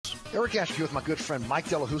Eric Asher here with my good friend Mike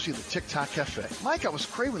Delahousie of the TikTok Cafe. Mike, I was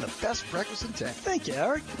craving the best breakfast in town. Thank you,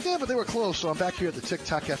 Eric. Yeah, but they were closed, so I'm back here at the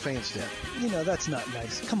TikTok Cafe instead. You know, that's not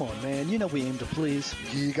nice. Come on, man. You know we aim to please.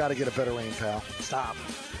 You got to get a better aim, pal. Stop.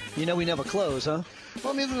 You know we never close, huh?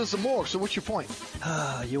 Well, neither does the morgue, so what's your point?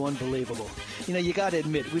 Ah, you unbelievable. You know, you got to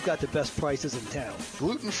admit, we've got the best prices in town.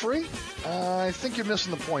 Gluten-free? I think you're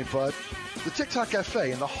missing the point, bud. The TikTok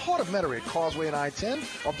Cafe in the heart of Metairie at Causeway and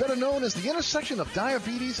I-10 are better known as the intersection of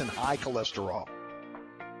diabetes and high cholesterol.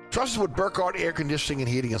 Trust is what Burkhardt Air Conditioning and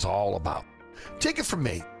Heating is all about. Take it from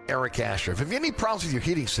me, Eric Asher. If you have any problems with your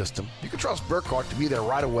heating system, you can trust Burkhardt to be there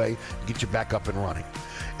right away and get you back up and running.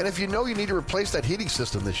 And if you know you need to replace that heating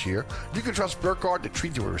system this year, you can trust Burkhardt to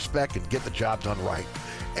treat you with respect and get the job done right.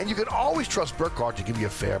 And you can always trust Burkhardt to give you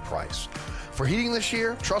a fair price. For heating this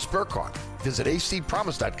year, trust Burkhardt. Visit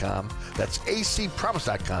acpromise.com. That's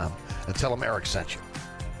acpromise.com and tell them Eric sent you.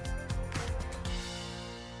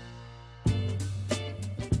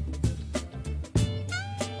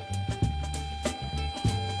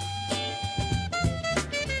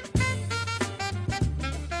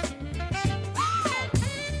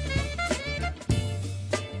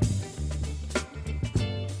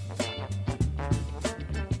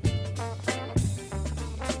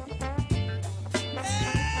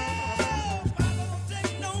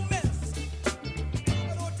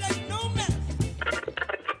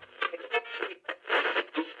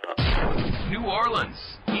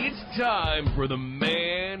 For the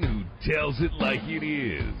man who tells it like it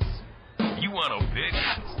is. You want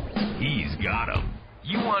opinions? He's got them.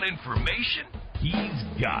 You want information? He's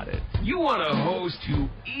got it. You want a host who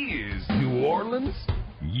is New Orleans?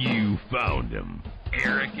 You found him.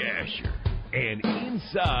 Eric Asher and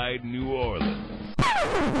Inside New Orleans.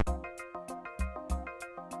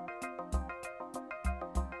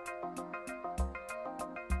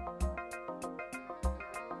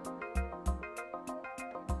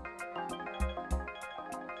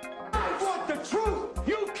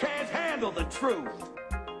 The truth.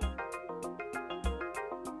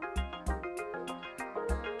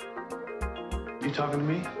 You talking to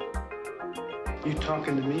me? You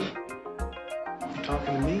talking to me? You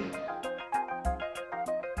talking to me?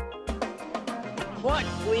 What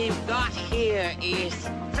we've got here is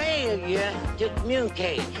failure to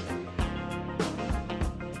communicate.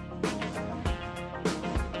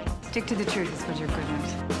 Stick to the truth is what you're good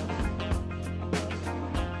at.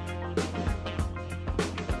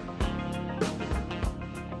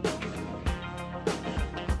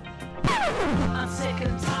 I'm sick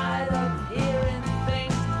and tired of hearing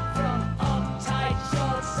things from uptight,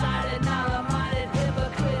 short-sighted, narrow-minded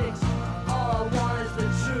hypocrites. All I want is the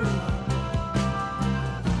truth.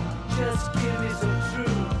 Just give me some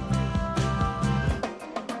truth.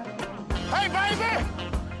 Hey, baby!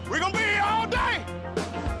 We're gonna be here all day!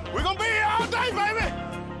 We're gonna be here all day, baby!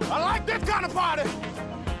 I like this kind of party!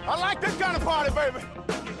 I like this kind of party, baby!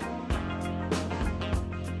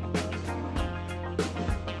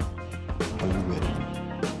 Are you ready?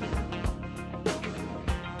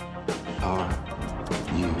 Are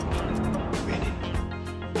you ready?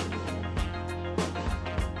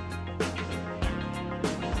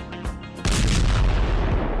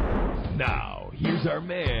 Now, here's our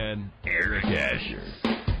man, Eric Asher.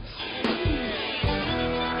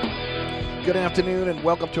 Good afternoon and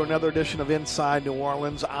welcome to another edition of Inside New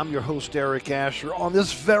Orleans. I'm your host, Eric Asher, on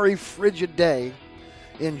this very frigid day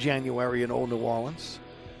in January in Old New Orleans.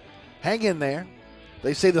 Hang in there.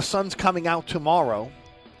 They say the sun's coming out tomorrow.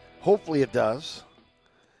 Hopefully it does.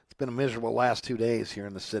 It's been a miserable last 2 days here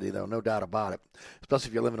in the city, though, no doubt about it. Especially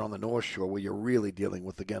if you're living on the North Shore, where you're really dealing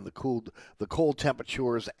with, again, the cold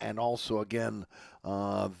temperatures and also, again,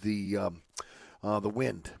 the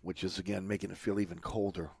wind, which is, again, making it feel even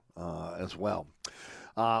colder as well.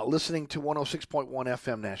 Listening to 106.1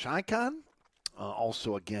 FM Nash Icon.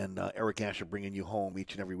 Also, again, Eric Asher bringing you home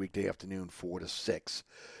each and every weekday afternoon, 4 to 6.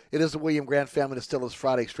 It is the William Grant Family Distillers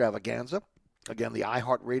Friday Extravaganza. Again, the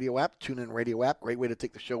iHeartRadio app, TuneIn Radio app. Great way to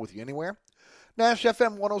take the show with you anywhere. Nash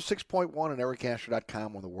FM 106.1 and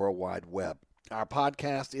ericasher.com on the World Wide Web. Our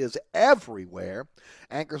podcast is everywhere.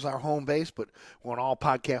 Anchor's our home base, but we're on all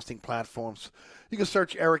podcasting platforms. You can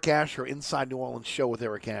search Eric Asher, Inside New Orleans Show with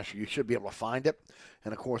Eric Asher. You should be able to find it.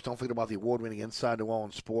 And, of course, don't forget about the award-winning Inside New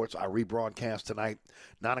Orleans Sports. Our rebroadcast tonight,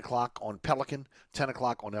 9 o'clock on Pelican, 10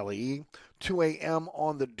 o'clock on LAE, 2 a.m.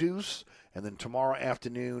 on The Deuce, and then tomorrow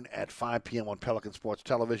afternoon at 5 p.m. on Pelican Sports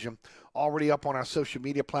Television. Already up on our social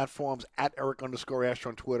media platforms at Eric_Asher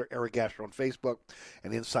on Twitter, Eric Asher on Facebook,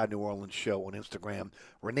 and Inside New Orleans Show on Instagram.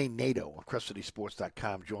 Renee Nato of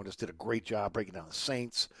CrestCitySports.com joined us, did a great job breaking down the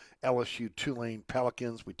Saints, LSU, Tulane,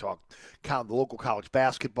 Pelicans. We talked the local college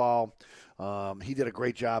basketball. He did a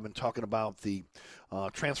great job in talking about the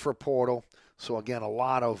transfer portal. So, again, a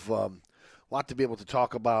lot to be able to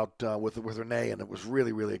talk about with Renee, and it was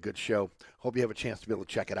really, really a good show. Hope you have a chance to be able to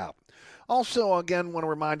check it out. Also, again, want to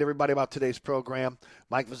remind everybody about today's program.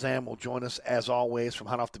 Mike Vazan will join us, as always, from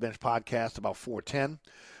Hot Off the Bench podcast about 4:10.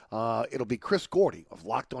 It'll be Chris Gordy of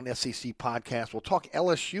Locked On SEC podcast. We'll talk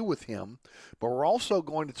LSU with him, but we're also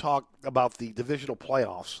going to talk about the divisional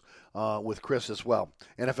playoffs with Chris as well.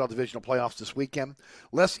 NFL divisional playoffs this weekend.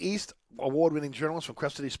 Les East, award-winning journalist from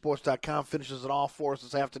CrestCitySports.com, finishes it all for us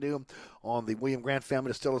this afternoon on the William Grant Family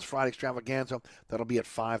Distillers Friday Extravaganza. That'll be at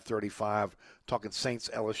 5:35, talking Saints,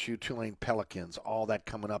 LSU, Tulane, Pelicans, all that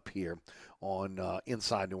coming up here on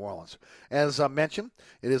Inside New Orleans. As I mentioned,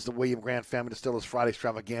 it is the William Grant Family Distillers Friday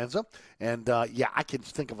Extravaganza, and I can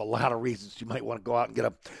think of a lot of reasons you might want to go out and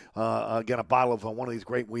get a bottle of one of these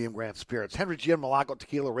great William Grant spirits. Henry Gin, Malaco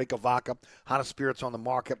Tequila, Reyka Vodka, hottest spirits on the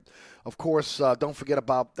market. Of course, don't forget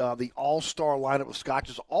about the all-star lineup of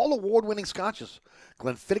scotches, all award-winning scotches.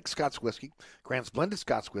 Glenfiddich Scotch Whiskey, Grant's Blended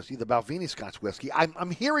Scotch Whiskey, the Balvenie Scotch Whiskey. I'm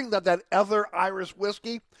hearing that other Irish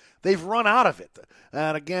whiskey, they've run out of it.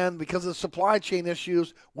 And again, because of the supply chain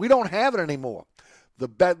issues, we don't have it anymore. The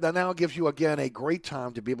bet that now gives you, again, a great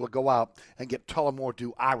time to be able to go out and get Tullamore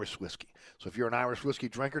Dew Irish Whiskey. So if you're an Irish whiskey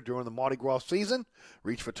drinker during the Mardi Gras season,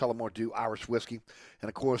 reach for Tullamore Dew Irish Whiskey. And,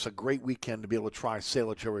 of course, a great weekend to be able to try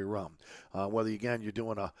Sailor Jerry Rum. Whether, again, you're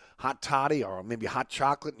doing a hot toddy or maybe hot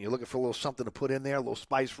chocolate and you're looking for a little something to put in there, a little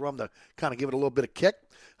spice rum to kind of give it a little bit of kick,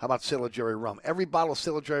 how about Sailor Jerry Rum? Every bottle of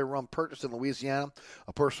Sailor Jerry Rum purchased in Louisiana,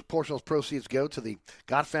 a portion of those proceeds go to the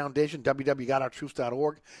God Foundation,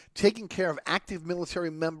 www.gotourtroops.org, taking care of active military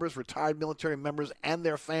members, retired military members, and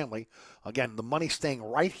their family. Again, the money staying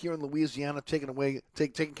right here in Louisiana,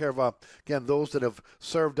 taking care of, again, those that have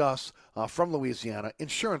served us from Louisiana.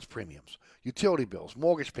 Insurance premiums, utility bills,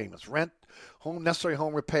 mortgage payments, rent, necessary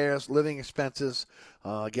home repairs, living expenses.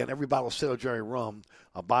 Again, every bottle of Sailor Jerry Rum,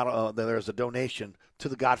 there's a donation to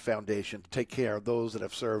the God Foundation to take care of those that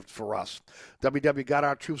have served for us.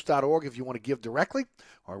 www.gotourtroops.org if you want to give directly,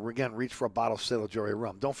 or again, reach for a bottle of Sailor Jerry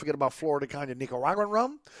Rum. Don't forget about Florida Canyon Nicaraguan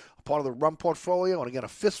rum, a part of the rum portfolio, and again, a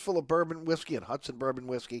fistful of bourbon whiskey and Hudson bourbon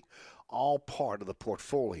whiskey, all part of the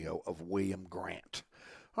portfolio of William Grant.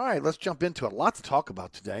 All right, let's jump into it. A lot to talk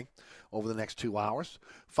about today over the next 2 hours.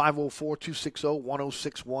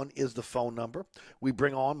 504-260-1061 is the phone number. We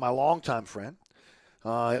bring on my longtime friend.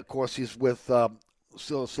 Of course, he's with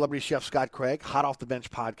Celebrity Chef Scott Craig, Hot Off the Bench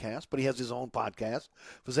podcast, but he has his own podcast,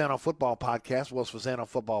 Vazano Football Podcast, as well as Vazano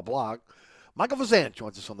Football Blog. Michael Vazan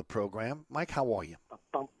joins us on the program. Mike, how are you?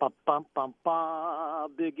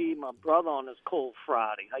 Big E, my brother, on this cold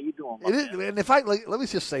Friday. How you doing, And if let me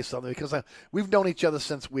just say something, because we've known each other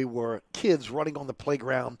since we were kids running on the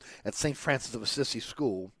playground at St. Francis of Assisi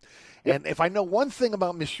School. Yep. And if I know one thing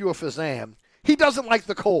about Monsieur Vazan, he doesn't like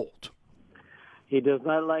the cold. He does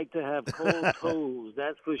not like to have cold toes,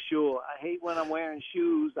 that's for sure. I hate when I'm wearing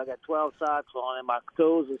shoes. I got 12 socks on, and my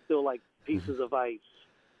toes are still like pieces of ice.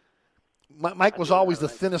 Mike was always the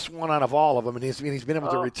thinnest one out of all of them, and he's been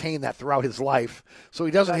able to retain that throughout his life. So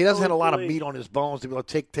he doesn't have a lot of meat on his bones to be able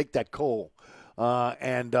to take that cold.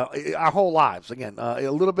 And our whole lives, again, a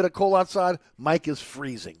little bit of cold outside, Mike is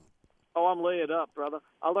freezing. Oh, I'm layered up, brother.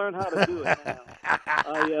 I learned how to do it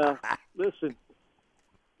now. Listen,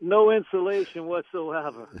 no insulation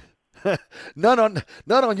whatsoever. None on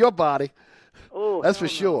your body. Oh, that's for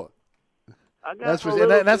sure. That's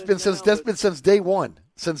been since day one.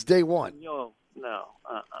 Since day one. No.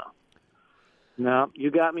 No,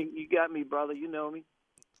 you got me, brother. You know me.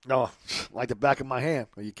 No, like the back of my hand.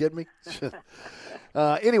 Are you kidding me?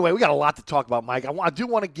 Anyway, we got a lot to talk about, Mike. I do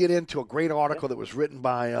want to get into a great article that was written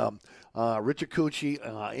by Richard Cucci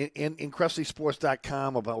in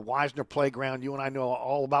CrestCitySports.com about Wisner Playground. You and I know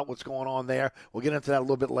all about what's going on there. We'll get into that a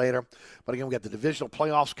little bit later. But, again, we got the divisional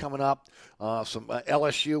playoffs coming up, some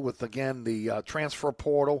LSU with, again, the transfer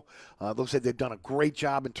portal. Looks like they've done a great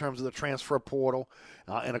job in terms of the transfer portal.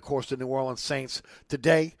 And, of course, the New Orleans Saints.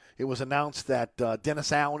 Today, it was announced that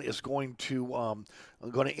Dennis Allen is going to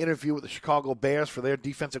interview with the Chicago Bears for their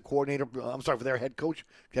defensive coordinator. For their head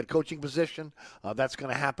coaching position. That's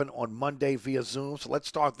going to happen on Monday via Zoom. So let's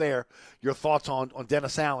start there. Your thoughts on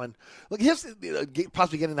Dennis Allen? Look, here's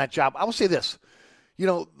possibly getting that job. I will say this. You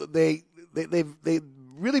know, they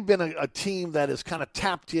really been a team that has kind of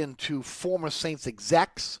tapped into former Saints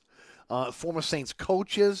execs, former Saints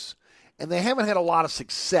coaches, and they haven't had a lot of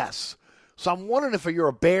success. So I'm wondering if you're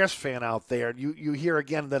a Bears fan out there, and you hear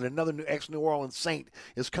again that another ex-New Orleans Saint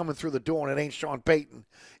is coming through the door, and it ain't Sean Payton,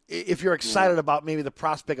 if you're excited about maybe the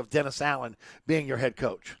prospect of Dennis Allen being your head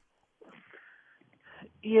coach.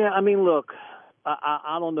 Yeah, I mean, look,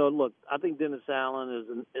 I don't know. Look, I think Dennis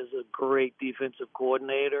Allen is a great defensive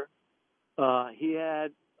coordinator. He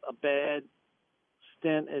had a bad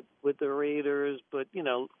stint with the Raiders, but,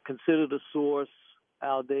 consider the source.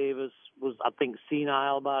 Al Davis was, I think,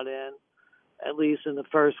 senile by then, at least in the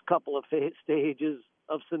first couple of stages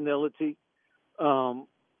of senility.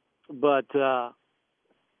 But I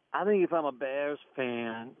think if I'm a Bears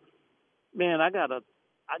fan, man, I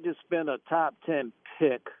just spent a top 10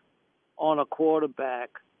 pick on a quarterback.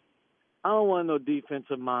 I don't want no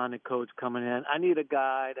defensive-minded coach coming in. I need a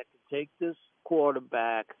guy that can take this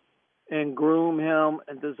quarterback and groom him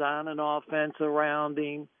and design an offense around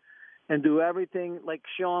him and do everything like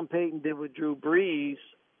Sean Payton did with Drew Brees.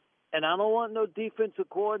 And I don't want no defensive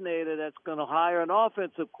coordinator that's going to hire an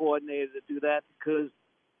offensive coordinator to do that, because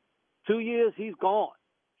 2 years he's gone.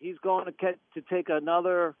 He's going to take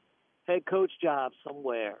another head coach job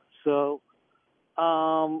somewhere. So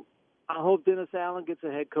I hope Dennis Allen gets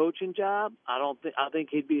a head coaching job. I think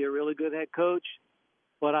he'd be a really good head coach,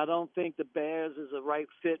 but I don't think the Bears is a right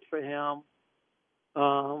fit for him.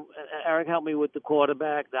 Eric, help me with the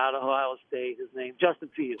quarterback out of Ohio State. His name, Justin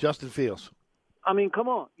Fields. Justin Fields. I mean, come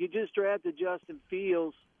on. You just drafted Justin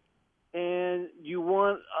Fields, and you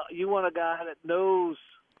want a guy that knows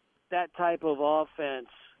that type of offense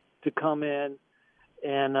to come in.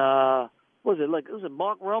 And was it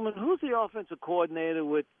Mark Roman? Who's the offensive coordinator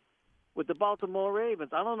with the Baltimore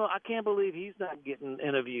Ravens? I don't know. I can't believe he's not getting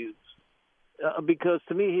interviews because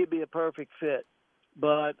to me he'd be a perfect fit.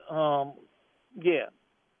 But yeah,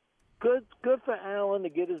 good for Allen to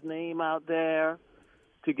get his name out there,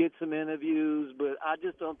 to get some interviews. But I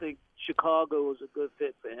just don't think Chicago is a good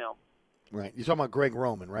fit for him. Right. You're talking about Greg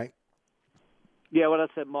Roman, right? Yeah, when I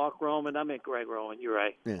said Mark Roman, I meant Greg Roman. You're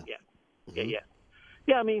right. Yeah. Mm-hmm. Yeah.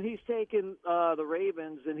 Yeah, I mean, he's taken the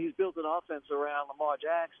Ravens and he's built an offense around Lamar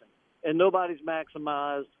Jackson, and nobody's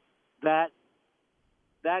maximized that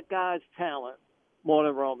guy's talent more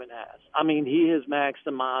than Roman has. I mean, he has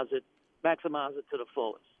maximized it to the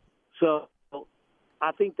fullest. So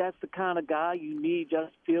I think that's the kind of guy you need. Justin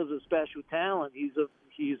Fields is special talent. He's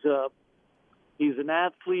an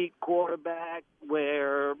athlete quarterback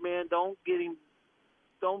where, man, don't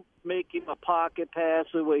make him a pocket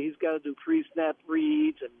passer where he's got to do pre-snap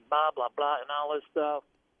reads and blah, blah, blah, and all this stuff.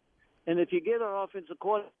 And if you get an offensive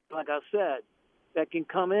coordinator, like I said, that can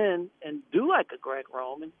come in and do like a Greg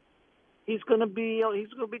Roman, he's going to be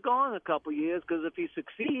gone in a couple years, because if he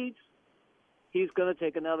succeeds, he's going to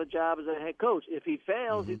take another job as a head coach. If he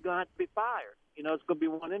fails, he's going to have to be fired. It's going to be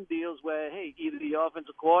one of them deals where, hey, either the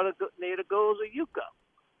offensive coordinator goes or you go.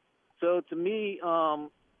 So to me,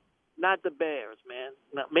 not the Bears, man.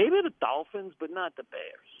 Maybe the Dolphins, but not the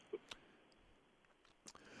Bears.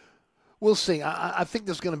 We'll see. I think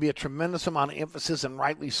there's going to be a tremendous amount of emphasis, and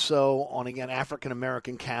rightly so, on, again,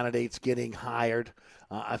 African-American candidates getting hired.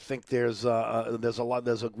 I think there's a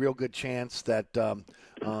real good chance that,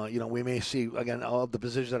 we may see, again, of the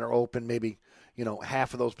positions that are open, maybe,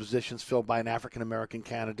 half of those positions filled by an African-American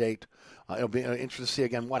candidate. It'll be interesting to see,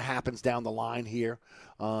 again, what happens down the line here.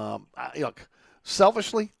 Look,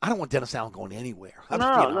 selfishly, I don't want Dennis Allen going anywhere. I'm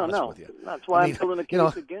just being honest with you. That's why I'm building a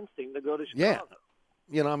case against him to go to Chicago. Yeah.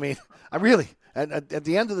 I really, at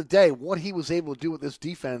the end of the day, what he was able to do with this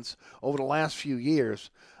defense over the last few years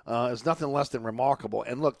is nothing less than remarkable.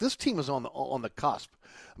 And look, this team is on the cusp.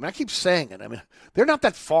 I keep saying it. They're not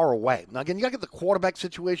that far away. Now, again, you got to get the quarterback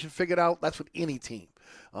situation figured out. That's with any team.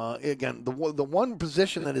 Again, the one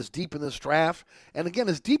position that is deep in this draft, and again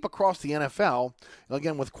is deep across the NFL,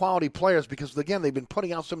 again with quality players, because again they've been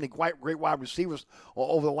putting out so many great wide receivers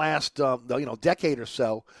over the last decade or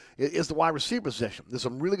so, is the wide receiver position. There's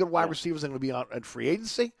some really good wide receivers that are going to be out at free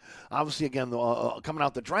agency. Obviously, again, coming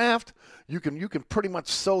out the draft, you can pretty much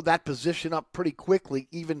sew that position up pretty quickly,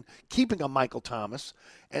 even keeping a Michael Thomas,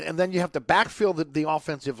 and then you have to backfill the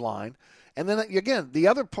offensive line. And then, again, the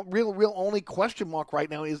other real only question mark right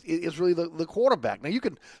now is really the quarterback. Now, you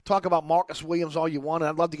can talk about Marcus Williams all you want, and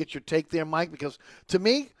I'd love to get your take there, Mike, because to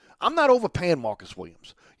me, I'm not overpaying Marcus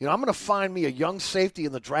Williams. I'm going to find me a young safety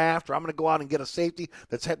in the draft, or I'm going to go out and get a safety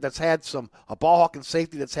that's had a ball hawking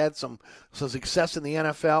safety that's had some success in the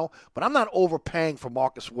NFL, but I'm not overpaying for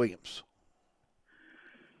Marcus Williams.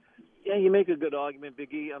 Yeah, you make a good argument,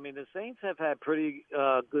 Big E. I mean, the Saints have had pretty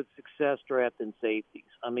good success drafting safeties.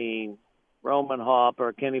 I mean, Roman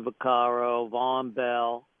Harper, Kenny Vaccaro, Von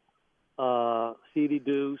Bell, C.D.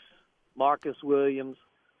 Deuce, Marcus Williams.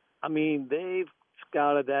 I mean, they've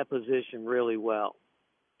scouted that position really well.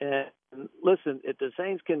 And listen, if the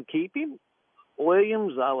Saints can keep him,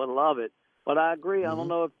 Williams, I would love it. But I agree. I don't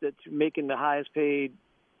know if that's making the highest paid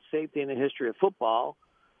safety in the history of football,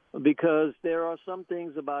 because there are some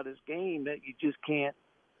things about his game that you just can't,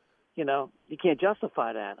 you can't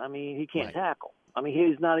justify that. I mean, he can't tackle. I mean,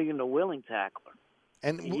 he's not even a willing tackler.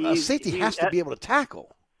 And a safety has to be able to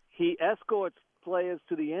tackle. He escorts players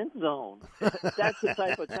to the end zone. That's the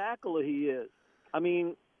type of tackler he is. I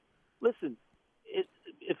mean, listen,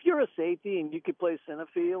 if you're a safety and you can play center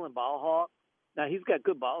field and ball hawk, now he's got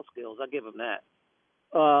good ball skills. I'll give him that.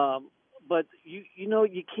 But you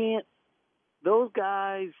can't. Those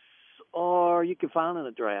guys you can find in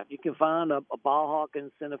the draft. You can find a ball hawk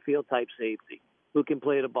and center field type safety who can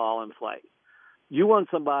play the ball in flight. You want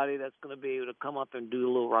somebody that's going to be able to come up and do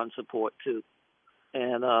a little run support too.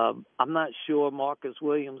 And I'm not sure Marcus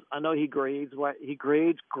Williams. I know he grades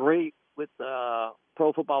great with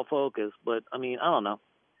Pro Football Focus, but I mean, I don't know.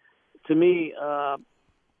 To me,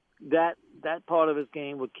 that part of his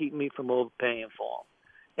game would keep me from overpaying for him.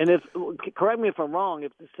 And correct me if I'm wrong,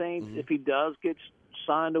 if the Saints, if he does get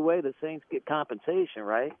signed away, the Saints get compensation,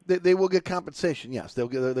 right? They will get compensation, yes. They'll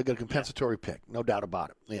get a compensatory pick, no doubt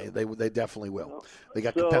about it. Yeah, they definitely will. They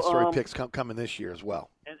got compensatory picks coming this year as well.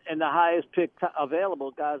 And the highest pick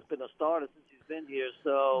available guy's been a starter since he's been here.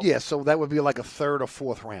 So yeah, so that would be like a third or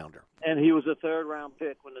fourth rounder. And he was a third-round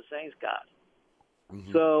pick when the Saints got him.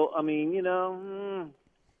 So, I mean,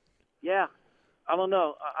 yeah. I don't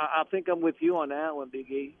know. I think I'm with you on that one, Big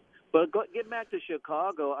E. But get back to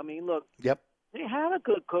Chicago. I mean, look. Yep. They had a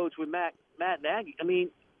good coach with Matt Nagy. I mean,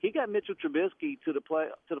 he got Mitchell Trubisky to the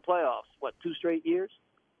playoffs. What, 2 straight years?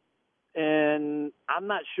 And I'm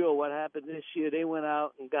not sure what happened this year. They went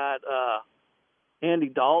out and got Andy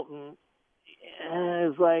Dalton.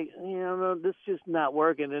 And it's like, this is just not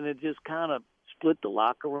working. And it just kind of split the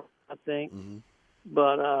locker room, I think.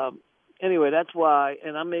 But anyway, that's why,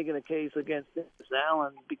 and I'm making a case against Dennis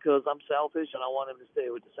Allen because I'm selfish and I want him to stay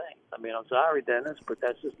with the Saints. I mean, I'm sorry, Dennis, but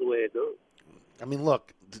that's just the way it goes. I mean,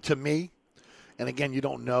 look, to me, and again, you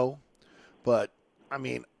don't know, but, I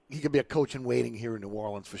mean, he could be a coach in waiting here in New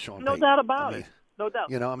Orleans for Sean Payton. No doubt about it. No doubt.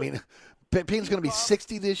 Payton's going to be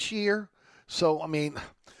 60 this year. So, I mean,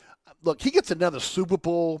 look, he gets another Super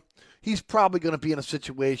Bowl. He's probably going to be in a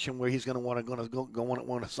situation where he's going to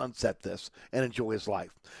want to sunset this and enjoy his life.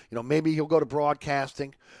 Maybe he'll go to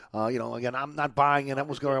broadcasting. Again, I'm not buying in. That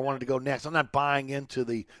was where I wanted to go next. I'm not buying into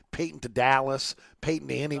the Peyton to Dallas, Peyton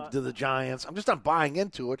to any to the Giants. I'm just not buying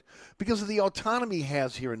into it because of the autonomy he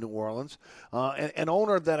has here in New Orleans. An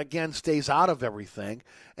owner that, again, stays out of everything.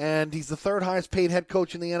 And he's the third highest paid head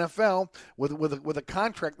coach in the NFL with a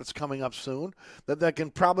contract that's coming up soon that can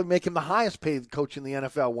probably make him the highest paid coach in the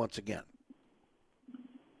NFL once again.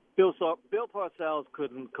 Bill Parcells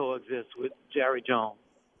couldn't coexist with Jerry Jones,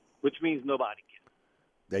 which means nobody can.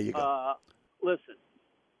 There you go. Listen,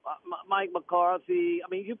 Mike McCarthy. I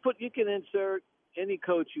mean, you can insert any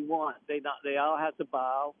coach you want. They all have to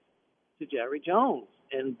bow to Jerry Jones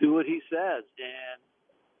and do what he says. And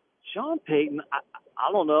Sean Payton,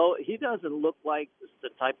 I don't know. He doesn't look like the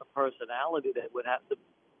type of personality that would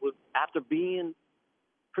after being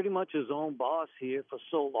pretty much his own boss here for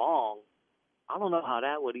so long. I don't know how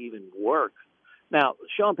that would even work. Now,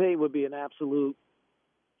 Sean Payton would be an absolute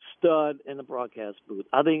stud in the broadcast booth.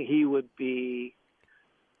 I think he would be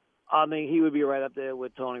right up there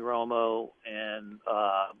with Tony Romo and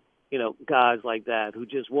guys like that who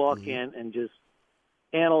just walk in and just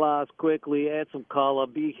analyze quickly, add some color,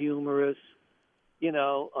 be humorous,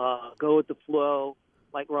 go with the flow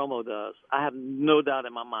like Romo does. I have no doubt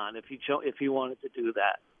in my mind if he wanted to do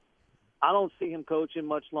that. I don't see him coaching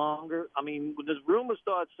much longer. I mean, when the rumors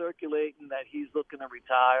start circulating that he's looking to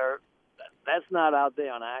retire, that's not out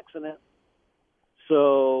there on accident.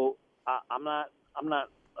 So I'm not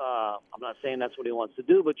saying that's what he wants to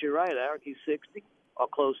do. But you're right, Eric. He's 60 or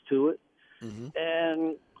close to it,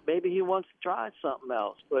 and maybe he wants to try something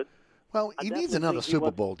else. But he needs another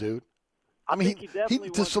Super Bowl, dude. I mean, he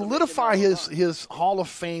to solidify his Hall of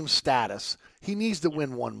Fame status, he needs to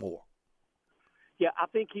win one more. Yeah, I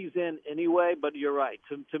think he's in anyway, but you're right.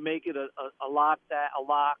 To make it a lock,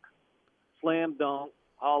 slam dunk,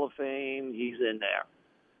 Hall of Fame, he's in there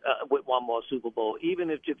with one more Super Bowl,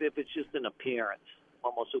 even if it's just an appearance,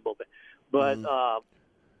 one more Super Bowl. But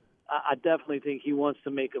I definitely think he wants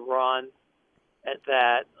to make a run at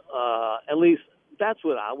that, at least that's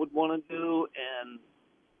what I would want to do. And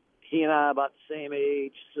he and I are about the same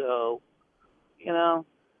age, so, you know,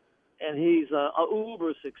 and he's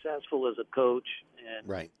uber successful as a coach. And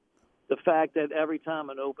right. The fact that every time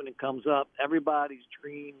an opening comes up, everybody's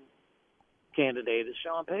dream candidate is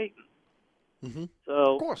Sean Payton. Mm-hmm.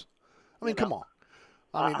 So, of course. I mean, come on.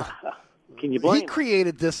 I mean, can you blame He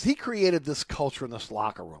created this culture in this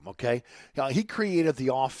locker room, okay? He created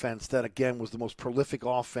the offense that, again, was the most prolific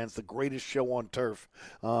offense, the greatest show on turf,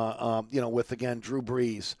 with, again, Drew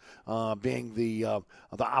Brees being the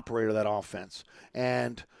operator of that offense.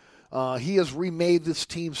 And he has remade this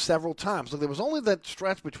team several times. Look, there was only that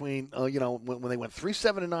stretch between, when they went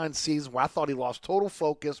 3-7-9 season where I thought he lost total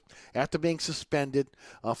focus after being suspended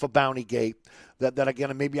for Bountygate. That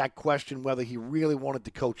again, maybe I question whether he really wanted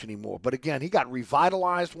to coach anymore. But again, he got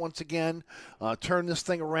revitalized once again, turned this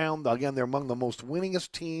thing around. Again, they're among the most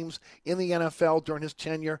winningest teams in the NFL during his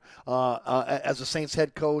tenure as a Saints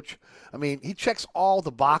head coach. I mean, he checks all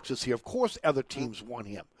the boxes here. Of course, other teams want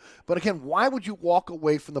him. But again, why would you walk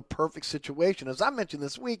away from the perfect situation? As I mentioned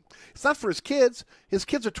this week, it's not for his kids. His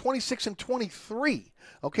kids are 26 and 23.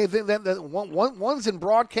 Okay, one's in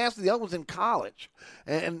broadcasting, the other one's in college,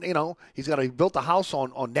 and he built a house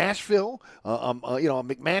on Nashville, a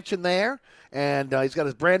McMansion there, and he's got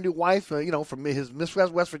his brand new wife, from his Miss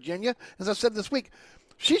West Virginia. As I said this week,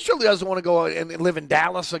 she surely doesn't want to go and live in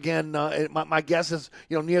Dallas again. My guess is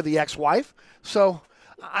near the ex-wife. So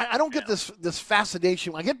I don't get this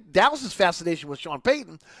fascination. I get Dallas's fascination with Sean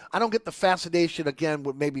Payton. I don't get the fascination again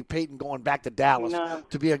with maybe Payton going back to Dallas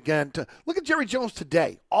to be again. Look at Jerry Jones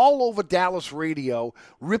today, all over Dallas radio,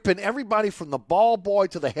 ripping everybody from the ball boy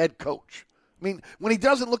to the head coach. I mean, when he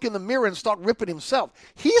doesn't look in the mirror and start ripping himself,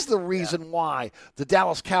 he's the reason why the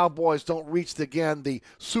Dallas Cowboys don't reach, the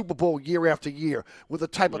Super Bowl year after year with the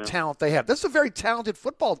type of talent they have. This is a very talented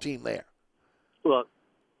football team there. Look,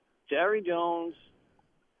 Jerry Jones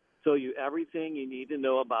told you everything you need to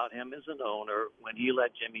know about him as an owner when he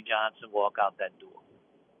let Jimmy Johnson walk out that door.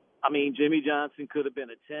 I mean, Jimmy Johnson could have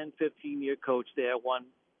been a 10, 15-year coach there, won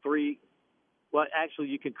 3. Well, actually,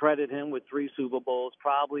 you can credit him with 3 Super Bowls,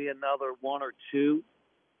 probably another 1 or 2.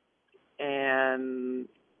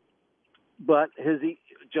 But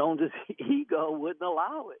Jones's ego wouldn't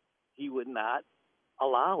allow it. He would not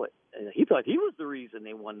allow it. And he thought he was the reason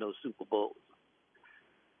they won those Super Bowls.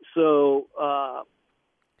 So,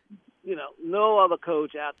 no other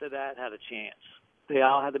coach after that had a chance. They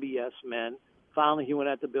all had to be yes men. Finally, he went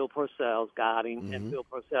after Bill Parcells, got him, and Bill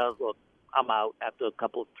Parcells, look, I'm out after a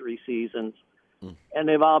couple of 3 seasons. And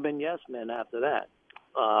they've all been yes men after that.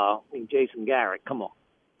 Jason Garrett, come on.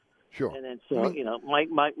 Sure. And then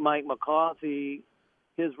Mike McCarthy,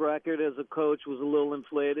 his record as a coach was a little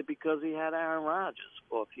inflated because he had Aaron Rodgers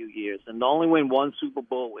for a few years, and to only win 1 Super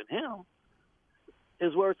Bowl with him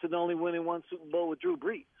is worse than only winning 1 Super Bowl with Drew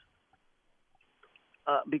Brees.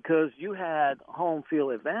 Because you had home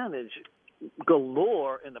field advantage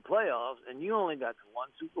galore in the playoffs, and you only got to 1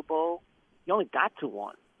 Super Bowl. You only got to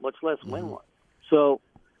 1, much less win 1. So,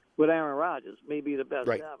 with Aaron Rodgers, maybe the best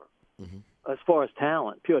ever. As far as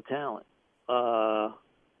talent, pure talent. I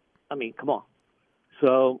mean, come on.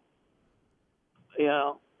 So,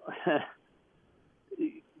 to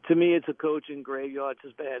me, it's a coaching graveyard. It's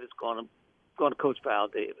as bad as going to coach Val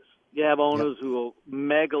Davis. You have owners who are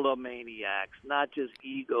megalomaniacs, not just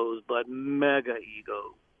egos, but mega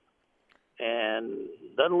egos. And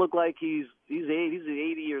doesn't look like he's 80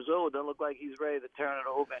 years old. Doesn't look like he's ready to turn it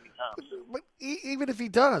over anytime soon. But even if he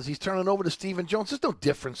does, he's turning over to Stephen Jones. There's no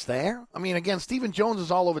difference there. I mean, again, Stephen Jones is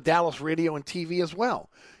all over Dallas radio and TV as well.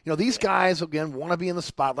 These guys, again, want to be in the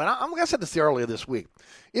spotlight. I said this earlier this week.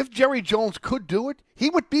 If Jerry Jones could do it, he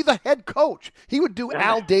would be the head coach. He would do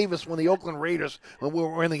Al Davis when the Oakland Raiders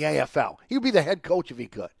were in the AFL. He would be the head coach if he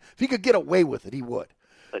could. If he could get away with it, he would.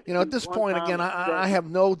 At this point, again, I have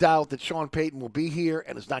no doubt that Sean Payton will be here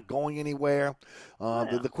and is not going anywhere.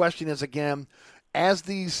 The question is, again, as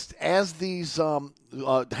these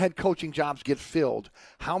head coaching jobs get filled,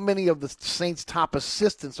 how many of the Saints' top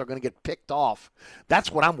assistants are going to get picked off? That's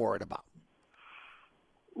what I'm worried about.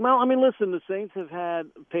 Well, I mean, listen, the Saints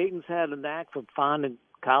Payton's had a knack for finding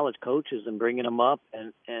college coaches and bringing them up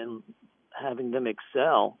and having them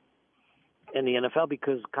excel in the NFL,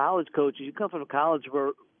 because college coaches, you come from the college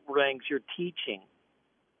ranks, you're teaching.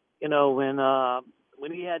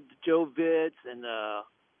 When he had Joe Vitz and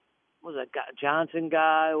what was that guy, Johnson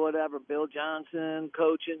guy, whatever, Bill Johnson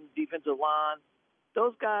coaching defensive line,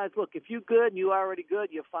 those guys, look, if you're good and you're already good,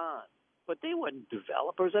 you're fine. But they weren't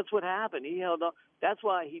developers. That's what happened. He held on. That's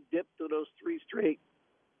why he dipped through those 3 straight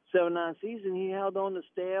 7-9 seasons. He held on to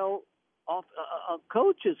stale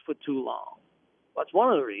coaches for too long. That's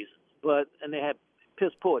one of the reasons. And they had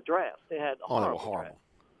piss poor drafts. They had they were horrible horrible. drafts.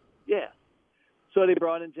 Yeah. So they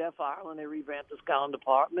brought in Jeff Ireland. They revamped the scouting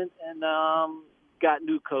department and got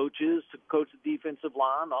new coaches to coach the defensive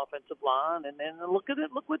line, offensive line, and then look at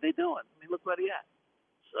it. Look what they're doing. I mean, look where they at.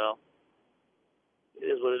 So it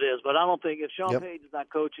is what it is. But I don't think if Sean Payton is not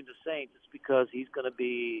coaching the Saints, it's because he's going to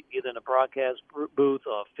be either in a broadcast booth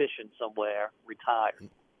or fishing somewhere, retired.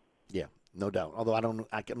 Yeah. No doubt. Although I don't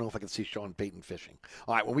know if I can see Sean Payton fishing.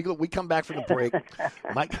 All right, when we come back from the break,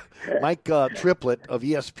 Mike Triplett of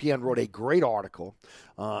ESPN wrote a great article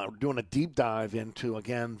doing a deep dive into,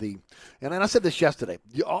 again, and I said this yesterday.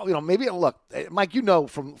 Maybe look, Mike,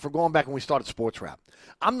 from going back when we started Sports Wrap,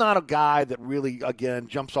 I'm not a guy that really, again,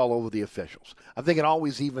 jumps all over the officials. I think it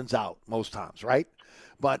always evens out most times, right?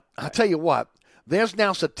 But I'll tell you what, there's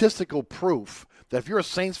now statistical proof that if you're a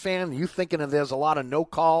Saints fan and you're thinking that there's a lot of no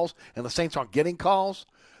calls and the Saints aren't getting calls,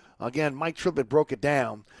 again, Mike Triplett broke it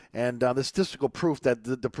down, and the statistical proof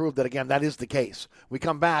that again, that is the case. We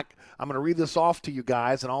come back, I'm going to read this off to you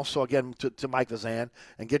guys, and also again to Mike Vazan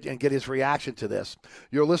and get his reaction to this.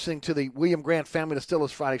 You're listening to the William Grant Family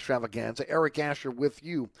Distillers Friday Extravaganza. Eric Asher with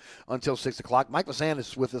you until 6 o'clock. Mike Vazan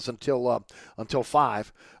is with us until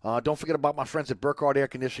 5. Don't forget about my friends at Burkhardt Air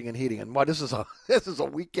Conditioning and Heating. And this is a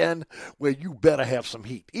weekend where you better have some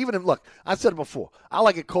heat. Look, I said it before. I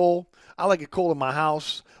like it cold. I like it cold in my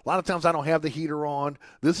house. A lot of times I don't have the heater on.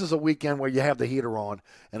 This is a weekend where you have the heater on.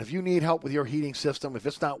 And if you need help with your heating system, if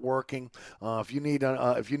it's not working, if you need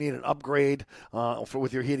an upgrade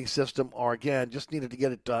with your heating system, or again, just needed to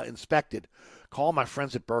get it inspected, call my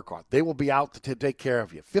friends at Burkhardt. They will be out to take care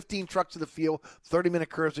of you. 15 trucks to the field, 30-minute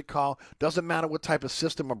courtesy call. Doesn't matter what type of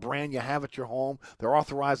system or brand you have at your home. They're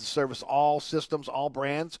authorized to service all systems, all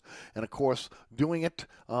brands. And, of course, doing it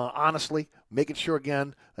honestly, making sure,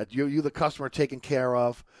 again, that you the customer, are taken care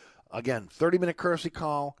of. Again, 30-minute courtesy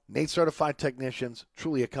call, NATE-certified technicians,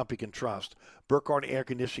 truly a company you can trust. Burkhardt Air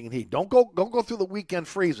Conditioning and Heat. Don't go through the weekend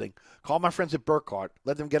freezing. Call my friends at Burkhardt.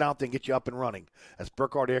 Let them get out there and get you up and running. That's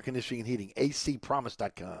Burkhardt Air Conditioning and Heating,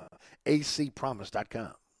 acpromise.com,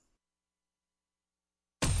 acpromise.com.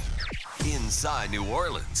 Inside New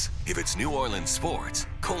Orleans. If it's New Orleans sports,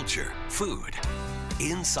 culture, food,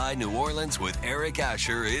 Inside New Orleans with Eric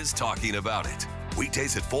Asher is talking about it.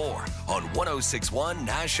 Weekdays at 4 on 106.1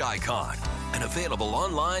 Nash Icon and available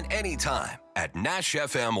online anytime at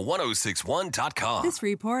NashFM1061.com. This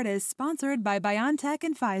report is sponsored by BioNTech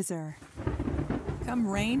and Pfizer. Come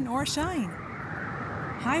rain or shine,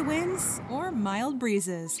 high winds or mild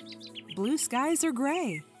breezes, blue skies or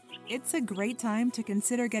gray, it's a great time to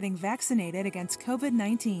consider getting vaccinated against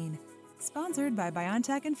COVID-19. Sponsored by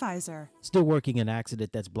BioNTech and Pfizer. Still working an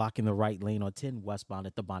accident that's blocking the right lane on 10 westbound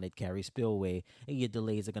at the Bonnet Carry Spillway, and your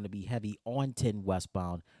delays are going to be heavy on 10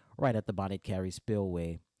 westbound right at the Bonnet Carry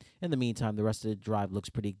Spillway. In the meantime, the rest of the drive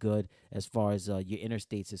looks pretty good as far as your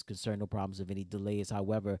interstates is concerned. No problems of any delays.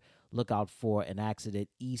 However, look out for an accident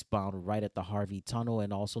eastbound right at the Harvey Tunnel,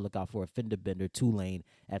 and also look out for a fender bender 2-lane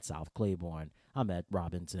at South Claiborne. I'm Ed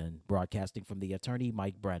Robinson, broadcasting from the Attorney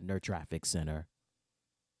Mike Brandner Traffic Center.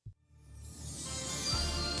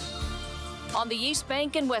 On the East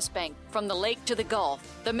Bank and West Bank, from the lake to the Gulf,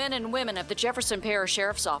 the men and women of the Jefferson Parish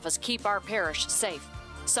Sheriff's Office keep our parish safe.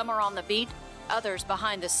 Some are on the beat, others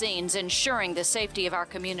behind the scenes, ensuring the safety of our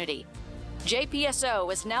community.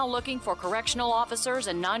 JPSO is now looking for correctional officers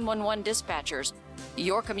and 911 dispatchers.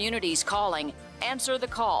 Your community's calling. Answer the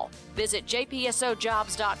call. Visit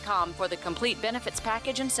jpsojobs.com for the complete benefits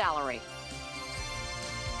package and salary.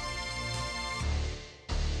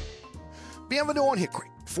 Bienvenue on Hickory,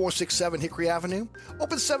 467 Hickory Avenue.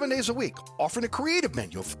 Open 7 days a week, offering a creative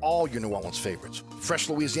menu of all your New Orleans favorites. Fresh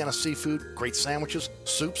Louisiana seafood, great sandwiches,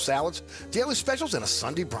 soups, salads, daily specials, and a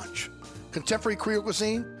Sunday brunch. Contemporary Creole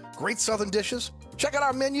cuisine, great Southern dishes. Check out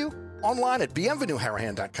our menu online at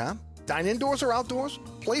bienvenueharahan.com. Dine indoors or outdoors.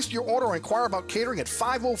 Place your order or inquire about catering at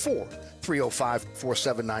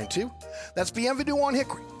 504-305-4792. That's Bienvenue on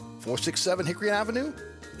Hickory, 467 Hickory Avenue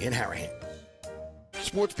in Harahan.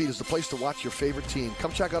 SportsBeat is the place to watch your favorite team.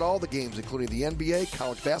 Come check out all the games, including the NBA,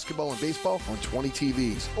 college basketball, and baseball on 20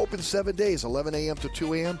 TVs. Open 7 days, 11 a.m. to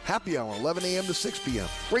 2 a.m. Happy hour, 11 a.m. to 6 p.m.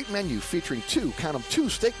 Great menu featuring two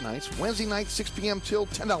steak nights. Wednesday night, 6 p.m. till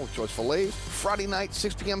 $10 choice fillets. Friday night,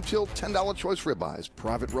 6 p.m. till $10 choice ribeyes.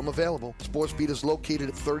 Private room available. SportsBeat is located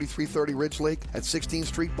at 3330 Ridge Lake at 16th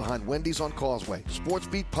Street behind Wendy's on Causeway.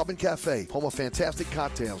 SportsBeat Pub and Cafe, home of fantastic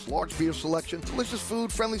cocktails, large beer selection, delicious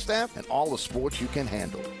food, friendly staff, and all the sports you can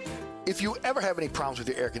handle. If you ever have any problems with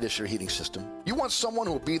your air conditioner heating system, you want someone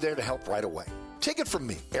who will be there to help right away. Take it from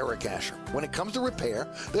me, Eric Asher. When it comes to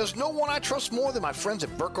repair, there's no one I trust more than my friends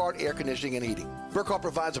at Burkhardt Air Conditioning and Heating. Burkhardt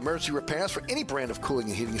provides emergency repairs for any brand of cooling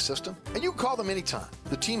and heating system, and you can call them anytime.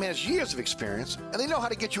 The team has years of experience, and they know how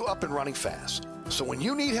to get you up and running fast. So when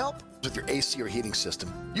you need help with your AC or heating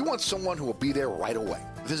system, you want someone who will be there right away.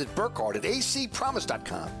 Visit Burkhardt at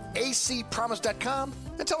acpromise.com, acpromise.com,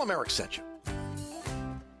 and tell them Eric sent you.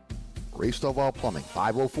 Ray Stovall Plumbing,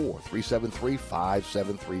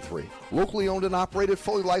 504-373-5733. Locally owned and operated,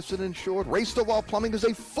 fully licensed and insured, Ray Stovall Plumbing is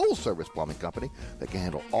a full-service plumbing company that can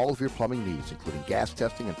handle all of your plumbing needs, including gas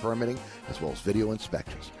testing and permitting, as well as video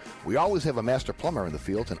inspections. We always have a master plumber in the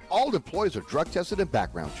field, and all employees are drug tested and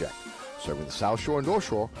background checked. Serving the South Shore and North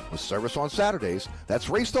Shore with service on Saturdays. That's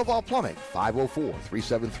Ray Stovall Plumbing,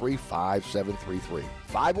 504-373-5733.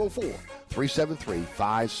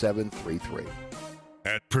 504-373-5733.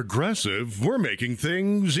 At Progressive, we're making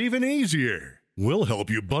things even easier. We'll help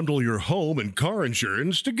you bundle your home and car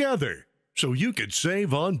insurance together so you could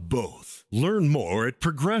save on both. Learn more at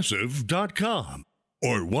Progressive.com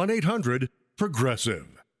or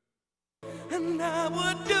 1-800-PROGRESSIVE. And I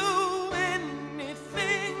would do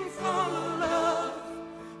anything for love.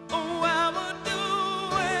 Oh, I would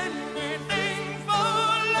do anything for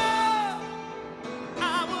love.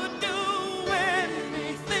 I would do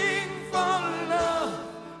anything for love.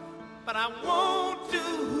 But I won't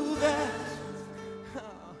do that.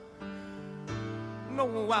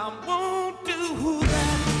 No, I won't do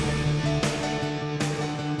that.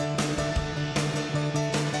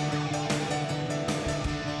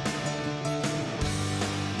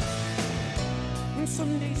 And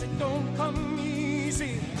some days it don't come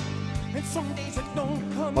easy. And some days it don't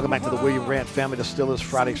come. Welcome back to the William Grant Family Distillers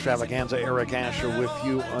Friday Extravaganza. Eric Asher with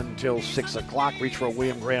you until 6 o'clock. Reach for a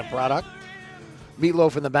William Grant product.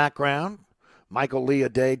 Meatloaf in the background. Michael Lee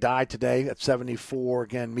Day died today at 74.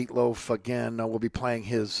 Again, Meatloaf again will be playing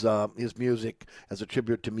his music as a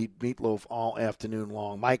tribute to Meatloaf all afternoon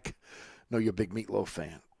long. Mike, I know you're a big Meatloaf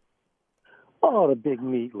fan. Oh, the big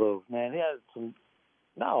Meatloaf, man. He had some,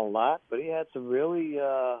 not a lot, but he had some really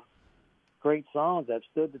great songs that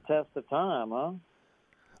stood the test of time, huh?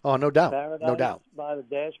 Oh, no doubt. Paradise No doubt. By the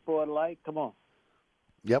Dashboard Light. Come on.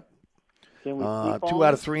 Yep. Can we sleep 2 on out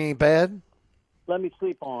it? of 3 ain't bad. Let me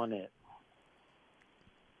sleep on it.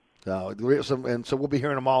 So we'll be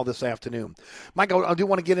hearing them all this afternoon. Michael, I do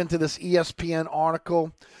want to get into this ESPN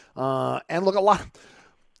article. And look,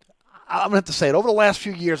 I'm going to have to say it. Over the last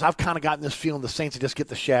few years, I've kind of gotten this feeling the Saints just get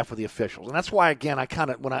the shaft with the officials. And that's why, again,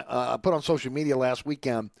 when I put on social media last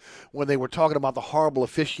weekend when they were talking about the horrible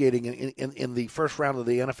officiating in the first round of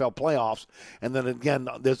the NFL playoffs, and then, again,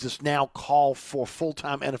 there's this now call for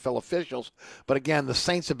full-time NFL officials. But, again, the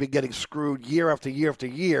Saints have been getting screwed year after year after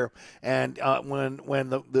year. And when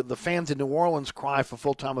the fans in New Orleans cry for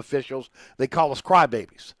full-time officials, they call us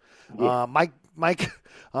crybabies. Yeah. Mike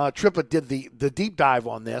Triplett did the deep dive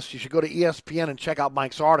on this. You should go to ESPN and check out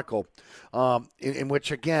Mike's article, in which,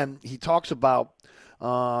 again, he talks about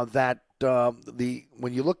that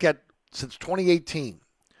when you look at since 2018,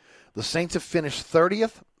 the Saints have finished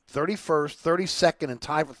 30th, 31st, 32nd, and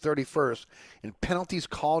tied for 31st in penalties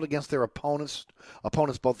called against their opponents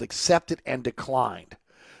both accepted and declined.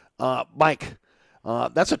 Mike,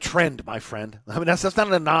 that's a trend, my friend. I mean, that's not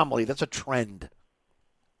an anomaly. That's a trend.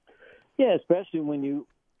 Yeah, especially when you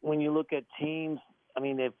look at teams. I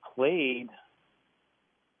mean, they've played,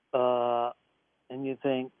 and you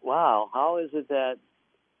think, wow, how is it that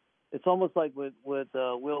it's almost like what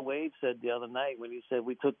Will Wade said the other night when he said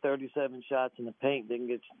we took 37 shots in the paint,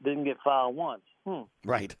 didn't get fouled once.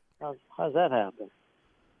 Right. How's that happen?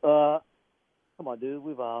 Come on, dude.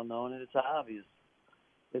 We've all known it. It's obvious.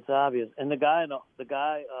 It's obvious. And the guy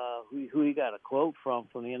who he got a quote from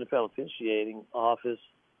the NFL officiating office,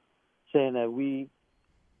 saying that we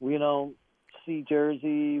don't see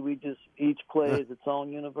jersey, we just each play is its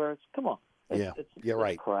own universe. Come on. You're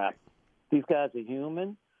right. Crap. These guys are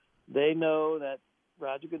human. They know that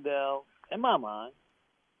Roger Goodell, in my mind,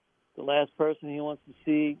 the last person he wants to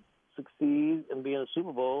see succeed and be in a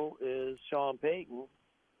Super Bowl is Sean Payton.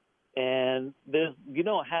 And you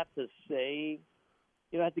don't have to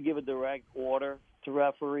give a direct order to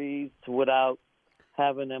referees without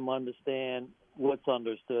having them understand what's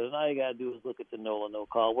understood. And all you got to do is look at the no or no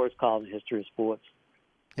call, worst call in the history of sports.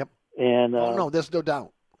 Yep. And no, there's no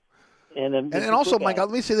doubt. And also, Mike, let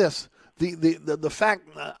me say this. the fact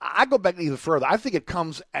I go back even further. I think it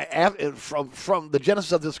comes from the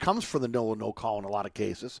genesis of this comes from the no call in a lot of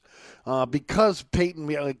cases, because Peyton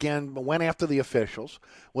again went after the officials,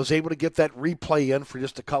 was able to get that replay in for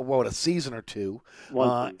just a season or two,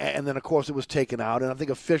 and then of course it was taken out. And I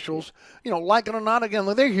think officials, like it or not, again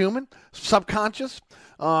they're human, subconscious.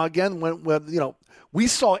 Again, when we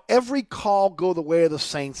saw every call go the way of the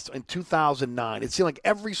Saints in 2009. It seemed like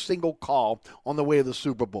every single call on the way to the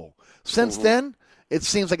Super Bowl. Since then, it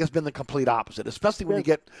seems like it's been the complete opposite, especially when you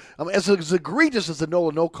get as egregious as the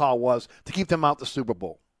no call was to keep them out the Super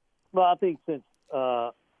Bowl. Well, I think since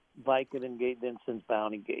Vicodin Gate, then since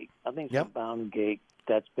Bounty Gate. I think since Bounty Gate,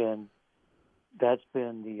 that's been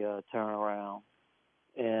the turnaround.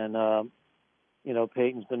 And,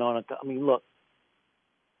 Peyton's been on look,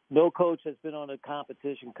 no coach that's been on a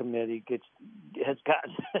competition committee has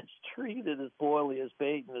treated as poorly as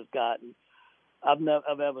Peyton has gotten.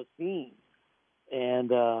 I've ever seen.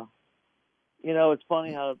 And it's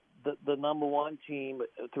funny how the number one team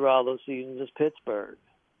throughout those seasons is Pittsburgh,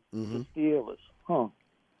 the Steelers,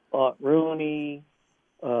 Rooney,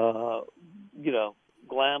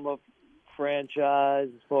 glamour franchise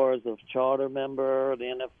as far as a charter member of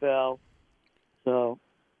the NFL. So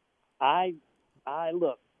I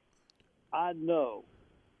know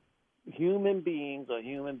human beings are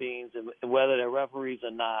human beings, and whether they're referees or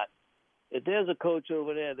not. If there's a coach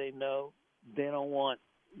over there, they know they don't want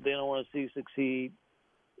to see succeed.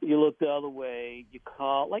 You look the other way. You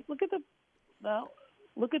call look at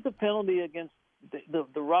the penalty against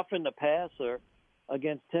the roughing the passer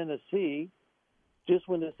against Tennessee, just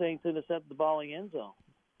when the Saints intercept the ball in the end zone.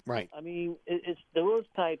 Right. I mean, it's those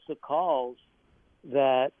types of calls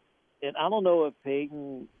that, and I don't know if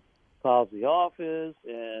Peyton calls the office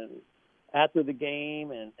and after the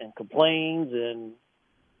game and complains and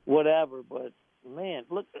whatever, but man,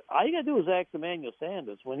 look, all you got to do is ask Emmanuel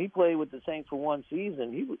Sanders. When he played with the Saints for one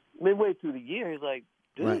season, he was midway through the year, he's like,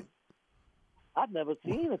 dude, right. I've never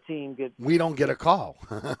seen a team get we don't get a call.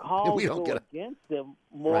 calls go against them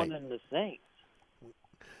more than the Saints.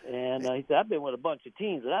 And he said, I've been with a bunch of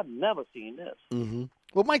teams, and I've never seen this. Mm-hmm.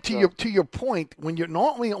 Well, Mike, to your point, when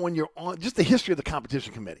you're on just the history of the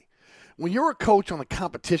competition committee, when you're a coach on the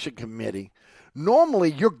competition committee,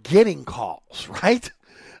 normally you're getting calls, right?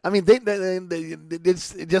 I mean,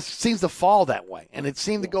 it just seems to fall that way, and it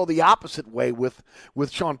seemed to go the opposite way with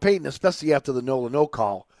Sean Payton, especially after the no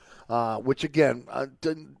call, which again,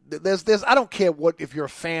 there's I don't care if you're a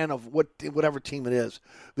fan of whatever team it is,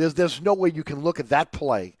 there's no way you can look at that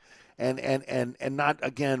play and not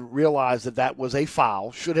again realize that was a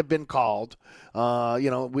foul, should have been called.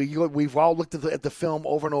 We've all looked at the film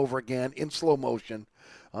over and over again in slow motion.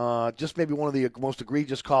 Just maybe one of the most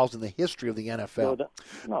egregious calls in the history of the NFL.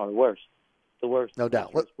 No, the worst. The worst. No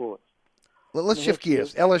doubt. Let's shift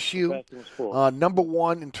gears. LSU, number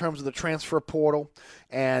one in terms of the transfer portal.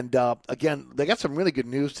 And, again, they got some really good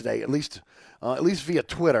news today, at least via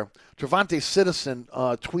Twitter. Trevante Citizen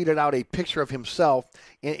tweeted out a picture of himself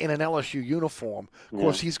in an LSU uniform. Of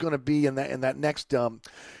course, he's going to be in that next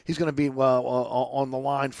he's going to be on the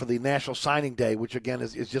line for the National Signing Day, which, again,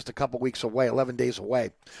 is just a couple weeks away, 11 days away.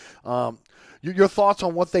 Your thoughts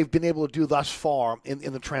on what they've been able to do thus far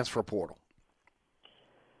in the transfer portal?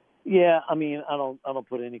 Yeah, I mean, I don't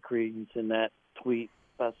put any credence in that tweet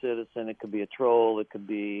by Citizen. It could be a troll, it could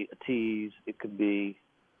be a tease, it could be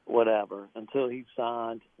whatever. Until he's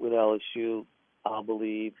signed with LSU, I'll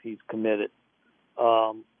believe he's committed.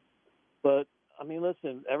 But I mean,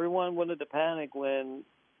 listen, everyone wanted to panic when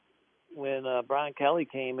Brian Kelly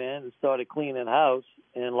came in and started cleaning house,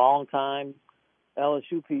 and long-time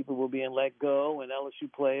LSU people were being let go, and LSU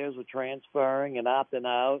players were transferring and opting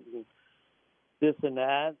out, and this and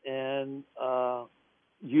that, and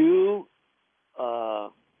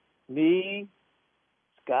me,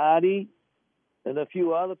 Scotty, and a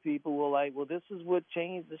few other people were like, well, this is what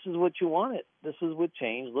change. This is what you wanted. This is what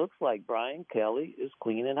change looks like. Brian Kelly is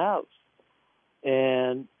cleaning house.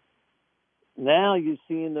 And now you're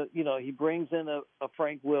seeing he brings in a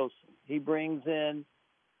Frank Wilson. He brings in,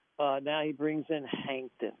 now he brings in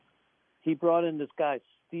Hankton. He brought in this guy,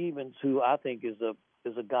 Stevens, who I think is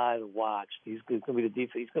a guy to watch. He's going to be the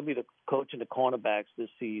defense. He's going to be the coach and the cornerbacks this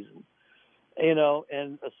season. And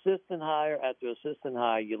assistant hire after assistant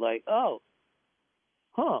hire, you're like,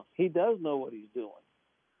 he does know what he's doing.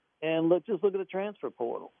 And just look at the transfer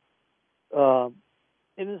portal. And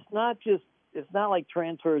it's not like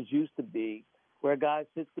transfers used to be, where a guy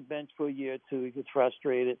sits the bench for a year or two, he gets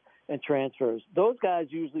frustrated and transfers. Those guys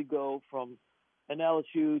usually go from an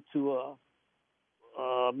LSU to a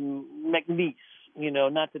McNeese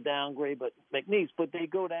not to downgrade, but McNeese, but they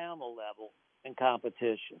go down a level in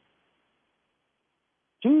competition.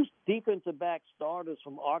 2 defensive back starters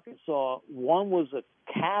from Arkansas. One was a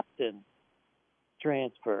captain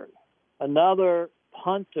transferred. Another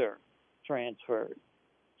punter transferred.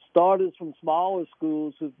 Starters from smaller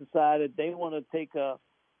schools who've decided they want to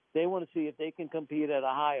see if they can compete at a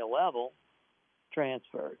higher level,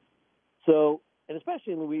 transferred. So, and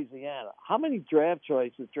especially in Louisiana, how many draft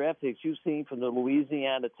picks you've seen from the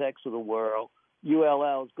Louisiana Techs of the world,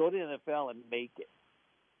 ULLs, go to the NFL and make it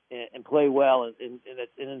and play well. And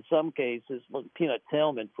in some cases, Peanut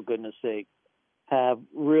Tillman, for goodness sake, have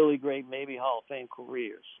really great, maybe Hall of Fame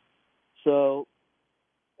careers. So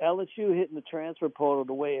LSU hitting the transfer portal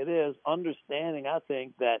the way it is, understanding, I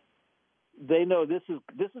think, that they know this is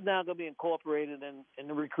now going to be incorporated in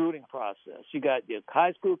the recruiting process. You got your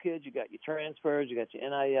high school kids, you got your transfers, you got your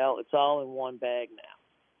NIL. It's all in one bag now.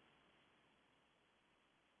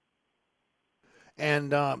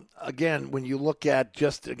 And, again, when you look at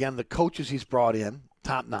the coaches he's brought in,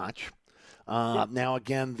 top notch. Now,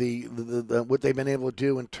 again, the what they've been able to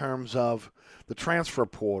do in terms of the transfer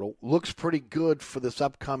portal looks pretty good for this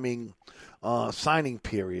upcoming signing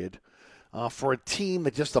period for a team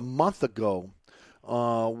that just a month ago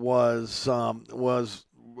was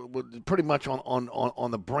pretty much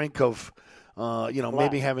on the brink of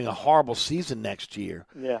maybe having a horrible season next year.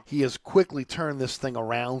 Yeah. He has quickly turned this thing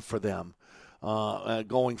around for them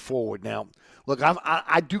going forward. Now, look,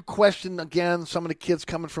 I do question again some of the kids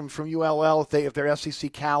coming from ULL if they're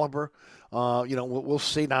SEC caliber. We'll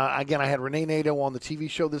see. Now, again, I had Renee Nato on the TV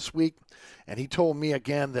show this week, and he told me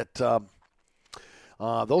again that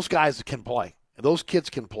those guys can play. Those kids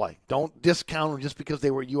can play. Don't discount them just because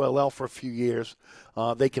they were at ULL for a few years.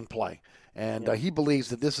 They can play, and he believes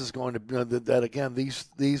that this is going to that again these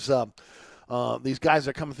guys that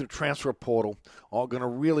are coming through the transfer portal are going to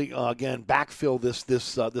really again backfill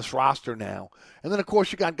this roster now. And then of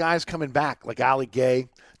course you got guys coming back like Ali Gay,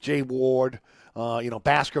 Jay Ward,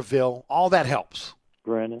 Baskerville. All that helps.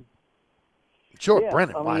 Brennan. Sure, Yeah,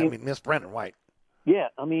 Brennan. I mean, Miss Brennan White. Yeah,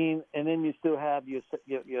 I mean, and then you still have your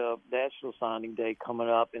National Signing Day coming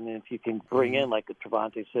up, and then if you can bring in like a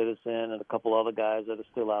Trevante Citizen and a couple other guys that are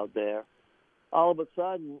still out there, all of a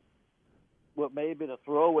sudden, what may have been a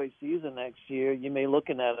throwaway season next year, you may be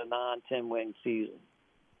looking at a 9-10-win season.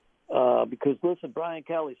 Because, listen, Brian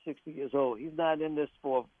Kelly's 60 years old. He's not in this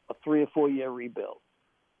for a 3 or 4 year rebuild.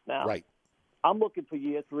 Now, right. I'm looking for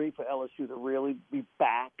year 3 for LSU to really be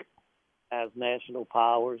back as national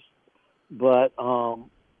powers. But, I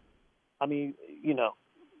mean,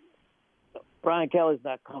 Brian Kelly's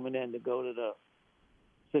not coming in to go to the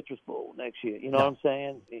Citrus Bowl next year. You know what I'm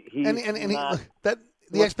saying?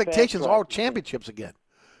 The expectations are championships again.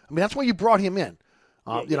 I mean, that's why you brought him in.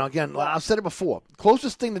 Again, I've said it before.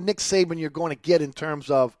 Closest thing to Nick Saban you're going to get in terms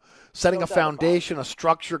of setting a foundation, a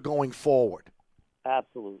structure going forward.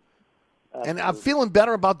 Absolutely. And I'm feeling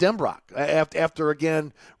better about Denbrock after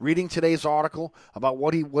again reading today's article about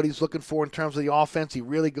what he's looking for in terms of the offense. He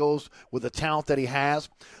really goes with the talent that he has.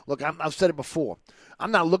 Look, I've said it before.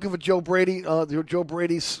 I'm not looking for Joe Brady. Joe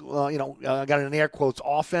Brady's, I got it in air quotes,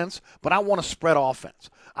 offense, but I want a spread offense.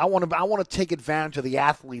 I want to take advantage of the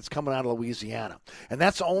athletes coming out of Louisiana, and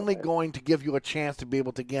that's only going to give you a chance to be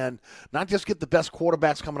able to again not just get the best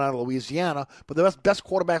quarterbacks coming out of Louisiana, but the best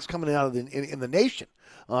quarterbacks coming out of in the nation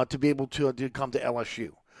to be able to come to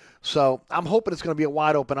LSU. So I'm hoping it's going to be a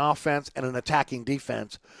wide open offense and an attacking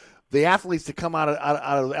defense. The athletes that come out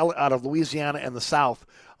of Louisiana and the South,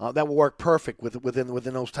 that will work perfect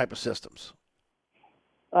within those type of systems.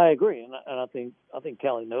 I agree, and I think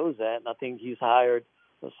Kelly knows that, and I think he's hired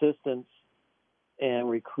assistants and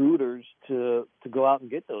recruiters to go out and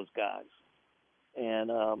get those guys.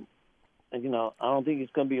 And I don't think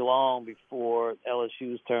it's going to be long before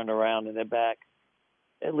LSU's turned around and they're back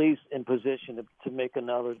at least in position to make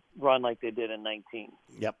another run like they did in 19.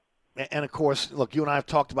 Yep. And, of course, look, you and I have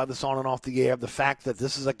talked about this on and off the air, the fact that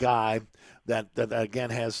this is a guy that again,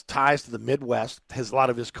 has ties to the Midwest. A lot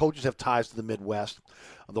of his coaches have ties to the Midwest.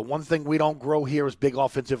 The one thing we don't grow here is big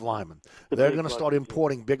offensive linemen. They're going to start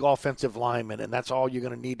importing big offensive linemen, and that's all you're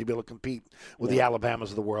going to need to be able to compete with the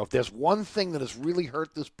Alabamas of the world. If there's one thing that has really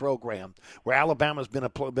hurt this program, where Alabama's been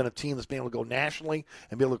a team that's been able to go nationally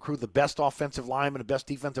and be able to recruit the best offensive linemen, the best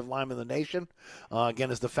defensive linemen in the nation, again,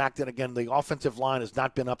 is the fact that, again, the offensive line has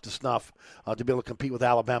not been up to snuff to be able to compete with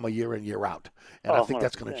Alabama year in, year out. And I think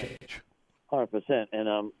that's going to change. 100%.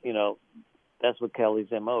 And, that's what Kelly's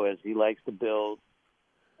MO is. He likes to build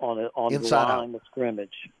on the line of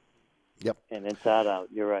scrimmage. Yep. And inside out.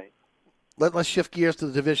 You're right. Let's shift gears to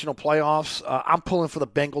the divisional playoffs. I'm pulling for the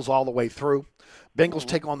Bengals all the way through. Bengals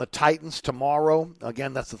take on the Titans tomorrow.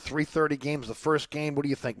 Again, that's the 3:30 game, the first game. What do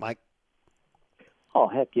you think, Mike? Oh,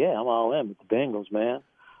 heck yeah. I'm all in with the Bengals, man.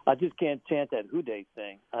 I just can't chant that Who Dey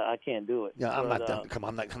thing. I can't do it. Yeah, I'm not done. Come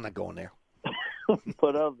on, I'm not going there.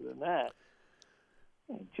 But other than that,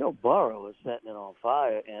 Joe Burrow is setting it on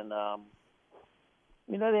fire. And,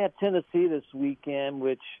 they had Tennessee this weekend,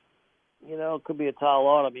 which, could be a tall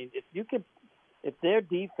order. I mean, if their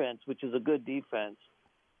defense, which is a good defense,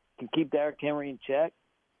 can keep Derrick Henry in check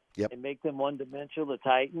and make them one-dimensional, the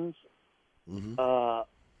Titans,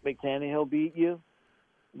 make Tannehill beat you,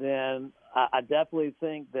 then I definitely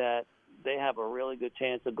think that they have a really good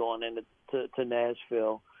chance of going into to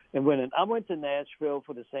Nashville and winning. I went to Nashville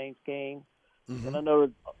for the Saints game, and I know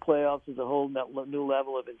the playoffs is a whole new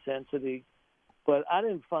level of intensity, but I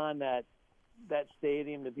didn't find that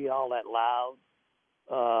stadium to be all that loud.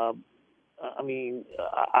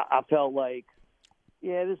 I felt like,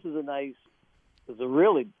 this is a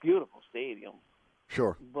really beautiful stadium.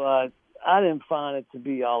 Sure. But I didn't find it to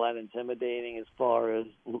be all that intimidating as far as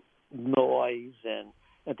noise. And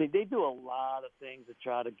I think they do a lot of things to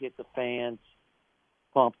try to get the fans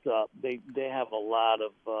pumped up. They have a lot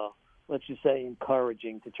of, let's just say,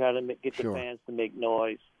 encouraging to try to get the fans to make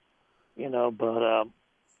noise. But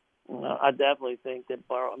I definitely think that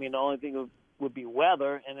Burrow, the only thing would be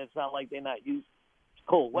weather, and it's not like they're not used to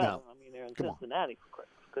cold weather. No. They're in Cincinnati, for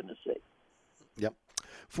goodness sake. Yep.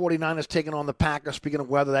 49ers taking on the Packers. Speaking of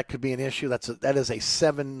weather, that could be an issue. That is a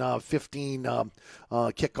 7:15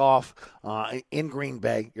 kickoff in Green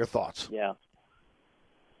Bay. Your thoughts? Yeah.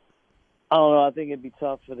 I don't know. I think it'd be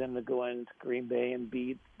tough for them to go into Green Bay and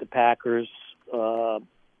beat the Packers. But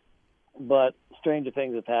stranger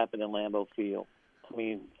things have happened in Lambeau Field.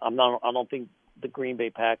 I don't think the Green Bay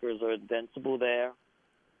Packers are invincible there.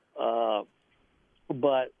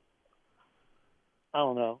 But I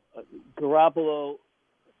don't know. Garoppolo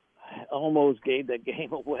almost gave that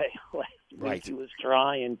game away last week. Right. He was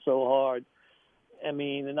trying so hard.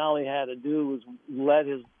 And all he had to do was let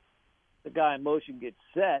the guy in motion get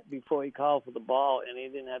set before he called for the ball, and he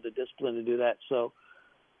didn't have the discipline to do that. So,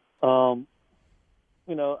 I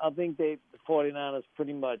think the 49ers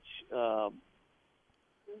pretty much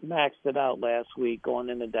maxed it out last week going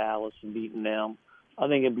into Dallas and beating them. I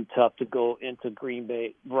think it'd be tough to go into Green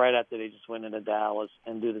Bay right after they just went into Dallas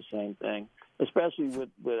and do the same thing, especially with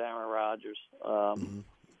Aaron Rodgers.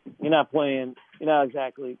 You're not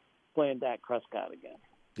exactly playing Dak Prescott again.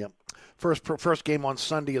 Yep. First game on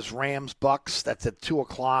Sunday is Rams-Bucks. That's at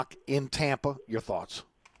 2:00 in Tampa. Your thoughts?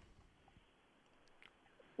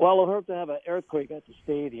 Well, I hope to have an earthquake at the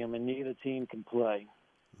stadium and neither team can play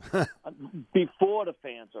before the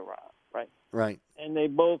fans arrive, right? Right. And they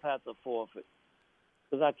both have to forfeit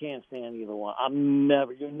because I can't stand either one.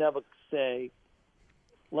 You'll never say,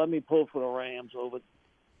 let me pull for the Rams over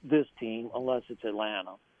this team unless it's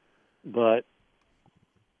Atlanta. But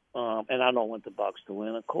and I don't want the Bucks to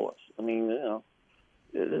win, of course. To me,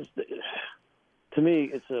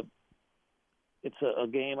 it's a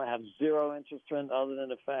game I have zero interest in, other than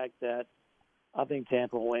the fact that I think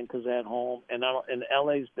Tampa will win because they're at home, and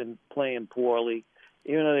LA's been playing poorly,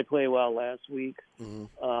 even though they played well last week.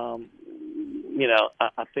 I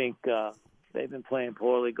think they've been playing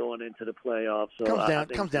poorly going into the playoffs. So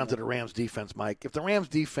comes down to the Rams defense, Mike. If the Rams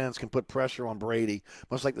defense can put pressure on Brady,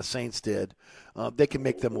 much like the Saints did, they can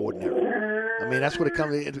make them ordinary. That's what it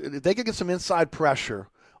comes. If they can get some inside pressure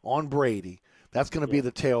on Brady, that's going to be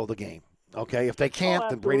the tail of the game. Okay, if they can't,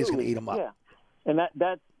 then Brady's going to eat them up. Yeah, and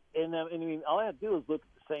all I have to do is look at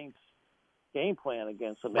the Saints' game plan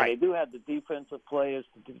against them. Right. They do have the defensive players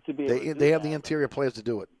to be able to do They have that. the interior players to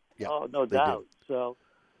do it. Yeah, oh, no doubt. So,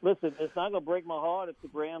 listen, it's not going to break my heart if the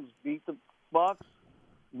Rams beat the Bucks,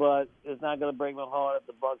 but it's not going to break my heart if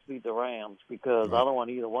the Bucks beat the Rams because I don't want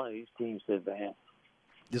either one of these teams to advance.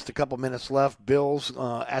 Just a couple minutes left. Bills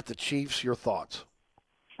at the Chiefs. Your thoughts?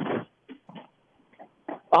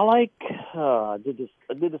 I did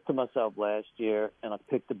this to myself last year, and I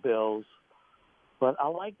picked the Bills. But I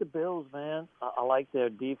like the Bills, man. I like their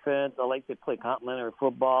defense. I like they play complementary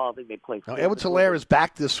football. I think they play. Now, Edwards-Helaire is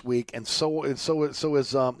back this week, and so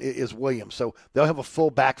is Williams. So they'll have a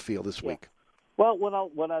full backfield this week. Well, what I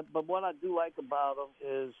do like about them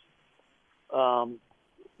is,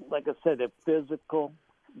 like I said, they're physical.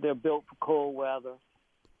 They're built for cold weather.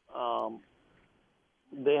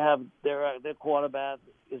 They have their quarterback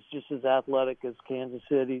is just as athletic as Kansas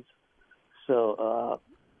City's. So,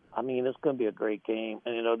 it's going to be a great game.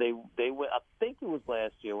 And they went. I think it was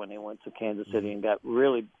last year when they went to Kansas City and got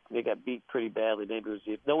beat pretty badly. Maybe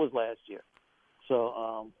it was last year.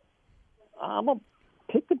 So, I'm going to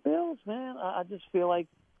pick the Bills, man. I just feel like,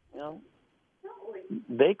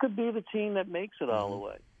 they could be the team that makes it all the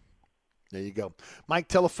way. There you go. Mike,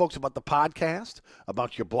 tell the folks about the podcast,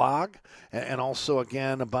 about your blog, and also,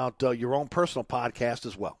 again, about your own personal podcast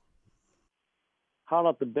as well. Hot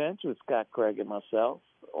Off the Bench with Scott Craig and myself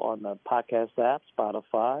on the podcast app,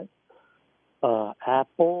 Spotify,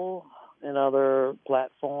 Apple, and other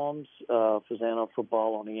platforms for Zano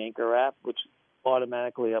Football on the Anchor app, which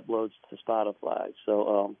automatically uploads to Spotify.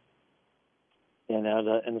 So, and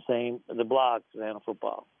the blog, Zano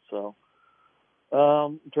Football. So,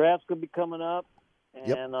 drafts could be coming up,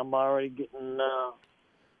 and I'm already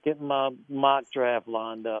getting my mock draft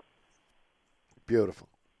lined up. Beautiful.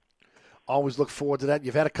 Always look forward to that.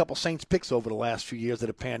 You've had a couple Saints picks over the last few years that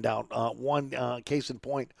have panned out. One case in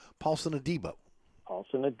point, Paulson Adebo.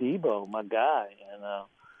 Paulson Adebo, my guy,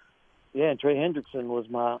 and Trey Hendrickson was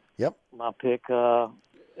my pick a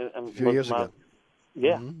few years ago.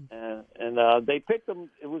 Yeah, and they picked them.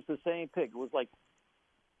 It was the same pick. It was like,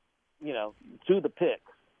 to the pick.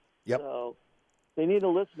 Yep. So they need to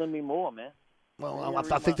listen to me more, man. Well,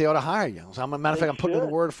 I think they ought to hire you. As a matter of fact, I'm putting in a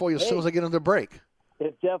word for you as soon as I get into the break.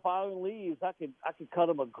 If Jeff Allen leaves, I could cut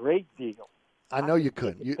him a great deal. I know you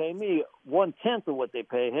could. You pay me 1/10 of what they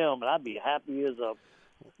pay him, and I'd be happy as a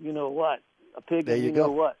pig. There you know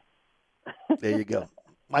go. What? There you go.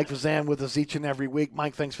 Mike Fazan with us each and every week.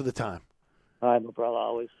 Mike, thanks for the time. All right, my brother.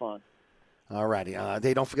 Always fun. All righty.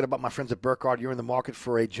 Don't forget about my friends at Burkhardt. You're in the market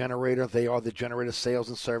for a generator. They are the generator sales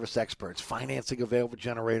and service experts. Financing available for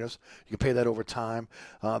generators. You can pay that over time.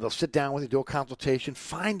 They'll sit down with you, do a consultation,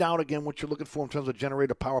 find out again what you're looking for in terms of generator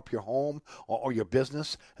to power up your home or your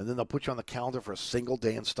business, and then they'll put you on the calendar for a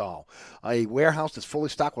single-day install. A warehouse that's fully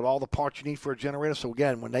stocked with all the parts you need for a generator. So,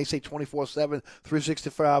 again, when they say 24/7,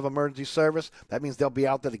 365 emergency service, that means they'll be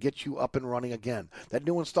out there to get you up and running again. That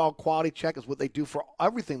new install quality check is what they do for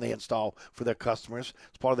everything they install for their customers.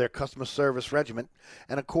 It's part of their customer service regiment.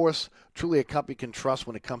 And, of course, truly a company can trust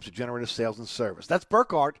when it comes to generator sales and service. That's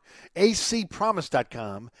Burkhardt,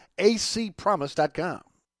 acpromise.com, acpromise.com.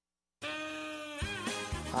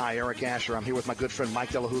 Hi, Eric Asher. I'm here with my good friend Mike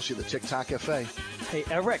Delahousie of the TikTok Cafe. Hey,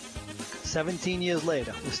 Eric, 17 years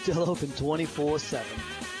later, we're still open 24/7.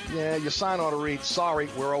 Yeah, your sign ought to read, sorry,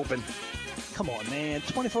 we're open. Come on, man,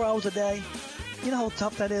 24 hours a day? You know how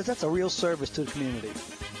tough that is? That's a real service to the community.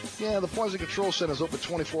 Yeah, the Poison Control Center is open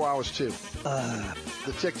 24 hours, too.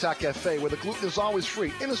 The TikTok Cafe, where the gluten is always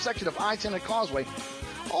free, intersection of I-10 and Causeway,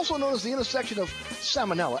 also known as the intersection of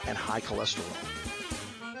salmonella and high cholesterol.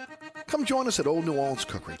 Come join us at Old New Orleans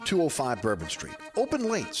Cookery, 205 Bourbon Street. Open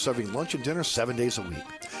late, serving lunch and dinner 7 days a week.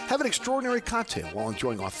 Have an extraordinary cocktail while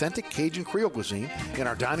enjoying authentic Cajun Creole cuisine in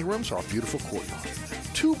our dining rooms or our beautiful courtyard.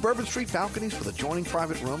 2 Bourbon Street balconies with adjoining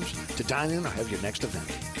private rooms to dine in or have your next event.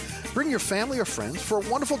 Bring your family or friends for a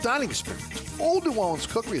wonderful dining experience. Old New Orleans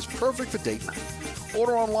Cookery is perfect for date night.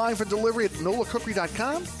 Order online for delivery at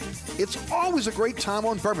nolacookery.com. It's always a great time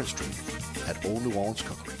on Bourbon Street at Old New Orleans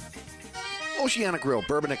Cookery. Oceana Grill,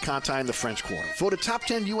 Bourbon at Conti in the French Quarter. Voted top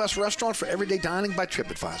 10 U.S. restaurant for everyday dining by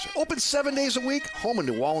TripAdvisor. Open 7 days a week, home of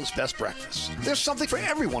New Orleans' best breakfast. There's something for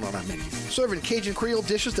everyone on our menu. Serving Cajun Creole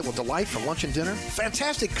dishes that will delight for lunch and dinner.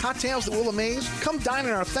 Fantastic cocktails that will amaze. Come dine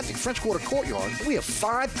in our authentic French Quarter courtyard. We have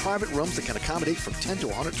 5 private rooms that can accommodate from 10 to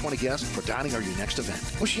 120 guests for dining or your next event.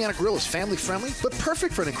 Oceana Grill is family friendly, but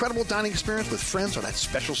perfect for an incredible dining experience with friends or that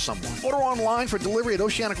special someone. Order online for delivery at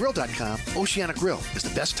oceanagrill.com. Oceana Grill is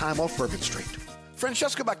the best time off Bourbon Street.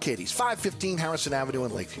 Francesca Bacchetti's, 515 Harrison Avenue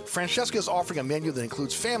in Lakeview. Francesca is offering a menu that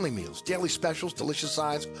includes family meals, daily specials, delicious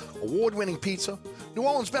sides, award-winning pizza, New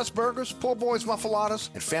Orleans' best burgers, poor boys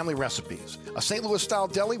muffaladas, and family recipes. A St. Louis-style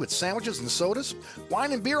deli with sandwiches and sodas.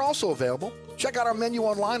 Wine and beer also available. Check out our menu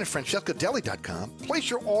online at francescadeli.com. Place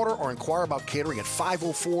your order or inquire about catering at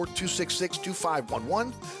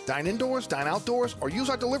 504-266-2511. Dine indoors, dine outdoors, or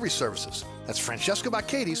use our delivery services. That's Francesca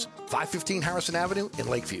Bacchetti's, 515 Harrison Avenue in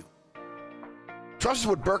Lakeview. Trust is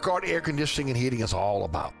what Burkhardt Air Conditioning and Heating is all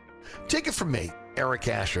about. Take it from me, Eric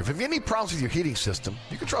Asher. If you have any problems with your heating system,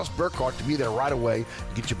 you can trust Burkhardt to be there right away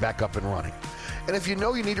and get you back up and running. And if you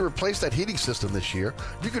know you need to replace that heating system this year,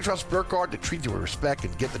 you can trust Burkhardt to treat you with respect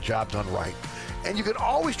and get the job done right. And you can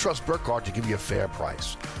always trust Burkhardt to give you a fair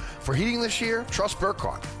price. For heating this year, trust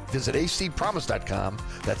Burkhardt. Visit acpromise.com.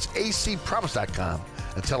 That's acpromise.com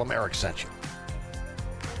and tell them Eric sent you.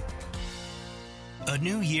 A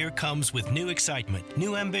new year comes with new excitement,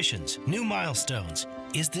 new ambitions, new milestones.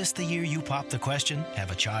 Is this the year you pop the question,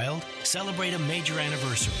 have a child? Celebrate a major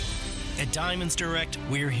anniversary. At Diamonds Direct,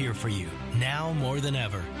 we're here for you, now more than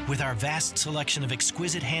ever. With our vast selection of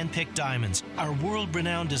exquisite hand-picked diamonds, our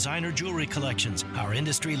world-renowned designer jewelry collections, our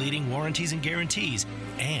industry-leading warranties and guarantees,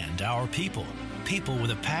 and our people. People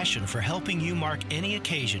with a passion for helping you mark any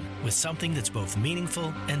occasion with something that's both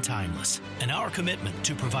meaningful and timeless. And our commitment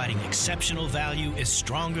to providing exceptional value is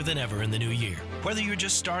stronger than ever in the new year. Whether you're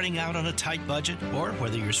just starting out on a tight budget or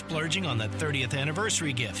whether you're splurging on that 30th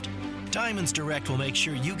anniversary gift, Diamonds Direct will make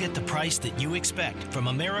sure you get the price that you expect from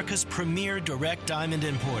America's premier direct diamond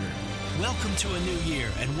importer. Welcome to a new year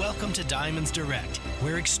and welcome to Diamonds Direct,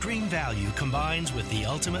 where extreme value combines with the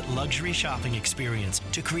ultimate luxury shopping experience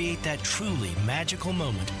to create that truly magical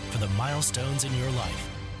moment for the milestones in your life.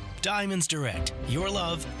 Diamonds Direct, your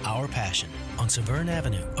love, our passion, on Severn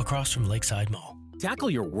Avenue across from Lakeside Mall. Tackle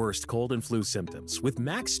your worst cold and flu symptoms with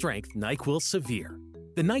Max Strength NyQuil Severe.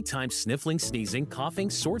 The nighttime sniffling, sneezing, coughing,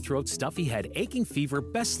 sore throat, stuffy head, aching fever,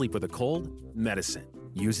 best sleep with a cold, medicine.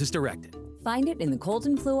 Use as directed. Find it in the cold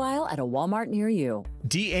and flu aisle at a Walmart near you.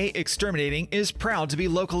 DA Exterminating is proud to be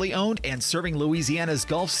locally owned and serving Louisiana's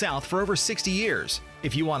Gulf South for over 60 years.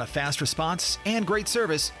 If you want a fast response and great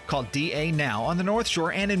service, call DA now on the North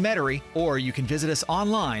Shore and in Metairie, or you can visit us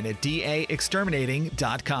online at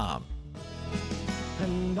daexterminating.com.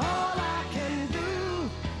 And all I can do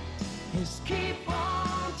is keep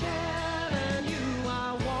on telling you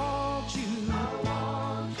I want you.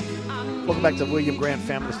 Welcome back to William Grant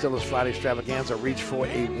Family Distillers Friday Extravaganza. Reach for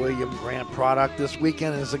a William Grant product this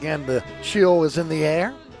weekend. As again, the chill is in the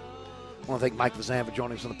air. I want to thank Mike Vazan for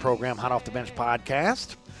joining us on the program, Hot Off the Bench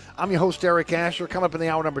podcast. I'm your host, Eric Asher. Coming up in the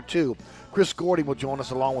hour number 2, Chris Gordy will join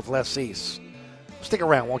us along with Les East. Stick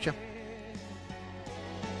around, won't you?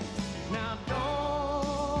 Now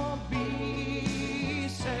don't be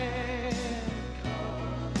sad,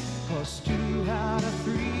 'cause 2 out of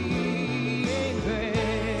 3 ain't bad.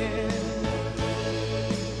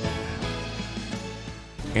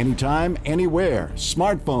 Anytime, anywhere.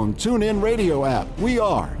 Smartphone, tune-in radio app. We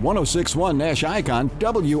are 106.1 Nash Icon,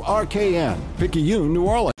 WRKN, Picayune, New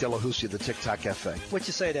Orleans. Delahousie, the TikTok Cafe. What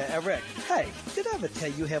you say there, Eric? Hey, did I ever tell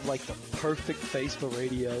you have like the perfect face for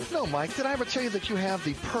radio? No, Mike, did I ever tell you that you have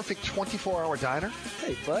the perfect 24-hour diner?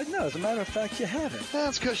 Hey, bud, no, as a matter of fact, you haven't.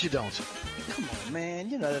 That's because you don't. Come on, man,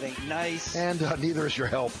 you know that ain't nice. And neither is your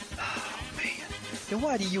help. Oh, man. Then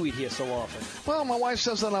why do you eat here so often? Well, my wife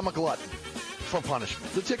says that I'm a glutton. For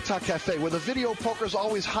punishment. The TikTok Cafe, where the video poker is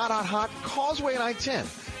always hot, Causeway and I-10,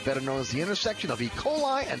 better known as the intersection of E.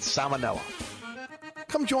 coli and salmonella.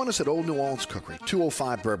 Come join us at Old New Orleans Cookery,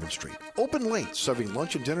 205 Bourbon Street. Open late, serving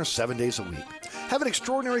lunch and dinner 7 days a week. Have an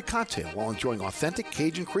extraordinary cocktail while enjoying authentic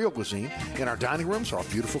Cajun Creole cuisine in our dining rooms or our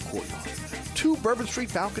beautiful courtyard. 2 Bourbon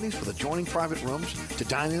Street balconies with adjoining private rooms to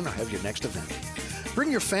dine in or have your next event.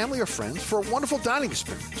 Bring your family or friends for a wonderful dining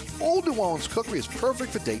experience. Old New Orleans Cookery is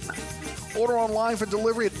perfect for date night. Order online for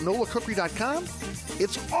delivery at nolacookery.com.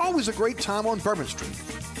 It's always a great time on Bourbon Street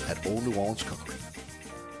at Old New Orleans Cookery.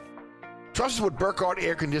 Trust is what Burkhardt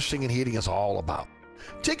Air Conditioning and Heating is all about.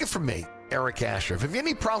 Take it from me, Eric Asher. If you have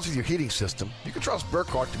any problems with your heating system, you can trust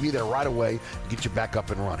Burkhardt to be there right away and get you back up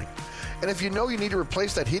and running. And if you know you need to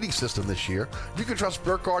replace that heating system this year, you can trust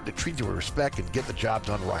Burkhardt to treat you with respect and get the job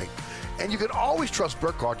done right. And you can always trust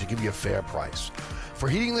Burkhardt to give you a fair price. For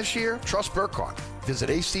heating this year, trust Burkhardt. Visit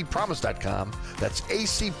acpromise.com. That's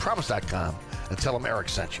acpromise.com and tell them Eric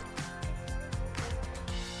sent you.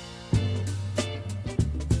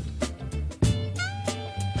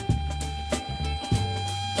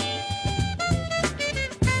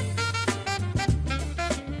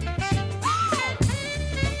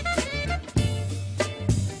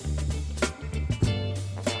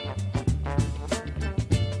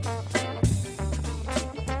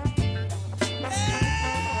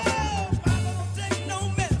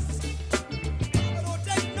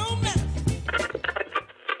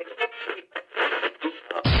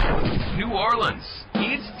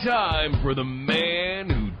 Time for the man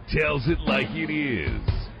who tells it like it is.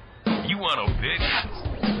 You want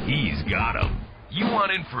opinions? He's got them. You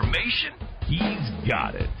want information? He's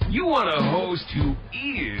got it. You want a host who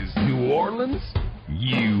is New Orleans?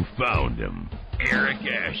 You found him. Eric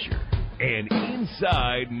Asher and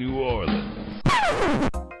Inside New Orleans.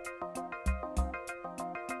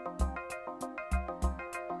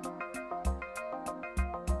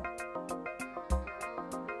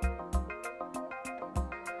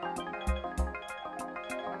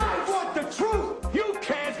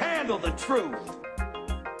 The truth.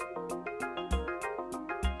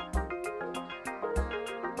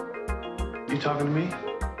 You talking to me?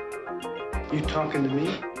 You talking to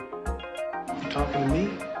me? You talking to me?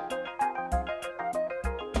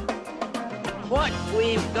 What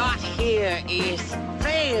we've got here is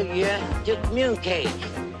failure to communicate.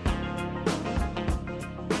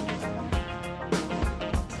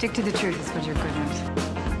 Stick to the truth is what you're good at.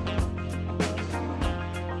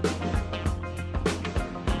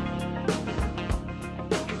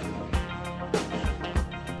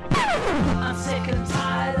 I'm sick and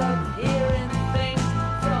tired of hearing things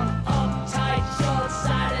from uptight,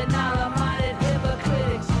 short-sighted, narrow-minded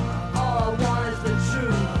hypocrites. All I want is the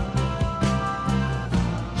truth.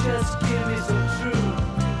 Just give me some truth.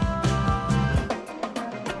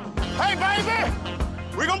 Hey, baby,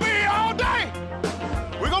 we're gonna be here all day.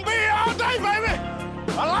 We're gonna be here all day, baby.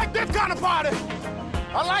 I like this kind of party.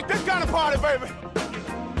 I like this kind of party, baby.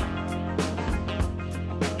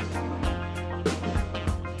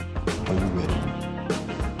 Are you ready?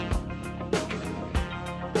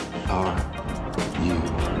 Are you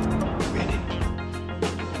ready?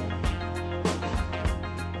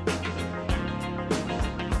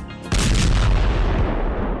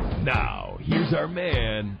 Now, here's our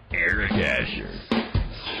man, Eric Asher.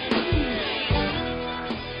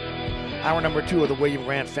 Hour number 2 of the William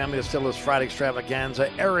Grant Family Distillers Friday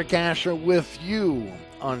Extravaganza. Eric Asher with you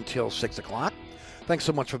until 6 o'clock. Thanks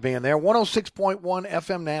so much for being there. 106.1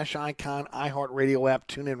 FM Nash Icon, iHeartRadio app,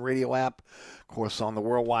 TuneIn Radio app. Of course, on the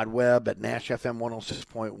World Wide Web at Nash FM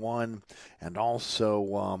 106.1 and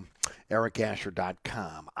also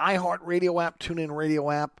ericasher.com. iHeartRadio app, TuneIn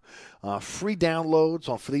Radio app. Free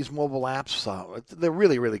downloads for these mobile apps. They're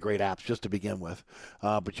really, really great apps just to begin with.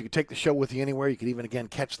 But you can take the show with you anywhere. You can even, again,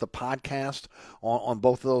 catch the podcast on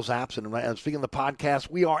both of those apps. And speaking of the podcast,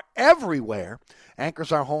 we are everywhere.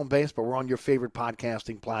 Anchor's our home base, but we're on your favorite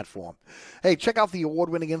podcasting platform. Hey, check out the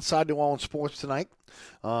award-winning Inside New Orleans Sports tonight.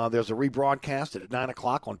 There's a rebroadcast at 9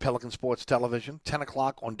 o'clock on Pelican Sports Television, 10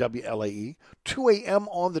 o'clock on WLAE, 2 a.m.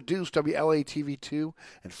 on The Deuce, WLAE TV2,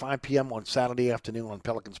 and 5 p.m. on Saturday afternoon on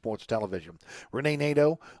Pelican Sports Television. Renee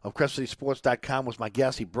Nadeau of CrescentCitySports.com was my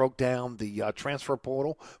guest. He broke down the transfer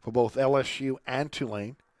portal for both LSU and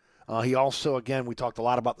Tulane. He also, again, we talked a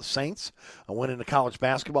lot about the Saints. Went into college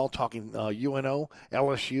basketball, talking UNO,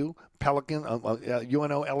 LSU, Pelican,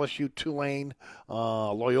 UNO, LSU, Tulane,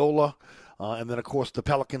 Loyola, and then, of course, the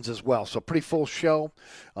Pelicans as well. So pretty full show.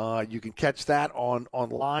 You can catch that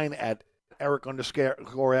online at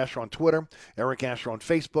Eric_Asher on Twitter, Eric Asher on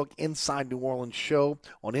Facebook, Inside New Orleans Show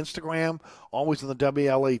on Instagram, always on the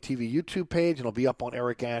WLA TV YouTube page, and it'll be up on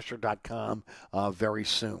ericasher.com very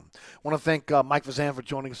soon. I want to thank Mike Vazan for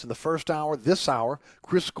joining us in the first hour. This hour,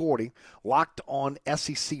 Chris Gordy, Locked On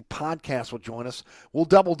SEC Podcast, will join us. We'll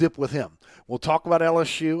double dip with him. We'll talk about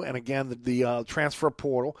LSU and, again, the transfer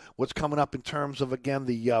portal, what's coming up in terms of, again,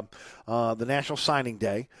 the National Signing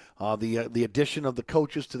Day, the addition of the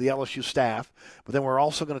coaches to the LSU staff. But then we're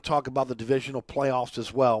also going to talk about the divisional playoffs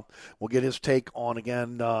as well. We'll get his take on,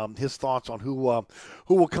 again, his thoughts on who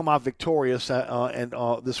will come out victorious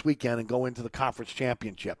this weekend and go into the conference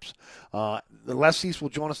championships. The Les East will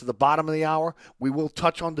join us at the bottom of the hour. We will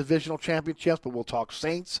touch on divisional championships, but we'll talk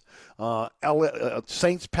Saints,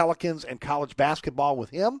 Pelicans, and college basketball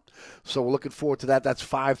with him. So we're looking forward to that. That's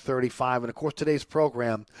 5:35. And, of course, today's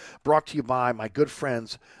program brought to you by my good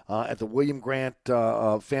friends at the William Grant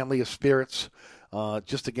Family of Spirits.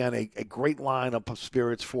 Just, again, a great lineup of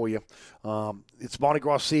spirits for you. It's Mardi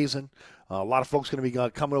Gras season. A lot of folks going to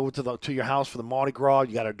be coming over to your house for the Mardi Gras.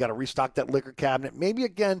 You got to restock that liquor cabinet. Maybe,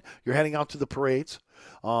 again, you're heading out to the parades.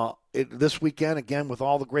 This weekend, again, with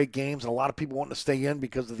all the great games and a lot of people wanting to stay in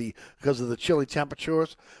because of the chilly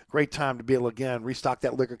temperatures, great time to be able to, again, restock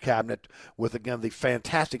that liquor cabinet with, again, the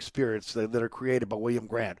fantastic spirits that are created by William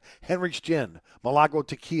Grant. Henry's Gin, Milagro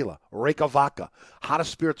Tequila, Oreca Vodka,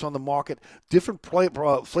 hottest spirits on the market, different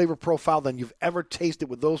flavor profile than you've ever tasted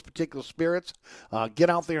with those particular spirits. Get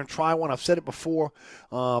out there and try one. I've said it before.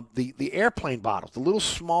 The airplane bottles, the little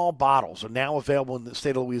small bottles, are now available in the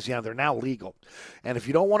state of Louisiana. They're now legal. And if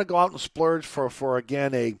you don't want to go out and splurge for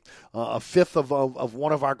again a fifth of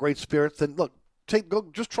one of our great spirits, then look,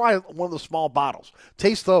 just try one of the small bottles.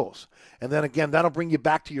 Taste those. And then, again, that'll bring you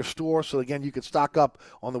back to your store so, again, you can stock up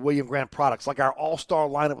on the William Grant products, like our all-star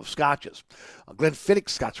lineup of scotches, Glenfiddich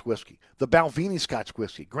Scotch Whiskey, the Balvenie Scotch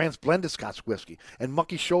Whiskey, Grant's Blended Scotch Whiskey, and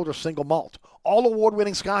Monkey Shoulder Single Malt, all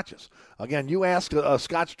award-winning scotches. Again, you ask a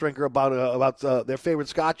Scotch drinker about their favorite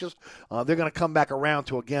scotches, they're going to come back around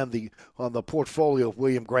to, again, the portfolio of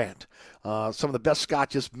William Grant. Some of the best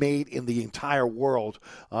scotches made in the entire world,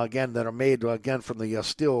 again, that are made, again, from the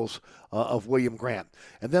stills of William Grant.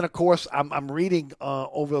 And then, of course, I'm reading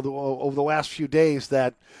over the last few days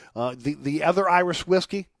that the other Irish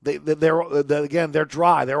whiskey, they're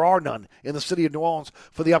dry. There are none in the city of New Orleans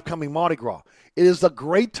for the upcoming Mardi Gras. It is a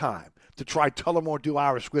great time to try Tullamore Dew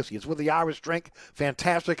Irish Whiskey. It's with the Irish drink.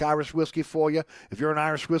 Fantastic Irish whiskey for you. If you're an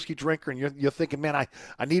Irish whiskey drinker and you're thinking, man,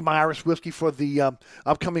 I need my Irish whiskey for the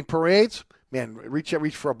upcoming parades, man, reach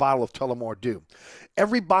for a bottle of Tullamore Dew.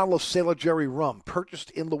 Every bottle of Sailor Jerry rum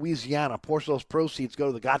purchased in Louisiana, a portion of those proceeds go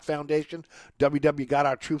to the God Foundation,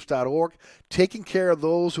 www.gotourtroops.org, taking care of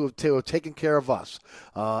those who have taken care of us.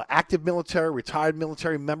 Active military, retired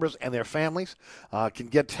military members and their families can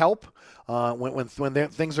get help when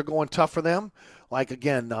things are going tough for them. Like,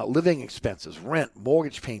 again, living expenses, rent,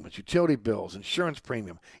 mortgage payments, utility bills, insurance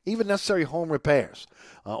premium, even necessary home repairs.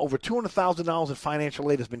 Over $200,000 in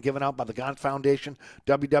financial aid has been given out by the God Foundation,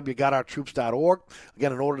 www.gotourtroops.org.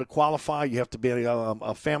 Again, in order to qualify, you have to be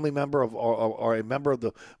a family member or a member of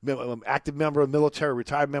the active member of the military,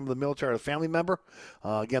 retired member of the military, or a family member.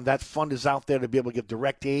 Again, that fund is out there to be able to get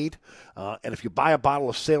direct aid. And if you buy a bottle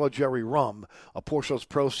of Sailor Jerry rum, a portion of those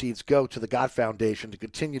proceeds go to the God Foundation to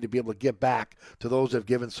continue to be able to give back to those that have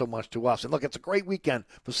given so much to us. And look, it's a great weekend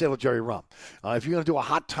for Sailor Jerry rum. If you're going to do a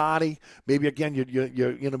hot toddy, maybe again you're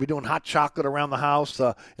going to be doing hot chocolate around the house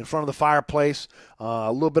in front of the fireplace.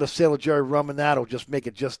 A little bit of Sailor Jerry rum in that will just make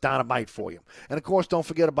it just dynamite for you. And of course, don't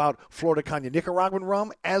forget about Florida Caña Nicaraguan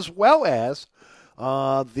rum, as well as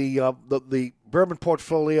the bourbon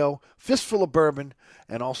portfolio, Fistful of Bourbon,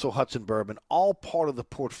 and also Hudson Bourbon, all part of the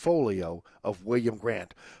portfolio of William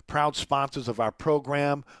Grant. Proud sponsors of our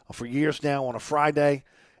program for years now on a Friday,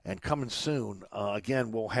 and coming soon.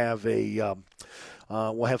 Again, we'll have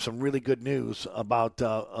some really good news about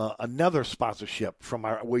another sponsorship from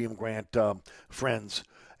our William Grant friends,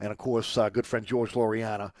 and of course, good friend George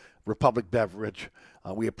Loriana, Republic Beverage.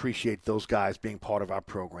 We appreciate those guys being part of our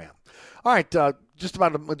program. All right, do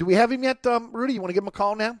we have him yet, Rudy? You want to give him a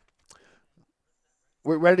call now?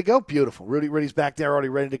 We're ready to go? Beautiful. Rudy's back there already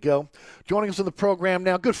ready to go. Joining us on the program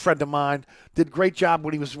now, good friend of mine. Did a great job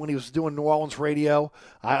when he was doing New Orleans radio.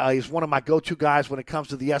 He's one of my go-to guys when it comes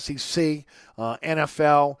to the SEC,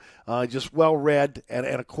 NFL, just well-read, and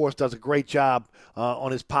of course does a great job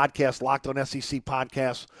on his podcast, Locked on SEC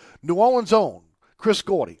Podcast. New Orleans' own Chris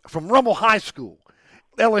Gordy from Rummel High School,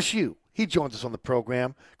 LSU. He joins us on the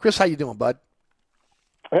program. Chris, how you doing, bud?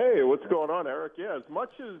 Hey, what's going on, Eric? Yeah, as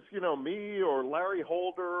much as, me or Larry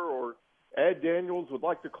Holder or Ed Daniels would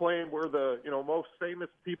like to claim we're the, most famous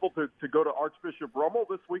people to go to Archbishop Rummel,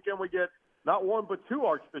 this weekend we get not one but two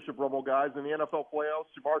Archbishop Rummel guys in the NFL playoffs,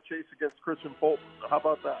 Jamar Chase against Christian Fulton. How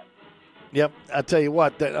about that? Yep, I'll tell you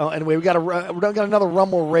what. Anyway, we got another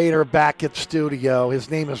Rummel Raider back at studio. His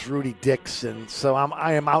name is Rudy Dixon, so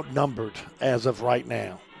I am outnumbered as of right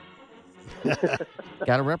now.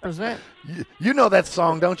 Got to represent. You know that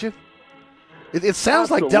song, don't you? It sounds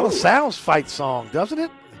like De La Salle's fight song, doesn't it?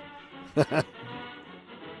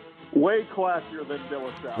 Way classier than De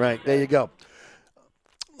La Salle. Right, there you go.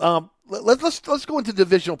 Let's go into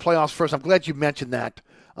divisional playoffs first. I'm glad you mentioned that.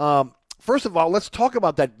 First of all, let's talk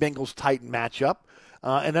about that Bengals-Titan matchup.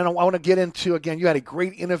 And then I want to get into, again, you had a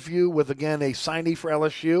great interview with, again, a signee for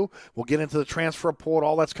LSU. We'll get into the transfer report,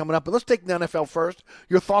 all that's coming up. But let's take the NFL first.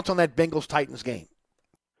 Your thoughts on that Bengals-Titans game?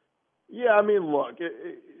 Yeah, I mean, look,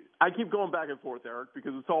 I keep going back and forth, Eric,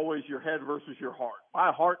 because it's always your head versus your heart.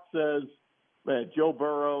 My heart says, man, Joe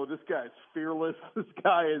Burrow, this guy is fearless. This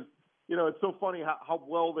guy is, it's so funny how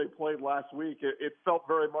well they played last week. It felt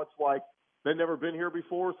very much like they've never been here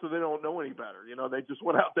before, so they don't know any better. They just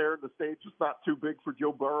went out there and the stage was not too big for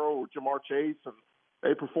Joe Burrow or Jamar Chase, and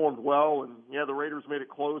they performed well. And, the Raiders made it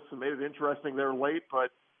close and made it interesting there late.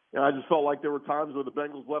 But, I just felt like there were times where the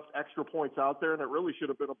Bengals left extra points out there, and it really should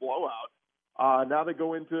have been a blowout. Now they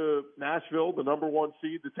go into Nashville, the number one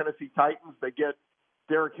seed, the Tennessee Titans. They get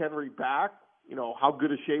Derrick Henry back. How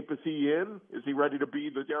good a shape is he in? Is he ready to be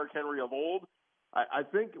the Derrick Henry of old? I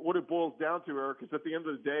think what it boils down to, Eric, is at the end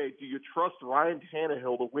of the day, do you trust Ryan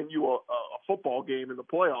Tannehill to win you a football game in the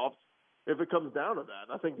playoffs if it comes down to that?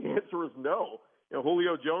 And I think the answer is no.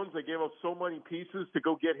 Julio Jones, they gave up so many pieces to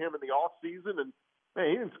go get him in the offseason, and man,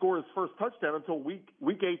 he didn't score his first touchdown until week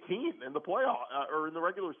 18 in the playoff or in the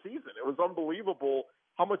regular season. It was unbelievable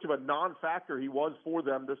how much of a non-factor he was for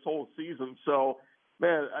them this whole season. So,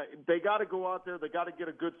 man, they got to go out there. They got to get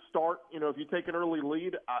a good start. If you take an early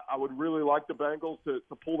lead, I would really like the Bengals to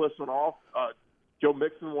pull this one off. Joe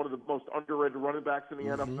Mixon, one of the most underrated running backs in the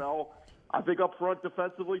NFL. I think up front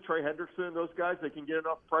defensively, Trey Hendrickson, those guys, they can get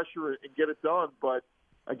enough pressure and get it done. But,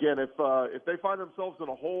 again, if they find themselves in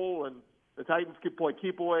a hole and the Titans can play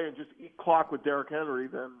keep away and just eat clock with Derrick Henry,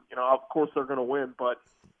 then, of course they're going to win. But,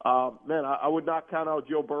 man, I would not count out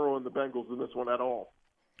Joe Burrow and the Bengals in this one at all.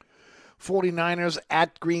 49ers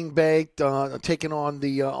at Green Bay taking on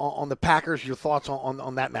the Packers. Your thoughts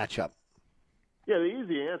on that matchup? Yeah, the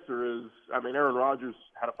easy answer is, Aaron Rodgers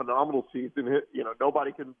had a phenomenal season.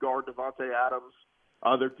 Nobody can guard Devontae Adams.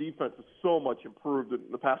 Their defense is so much improved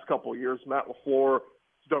in the past couple of years. Matt LaFleur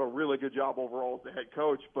has done a really good job overall as the head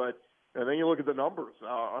coach. And then you look at the numbers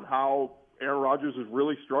on how Aaron Rodgers has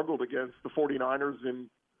really struggled against the 49ers in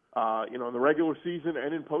the regular season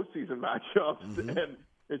and in postseason matchups. Mm-hmm. And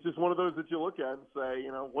it's just one of those that you look at and say,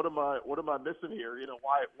 what am I missing here?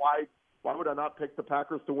 Why would I not pick the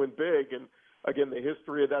Packers to win big? And again, the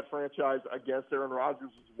history of that franchise against Aaron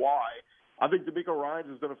Rodgers is why. I think DeMeco Ryans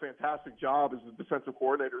has done a fantastic job as the defensive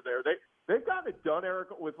coordinator there. They've gotten it done, Eric,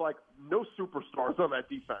 with no superstars on that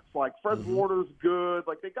defense. Fred Warner's good.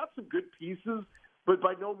 They got some good pieces, but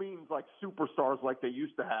by no means superstars like they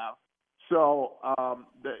used to have. So,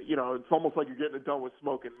 it's almost like you're getting it done with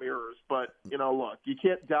smoke and mirrors. But, look, you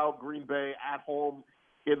can't doubt Green Bay at home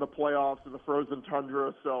in the playoffs in the frozen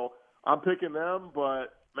tundra. So I'm picking them.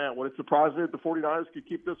 But, man, would it surprise me if the 49ers could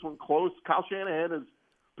keep this one close? Kyle Shanahan has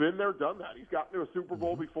been there, done that. He's gotten to a Super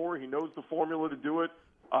Bowl before. He knows the formula to do it.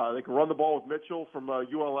 They can run the ball with Mitchell from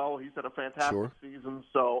ULL. He's had a fantastic season.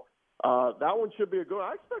 So that one should be a good.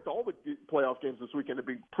 I expect all the playoff games this weekend to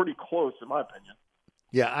be pretty close, in my opinion.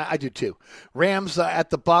 Yeah, I do too. Rams at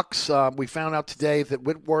the Bucks. We found out today that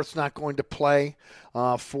Whitworth's not going to play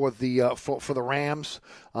for the Rams.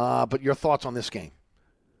 But your thoughts on this game?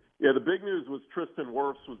 Yeah, the big news was Tristan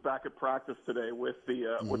Wirfs was back at practice today with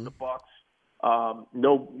the Bucks.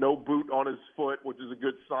 No boot on his foot, which is a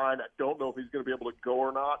good sign. I don't know if he's going to be able to go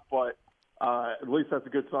or not, but at least that's a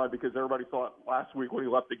good sign because everybody thought last week when he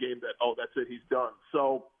left the game that, that's it, he's done.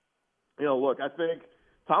 So, look, I think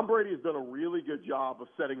Tom Brady has done a really good job of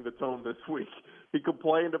setting the tone this week. He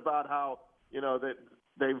complained about how, that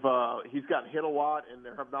he's gotten hit a lot and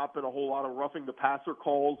there have not been a whole lot of roughing the passer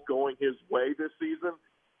calls going his way this season.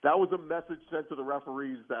 That was a message sent to the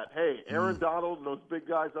referees that, hey, Aaron Donald and those big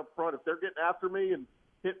guys up front, if they're getting after me and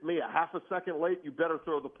hit me a half a second late, you better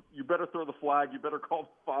throw the flag, you better call the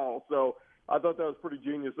foul. So I thought that was pretty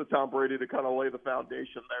genius of Tom Brady to kind of lay the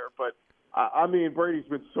foundation there. But Brady's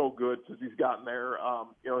been so good since he's gotten there.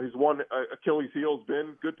 His one Achilles heel has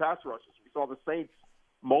been good pass rushes. We saw the Saints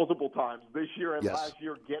multiple times this year and last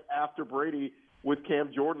year get after Brady with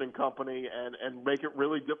Cam Jordan and company and make it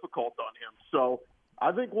really difficult on him. So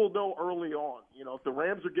I think we'll know early on. If the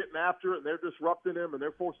Rams are getting after it and they're disrupting him and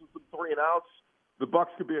they're forcing some 3-and-outs, the Bucs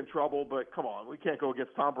could be in trouble. But come on, we can't go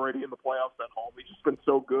against Tom Brady in the playoffs at home. He's just been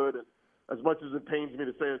so good. And as much as it pains me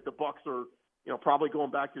to say that the Bucs are, probably going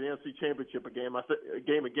back to the NFC Championship game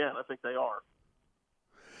again, I think they are.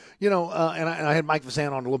 And I had Mike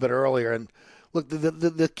Vazan on a little bit earlier, and look,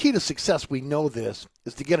 the key to success, we know this,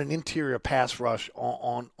 is to get an interior pass rush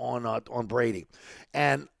on Brady.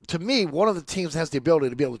 And to me, one of the teams that has the ability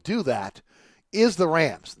to be able to do that is the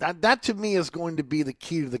Rams. That to me is going to be the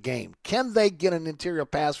key to the game. Can they get an interior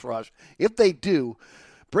pass rush? If they do,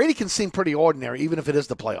 Brady can seem pretty ordinary, even if it is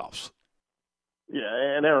the playoffs. Yeah,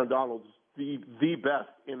 and Aaron Donald's the best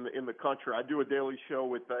in the country. I do a daily show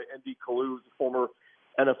with N.D. Kalu, former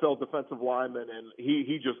NFL defensive lineman, and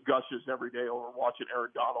he just gushes every day over watching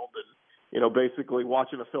Aaron Donald and, basically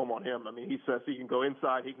watching a film on him. He says he can go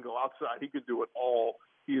inside, he can go outside, he can do it all.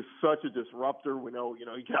 He is such a disruptor. We know, he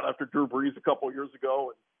got after Drew Brees a couple of years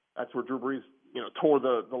ago, and that's where Drew Brees, tore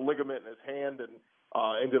the ligament in his hand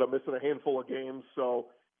and ended up missing a handful of games. So,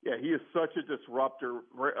 yeah, he is such a disruptor.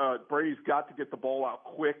 Brady's got to get the ball out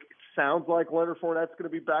quick. It sounds like Leonard Fournette's going to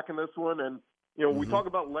be back in this one. And, we talk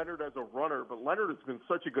about Leonard as a runner, but Leonard has been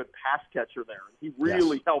such a good pass catcher there. He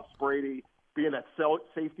really helps Brady be in that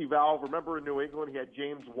safety valve. Remember in New England, he had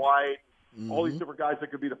James White, all these different guys that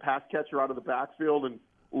could be the pass catcher out of the backfield, and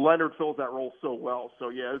Leonard fills that role so well. So,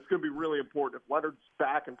 yeah, it's going to be really important. If Leonard's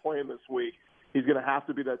back and playing this week, he's going to have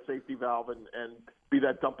to be that safety valve and be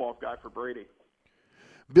that dump-off guy for Brady.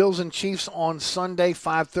 Bills and Chiefs on Sunday,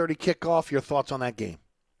 5:30 kickoff. Your thoughts on that game?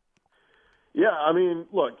 Yeah,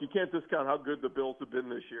 look, you can't discount how good the Bills have been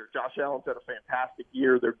this year. Josh Allen's had a fantastic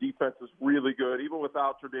year. Their defense is really good. Even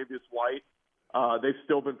without Tre'Davious White, they've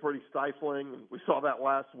still been pretty stifling. We saw that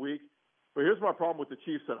last week. But here's my problem with the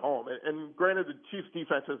Chiefs at home. And granted, the Chiefs'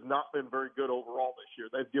 defense has not been very good overall this year.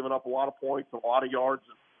 They've given up a lot of points, a lot of yards,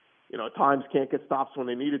 and, at times can't get stops when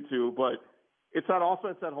they needed to. But it's that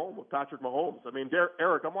offense at home with Patrick Mahomes.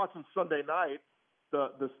 Eric, I'm watching Sunday night.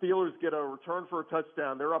 The Steelers get a return for a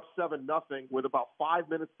touchdown. They're up 7-0 with about 5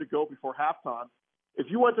 minutes to go before halftime. If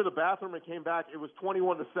you went to the bathroom and came back, it was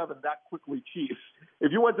 21-7 that quickly, Chiefs.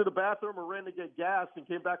 If you went to the bathroom or ran to get gas and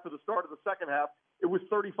came back for the start of the second half, it was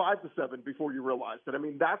 35-7 before you realized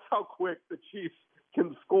it. That's how quick the Chiefs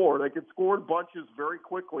can score. They can score in bunches very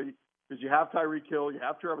quickly because you have Tyreek Hill, you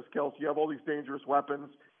have Travis Kelce, you have all these dangerous weapons.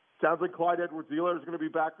 Sounds like Clyde Edwards-Helaire is going to be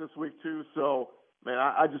back this week too. So, man,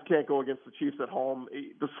 I just can't go against the Chiefs at home.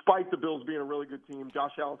 Despite the Bills being a really good team,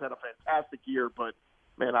 Josh Allen's had a fantastic year, but,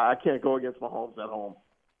 man, I can't go against Mahomes at home.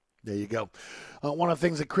 There you go. One of the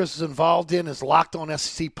things that Chris is involved in is Locked On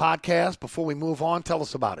SEC podcast. Before we move on, tell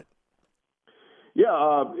us about it.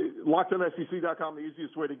 Yeah, LockedOnSEC.com, the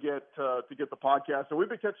easiest way to get the podcast. And we've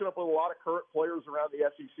been catching up with a lot of current players around the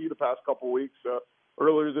SEC the past couple of weeks.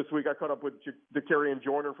 Earlier this week, I caught up with Dakarian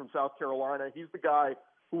Joyner from South Carolina. He's the guy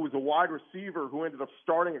who was a wide receiver who ended up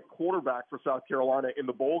starting at quarterback for South Carolina in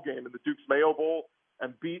the bowl game, in the Duke's Mayo Bowl,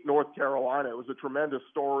 and beat North Carolina. It was a tremendous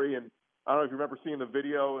story, and I don't know if you remember seeing the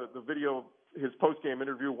video. The video, his post-game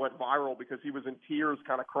interview went viral because he was in tears,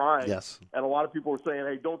 kind of crying. Yes. And a lot of people were saying,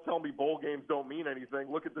 hey, don't tell me bowl games don't mean anything.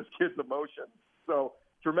 Look at this kid's emotion. So,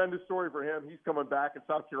 tremendous story for him. He's coming back, and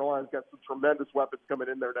South Carolina's got some tremendous weapons coming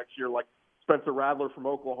in there next year, like Spencer Rattler from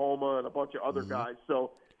Oklahoma and a bunch of other guys.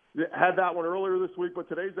 So, had that one earlier this week, but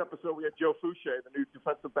today's episode we had Joe Fouché, the new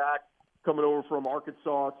defensive back, coming over from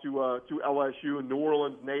Arkansas to LSU, a New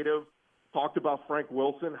Orleans native. Talked about Frank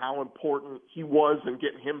Wilson, how important he was in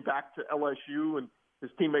getting him back to LSU, and his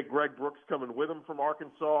teammate Greg Brooks coming with him from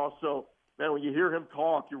Arkansas. So, man, when you hear him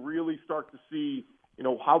talk, you really start to see,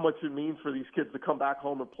 how much it means for these kids to come back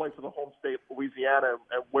home and play for the home state, Louisiana,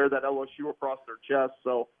 and wear that LSU across their chest.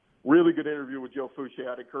 So, really good interview with Joe Fouché.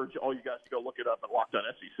 I'd encourage all you guys to go look it up at Locked On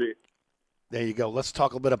SEC. There you go. Let's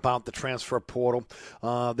talk a bit about the transfer portal.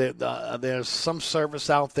 There's some service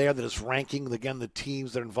out there that is ranking, again, the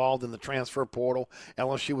teams that are involved in the transfer portal.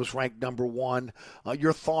 LSU was ranked number 1.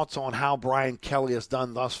 Your thoughts on how Brian Kelly has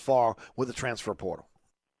done thus far with the transfer portal?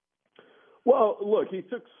 Well, look, he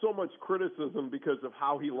took so much criticism because of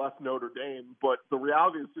how he left Notre Dame, but the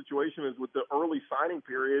reality of the situation is with the early signing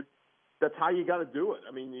period, that's how you got to do it.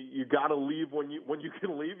 I mean, you got to leave when you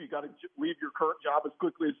can leave. You got to leave your current job as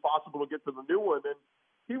quickly as possible to get to the new one. And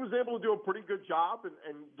he was able to do a pretty good job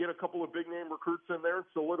and get a couple of big-name recruits in there and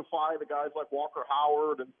solidify the guys like Walker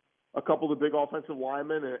Howard and a couple of the big offensive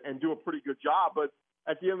linemen and do a pretty good job. But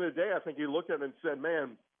at the end of the day, I think he looked at it and said,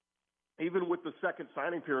 man, even with the second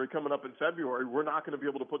signing period coming up in February, we're not going to be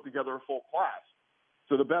able to put together a full class.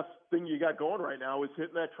 So the best thing you got going right now is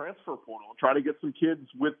hitting that transfer portal and try to get some kids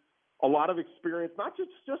with a lot of experience, not just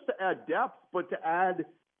to add depth, but to add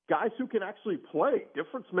guys who can actually play,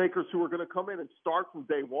 difference makers who are going to come in and start from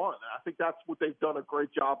day one. And I think that's what they've done a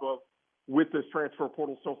great job of with this transfer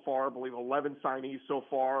portal so far. I believe 11 signees so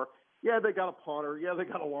far. Yeah, they got a punter. Yeah, they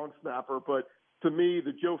got a long snapper. But to me,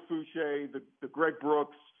 the Joe Fouché, the Greg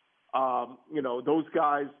Brooks, those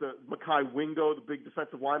guys, the Mekhi Wingo, the big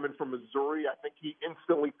defensive lineman from Missouri, I think he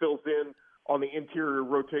instantly fills in on the interior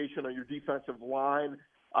rotation on your defensive line.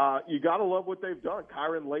 You got to love what they've done.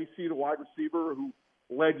 Kyron Lacey, the wide receiver who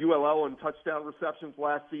led ULL in touchdown receptions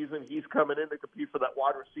last season, he's coming in to compete for that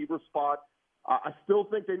wide receiver spot. I still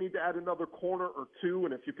think they need to add another corner or two,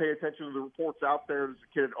 and if you pay attention to the reports out there's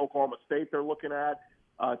a kid at Oklahoma State they're looking at.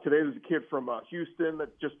 Today there's a kid from Houston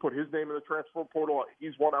that just put his name in the transfer portal.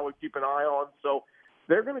 He's one I would keep an eye on. So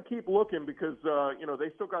they're going to keep looking because, they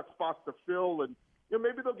still got spots to fill, and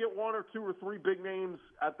maybe they'll get 1 or 2 or 3 big names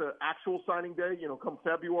at the actual signing day, come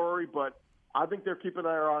February. But I think they're keeping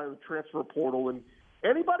their eye on the transfer portal. And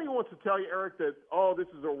anybody who wants to tell you, Eric, that, this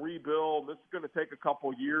is a rebuild, this is going to take a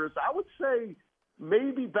couple years, I would say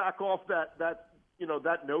maybe back off that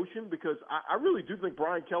notion, because I really do think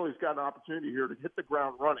Brian Kelly's got an opportunity here to hit the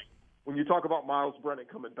ground running. When you talk about Miles Brennan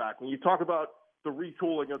coming back, when you talk about the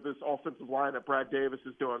retooling of this offensive line that Brad Davis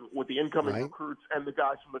is doing with the incoming recruits and the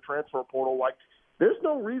guys from the transfer portal, there's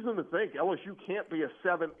no reason to think LSU can't be a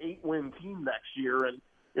 7-8 win team next year. And,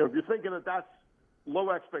 if you're thinking that that's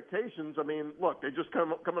low expectations, I mean, look, they just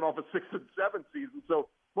coming off a 6-7 season. So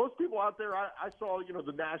most people out there, I saw,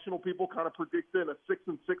 the national people kind of predicting a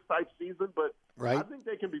 6-6 type season, but I think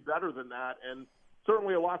they can be better than that. And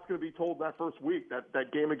certainly a lot's going to be told in that first week,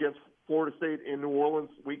 that game against Florida State in New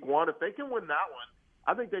Orleans week 1. If they can win that one,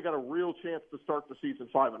 I think they got a real chance to start the season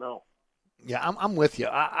 5-0. Yeah, I'm with you.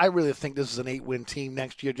 I really think this is an 8-win team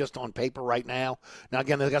next year, just on paper right now. Now,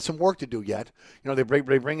 again, they've got some work to do yet. They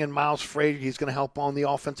bring in Miles Frazier. He's going to help on the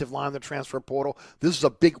offensive line, the transfer portal. This is a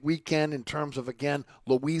big weekend in terms of, again,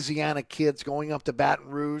 Louisiana kids going up to Baton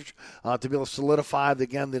Rouge to be able to solidify,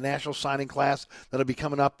 the national signing class that'll be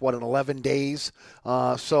coming up, in 11 days.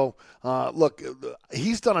 Look,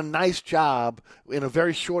 he's done a nice job in a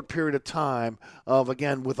very short period of time of,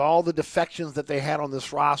 again, with all the defections that they had on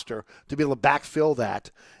this roster, to be able able to backfill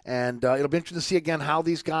that. And it'll be interesting to see, again, how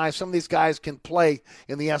some of these guys can play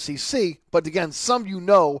in the SEC. But, again, some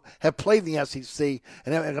have played in the SEC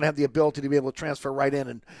and are going to have the ability to be able to transfer right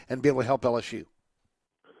in and be able to help LSU.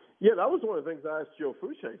 Yeah, that was one of the things I asked Joe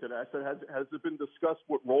Fouché today. I said, has it been discussed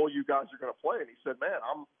what role you guys are going to play? And he said, man,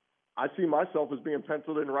 I see myself as being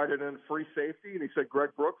penciled in right in free safety. And he said,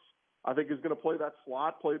 Greg Brooks, I think, is going to play that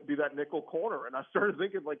slot, be that nickel corner. And I started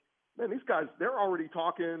thinking, like, man, these guys, they're already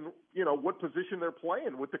talking, what position they're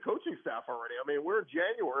playing with the coaching staff already. I mean, we're in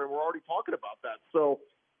January and we're already talking about that. So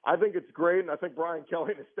I think it's great. And I think Brian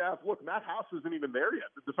Kelly and his staff, look, Matt House isn't even there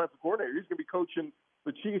yet, the defensive coordinator. He's going to be coaching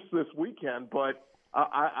the Chiefs this weekend. But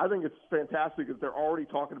I think it's fantastic that they're already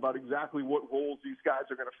talking about exactly what roles these guys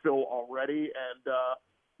are going to fill already. And,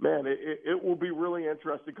 man, it will be really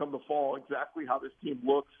interesting come the fall exactly how this team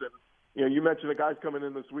looks. And, you mentioned the guys coming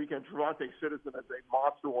in this weekend. Trevante Citizen is a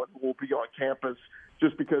monster one who will be on campus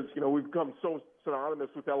just because, we've become so synonymous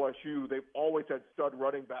with LSU. They've always had stud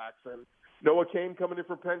running backs. And Noah Cain coming in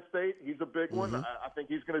from Penn State, he's a big one. I think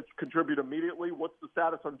he's going to contribute immediately. What's the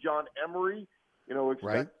status on John Emery?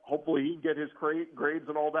 Right. Hopefully he can get his grades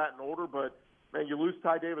and all that in order. But, man, you lose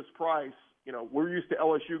Ty Davis-Price. We're used to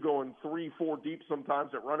LSU going 3-4 deep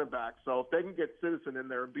sometimes at running back. So if they can get Citizen in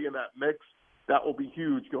there and be in that mix, that will be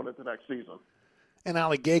huge going into next season. And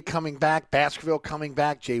Ali Gay coming back, Baskerville coming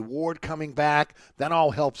back, Jay Ward coming back. That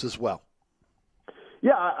all helps as well.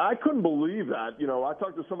 Yeah, I couldn't believe that. I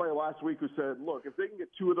talked to somebody last week who said, look, if they can get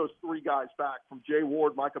two of those three guys back from Jay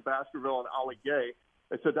Ward, Micah Baskerville, and Ali Gay,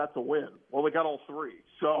 they said that's a win. Well, they got all three.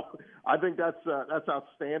 So I think that's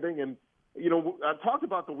outstanding. And, I talked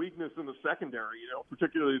about the weakness in the secondary,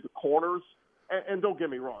 particularly the corners. And don't get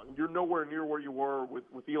me wrong, you're nowhere near where you were with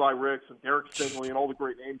Eli Ricks and Derek Stingley and all the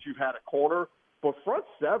great names you've had at corner. But front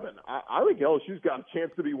seven, I think LSU's got a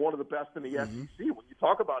chance to be one of the best in the SEC. When you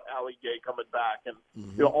talk about Ali Gay coming back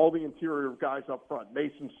and all the interior guys up front,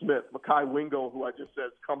 Mason Smith, Mekhi Wingo, who I just said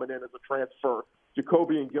is coming in as a transfer,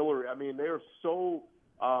 Jacoby and Guillory. I mean, they are so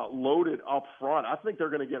loaded up front. I think they're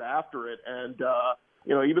going to get after it. And,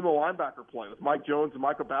 even the linebacker play with Mike Jones and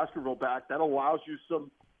Micah Baskerville back, that allows you some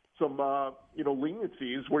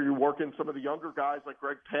leniencies where you're working some of the younger guys like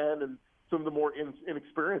Greg Penn and some of the more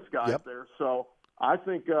inexperienced guys there. So I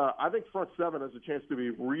think front seven has a chance to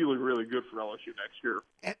be really, really good for LSU next year.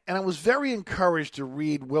 And I was very encouraged to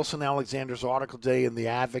read Wilson Alexander's article today in The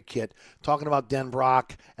Advocate talking about Den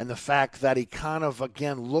Brock and the fact that he kind of,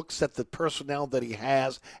 again, looks at the personnel that he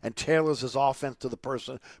has and tailors his offense to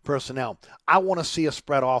the personnel. I want to see a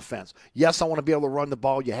spread offense. Yes, I want to be able to run the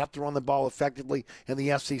ball. You have to run the ball effectively in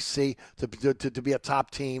the SEC to be a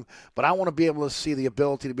top team. But I want to be able to see the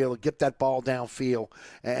ability to be able to get that ball downfield.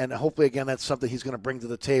 And hopefully, again, that's something he's going to bring to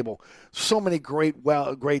the table. So many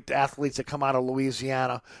great athletes that come out of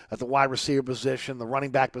Louisiana at the wide receiver position, the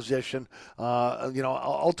running back position.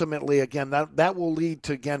 Ultimately, again, that will lead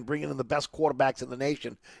to, again, bringing in the best quarterbacks in the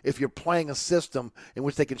nation if you're playing a system in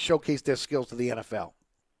which they can showcase their skills to the NFL.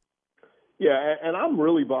 Yeah, and I'm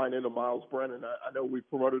really buying into Miles Brennan. I know we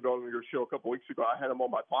promoted on your show a couple weeks ago. I had him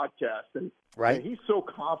on my podcast, and he's so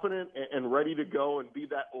confident and ready to go and be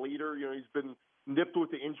that leader. He's been nipped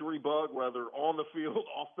with the injury bug, whether on the field,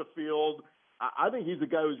 off the field. I think he's a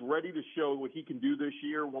guy who's ready to show what he can do this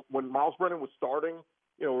year. When Miles Brennan was starting,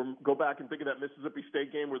 go back and think of that Mississippi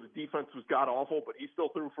State game where the defense was god-awful, but he still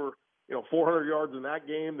threw for, 400 yards in that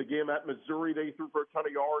game. The game at Missouri, they threw for a ton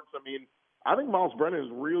of yards. I mean, I think Miles Brennan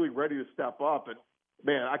is really ready to step up. And,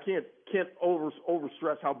 man, I can't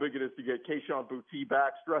overstress how big it is to get Kayshon Boutte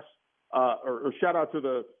back. Or shout out to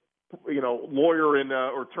the lawyer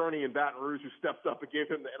or attorney in Baton Rouge who stepped up and gave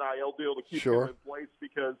him the NIL deal to keep him in place,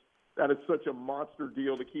 because that is such a monster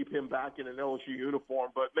deal to keep him back in an LSU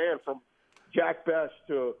uniform. But, man, from Jack Best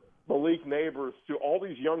to Malik Neighbors to all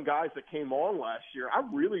these young guys that came on last year, I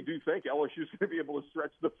really do think LSU is going to be able to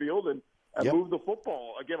stretch the field and move the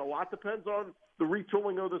football. Again, a lot depends on the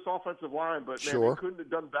retooling of this offensive line, but, man, they couldn't have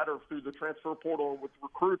done better through the transfer portal and with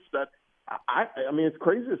recruits that I mean, it's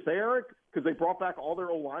crazy to say, Eric, because they brought back all their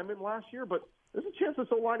O-linemen last year, but there's a chance this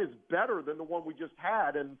O-line is better than the one we just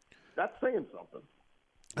had, and that's saying something.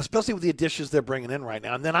 Especially with the additions they're bringing in right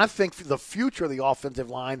now. And then I think the future of the offensive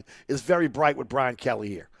line is very bright with Brian Kelly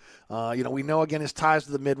here. We know, again, his ties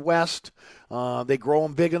to the Midwest. They grow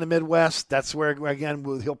him big in the Midwest. That's where, again,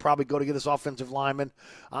 he'll probably go to get his offensive lineman.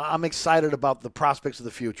 I'm excited about the prospects of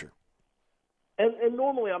the future. And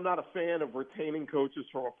normally I'm not a fan of retaining coaches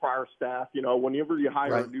from a prior staff. Whenever you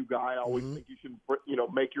hire a new guy, I always think you should,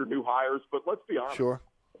 make your new hires. But let's be honest.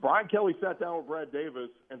 Brian Kelly sat down with Brad Davis,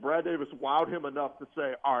 and Brad Davis wowed him enough to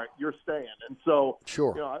say, all right, you're staying. And so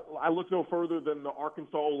sure. I look no further than the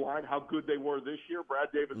Arkansas line, how good they were this year. Brad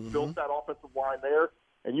Davis built that offensive line there.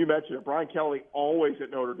 And you mentioned it. Brian Kelly always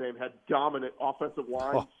at Notre Dame had dominant offensive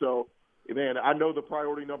lines. So, man, I know the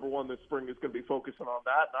priority number one this spring is going to be focusing on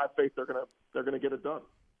that, and I have faith they're going to get it done.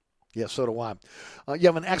 Yeah, so do I. You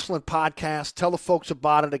have an excellent podcast. Tell the folks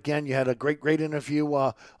about it. Again, you had a great interview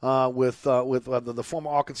with the former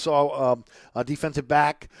Arkansas defensive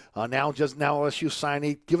back, now LSU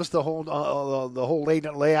signee. Give us the whole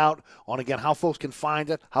layout on, again, how folks can find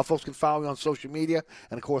it, how folks can follow you on social media,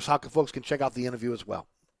 and, of course, how folks can check out the interview as well.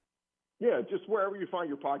 Yeah, just wherever you find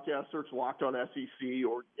your podcast, search Locked On SEC,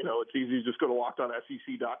 or, it's easy to just go to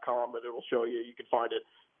LockedOnSEC.com, and it'll show you. You can find it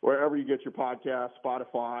wherever you get your podcast,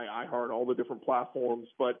 Spotify, iHeart, all the different platforms.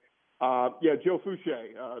 But, Joe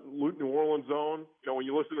Fouché, New Orleans zone. When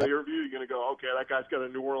you listen to the interview, you're going to go, okay, that guy's got a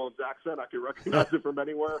New Orleans accent. I can recognize it from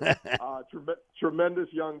anywhere. Tremendous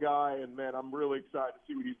young guy, and, man, I'm really excited to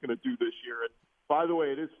see what he's going to do this year. And, by the way,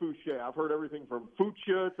 it is Fouché. I've heard everything from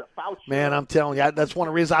Fuchsia to Fauci. Man, I'm telling you, that's one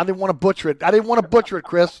of the reasons I didn't want to butcher it.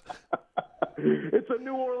 Chris. It's a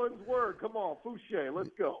New Orleans word. Come on, Fouché. Let's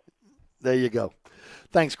go. There you go.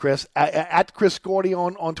 Thanks, Chris. At Chris Gordy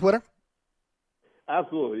on Twitter?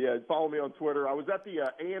 Absolutely, yeah. Follow me on Twitter. I was at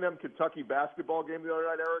the A&M Kentucky basketball game the other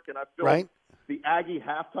night, Eric, and I filmed the Aggie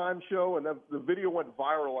halftime show, and the video went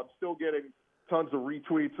viral. I'm still getting tons of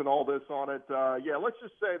retweets and all this on it. Let's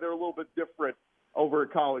just say they're a little bit different over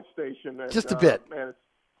at College Station. And, just a bit. Man,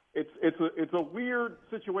 it's a weird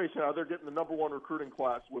situation how they're getting the number one recruiting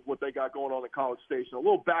class with what they got going on at College Station. A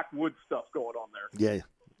little backwoods stuff going on there. Yeah,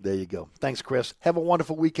 there you go. Thanks, Chris. Have a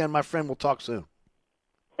wonderful weekend, my friend. We'll talk soon.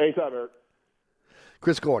 Anytime, Eric.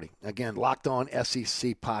 Chris Gordy, again, Locked On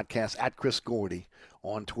SEC podcast, at Chris Gordy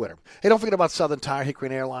on Twitter. Hey, don't forget about Southern Tire, Hickory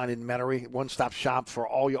and Airline in Metairie, one-stop shop for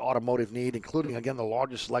all your automotive need, including, again, the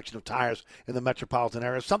largest selection of tires in the metropolitan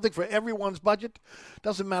area. Something for everyone's budget.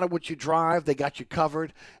 Doesn't matter what you drive, they got you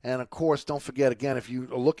covered. And, of course, don't forget, again, if you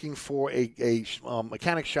are looking for a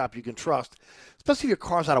mechanic shop you can trust, especially if your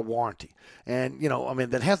car's out of warranty. And,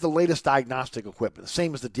 that has the latest diagnostic equipment,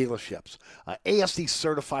 same as the dealerships. ASE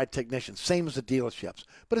certified technicians, same as the dealerships.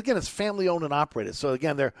 But, again, it's family-owned and operated. So,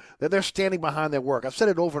 again, they're standing behind their work. I've said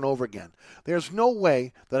it over and over again. There's no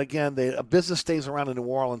way that, again, a business stays around in New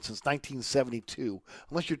Orleans since 1972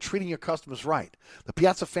 unless you're treating your customers right. The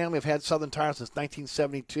Piazza family have had Southern Tire since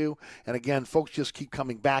 1972. And, again, folks just keep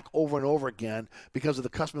coming back over and over again because of the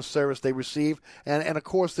customer service they receive. And of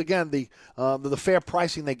course, again, the fair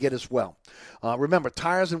pricing they get as well. Remember,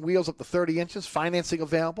 tires and wheels up to 30 inches, financing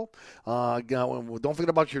available. Don't forget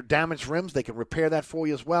about your damaged rims. They can repair that for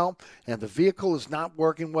you as well. And the vehicle is not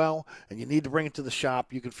working well, and you need to bring it to the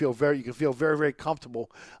shop. You can feel very, very comfortable.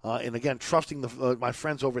 And again, trusting my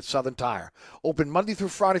friends over at Southern Tire. Open Monday through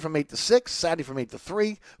Friday from 8 to 6, Saturday from 8 to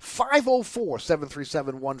 3.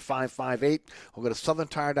 504-737-1558. Or go to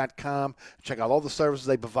southerntire.com. Check out all the services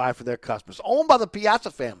they provide for their customers. Owned by the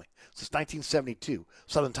Piazza family since 1972.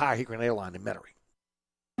 Southern Tire, Hickory and Airline in Metairie.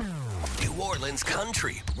 New Orleans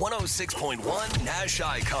Country 106.1 Nash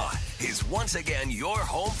Icon is once again your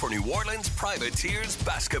home for New Orleans Privateers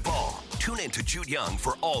basketball. Tune in to Jude Young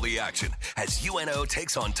for all the action as UNO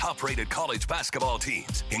takes on top-rated college basketball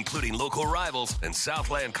teams, including local rivals and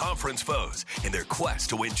Southland Conference foes, in their quest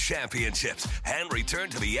to win championships and return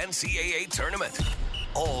to the NCAA tournament.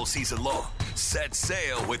 All season long, set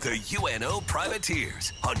sail with the UNO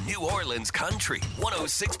Privateers on New Orleans Country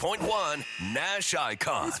 106.1 Nash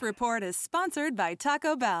Icon. This report is sponsored by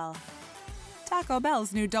Taco Bell. Taco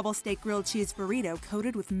Bell's new double steak grilled cheese burrito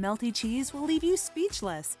coated with melty cheese will leave you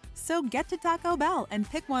speechless. So get to Taco Bell and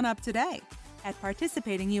pick one up today at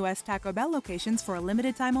participating U.S. Taco Bell locations for a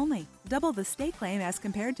limited time only. Double the steak claim as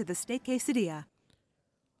compared to the steak quesadilla.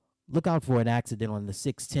 Look out for an accident on the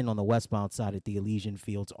 610 on the westbound side at the Elysian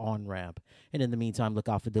Fields on-ramp. And in the meantime, look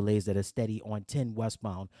out for delays that are steady on 10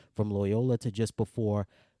 westbound from Loyola to just before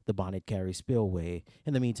the Bonnet Carry Spillway.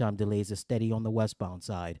 In the meantime, delays are steady on the westbound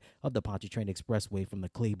side of the Pontchartrain Expressway from the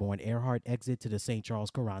Claiborne-Earhart exit to the St.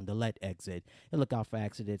 Charles-Carondelet exit. And look out for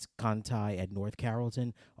accidents Conti at North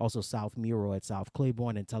Carrollton, also South Muro at South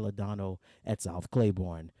Claiborne, and Toledano at South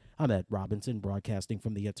Claiborne. I'm Ed Robinson, broadcasting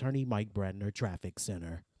from the Attorney Mike Bradner Traffic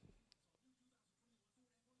Center.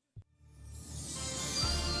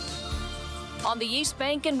 On the East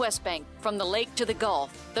Bank and West Bank, from the lake to the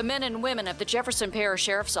Gulf, the men and women of the Jefferson Parish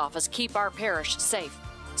Sheriff's Office keep our parish safe.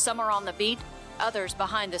 Some are on the beat, others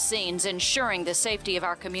behind the scenes, ensuring the safety of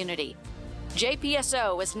our community.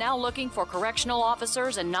 JPSO is now looking for correctional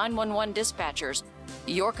officers and 911 dispatchers.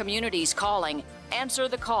 Your community's calling. Answer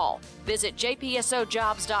the call. Visit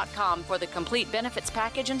jpsojobs.com for the complete benefits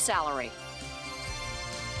package and salary.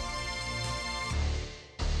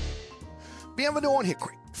 Bienvenue on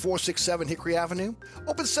Hickory, 467 Hickory Avenue.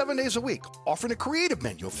 Open 7 days a week, offering a creative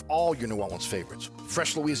menu of all your New Orleans favorites.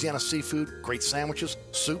 Fresh Louisiana seafood, great sandwiches,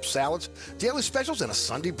 soups, salads, daily specials, and a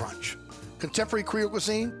Sunday brunch. Contemporary Creole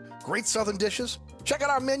cuisine, great southern dishes. Check out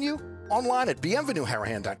our menu online at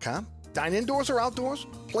bienvenueharahan.com. Dine indoors or outdoors.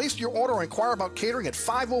 Place your order or inquire about catering at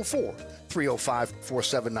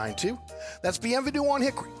 504-305-4792. That's Bienvenue on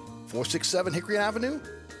Hickory, 467 Hickory Avenue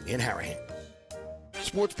in Harahan.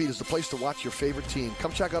 SportsBeat is the place to watch your favorite team.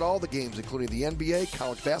 Come check out all the games, including the NBA,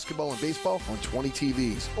 college basketball, and baseball on 20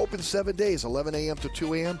 TVs. Open 7 days, 11 a.m. to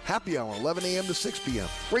 2 a.m. Happy hour, 11 a.m. to 6 p.m.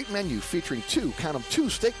 Great menu featuring two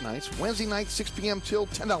steak nights. Wednesday night, 6 p.m. till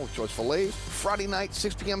 $10 choice fillets. Friday night,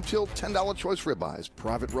 6 p.m. till $10 choice ribeyes.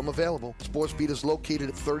 Private room available. SportsBeat is located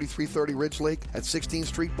at 3330 Ridge Lake at 16th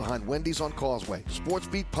Street behind Wendy's on Causeway.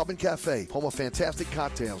 SportsBeat Pub and Cafe, home of fantastic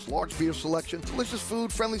cocktails, large beer selection, delicious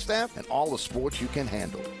food, friendly staff, and all the sports you can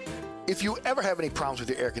handle. If you ever have any problems with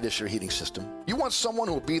your air conditioner heating system, you want someone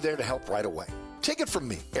who will be there to help right away. Take it from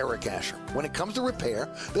me, Eric Asher. When it comes to repair,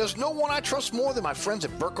 there's no one I trust more than my friends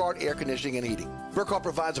at Burkhardt Air Conditioning and Heating. Burkhardt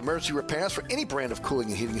provides emergency repairs for any brand of cooling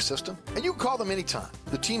and heating system, and you can call them anytime.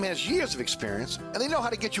 The team has years of experience, and they know how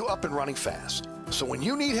to get you up and running fast. So when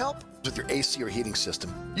you need help with your AC or heating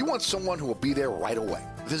system, you want someone who will be there right away.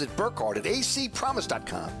 Visit Burkhardt at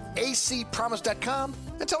acpromise.com, acpromise.com,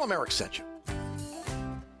 and tell them Eric sent you.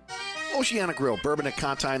 Oceana Grill, Bourbon at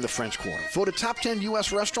Conti in the French Quarter. Voted top 10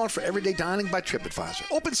 U.S. restaurant for everyday dining by TripAdvisor.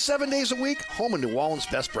 Open 7 days a week, home of New Orleans'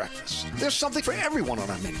 best breakfast. There's something for everyone on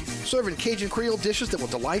our menu. Serving Cajun Creole dishes that will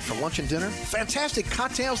delight for lunch and dinner. Fantastic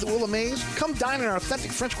cocktails that will amaze. Come dine in our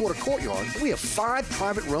authentic French Quarter courtyard. We have 5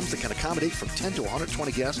 private rooms that can accommodate from 10 to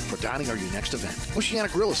 120 guests for dining or your next event. Oceana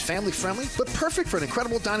Grill is family friendly, but perfect for an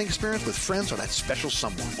incredible dining experience with friends or that special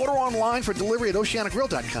someone. Order online for delivery at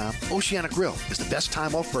oceanagrill.com. Oceana Grill is the best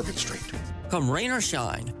time off Bourbon Street. Come rain or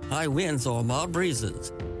shine, high winds or mild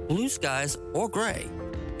breezes, blue skies or gray,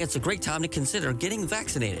 it's a great time to consider getting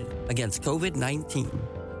vaccinated against COVID-19.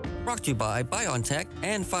 Brought to you by BioNTech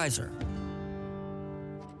and Pfizer.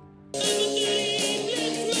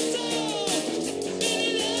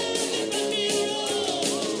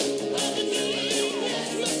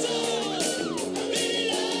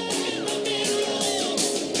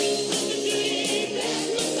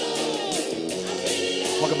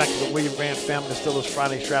 Welcome back to the William Grant Family Distillers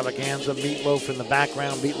Friday Extravaganza. Meatloaf in the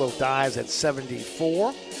background. Meatloaf dies at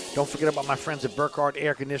 74. Don't forget about my friends at Burkhardt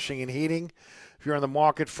Air Conditioning and Heating. If you're in the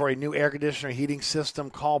market for a new air conditioner heating system,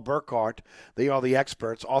 call Burkhardt. They are the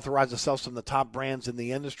experts, authorized to sell some of the top brands in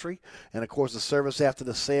the industry. And, of course, the service after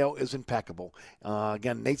the sale is impeccable.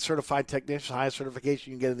 Again, NATE certified technicians, highest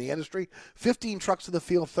certification you can get in the industry. 15 trucks to the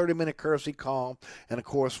field, 30-minute courtesy call. And, of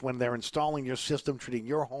course, when they're installing your system, treating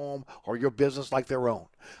your home or your business like their own.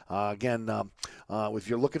 If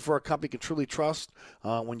you're looking for a company you can truly trust,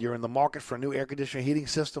 when you're in the market for a new air conditioner heating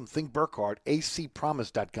system, think Burkhardt,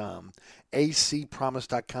 acpromise.com,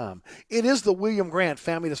 acpromise.com. It is the William Grant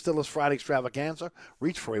Family Distillers Friday Extravaganza.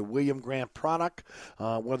 Reach for a William Grant product,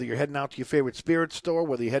 whether you're heading out to your favorite spirit store,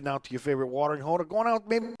 whether you're heading out to your favorite watering hole, or going out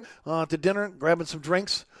maybe to dinner, grabbing some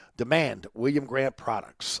drinks. Demand William Grant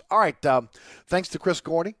products. All right. Thanks to Chris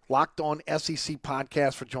Gordy, Locked On SEC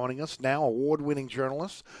Podcast, for joining us. Now award-winning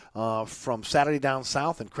journalist from Saturday Down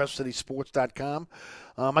South and CrestCitySports.com.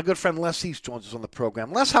 My good friend Les East joins us on the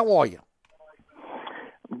program. Les, how are you?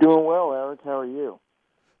 Doing well, Eric. How are you?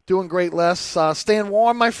 Doing great, Les. Staying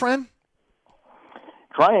warm, my friend?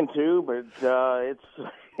 Trying to, but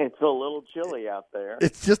it's a little chilly out there.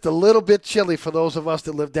 It's just a little bit chilly for those of us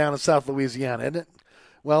that live down in South Louisiana, isn't it?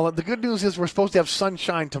 Well, the good news is we're supposed to have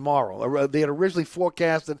sunshine tomorrow. They had originally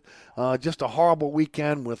forecasted just a horrible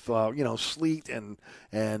weekend with sleet and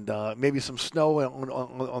maybe some snow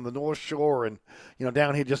on the North Shore, and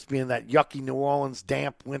down here just being that yucky New Orleans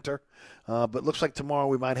damp winter. But looks like tomorrow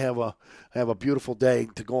we might have a beautiful day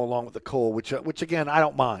to go along with the cold, which again I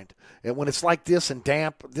don't mind. And when it's like this and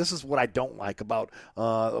damp, this is what I don't like about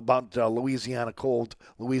Louisiana cold,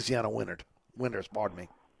 Louisiana winters. Pardon me.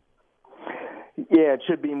 Yeah, it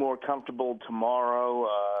should be more comfortable tomorrow.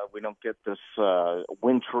 We don't get this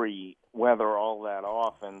wintry weather all that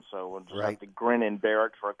often, so we'll just have to grin and bear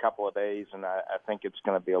it for a couple of days, and I think it's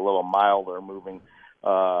going to be a little milder moving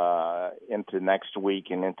into next week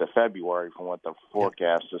and into February from what the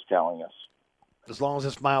forecast is telling us. As long as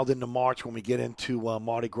it's mild into March when we get into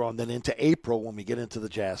Mardi Gras, and then into April when we get into the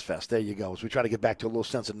Jazz Fest. There you go. As we try to get back to a little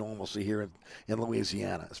sense of normalcy here in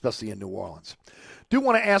Louisiana, especially in New Orleans. Do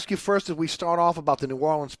want to ask you first as we start off about the New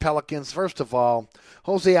Orleans Pelicans. First of all,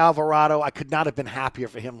 Jose Alvarado, I could not have been happier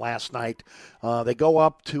for him last night. They go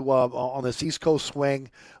up to on this East Coast swing.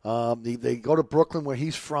 They go to Brooklyn, where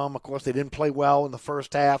he's from. Of course, they didn't play well in the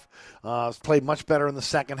first half. Played much better in the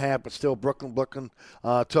second half, but still Brooklyn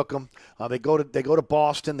took them. They go to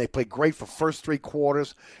Boston. They played great for first 3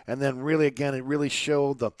 quarters, and then really again it really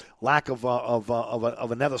showed the lack of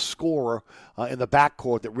another scorer in the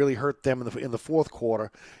backcourt that really hurt them in the fourth quarter.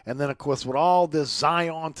 And then of course with all this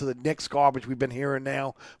Zion to the Knicks garbage we've been hearing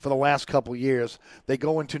now for the last couple of years, they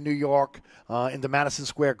go into New York into Madison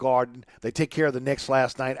Square Garden. They take care of the Knicks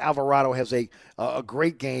last night. Alvarado has a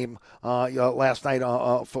great game last night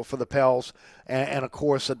for the Pels. And of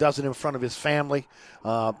course, does it in front of his family.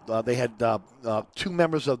 They had 2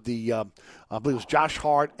 members of the, I believe it was Josh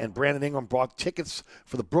Hart and Brandon Ingram, brought tickets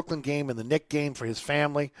for the Brooklyn game and the Knicks game for his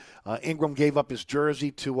family. Ingram gave up his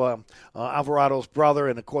jersey to Alvarado's brother,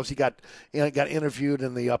 and of course he got interviewed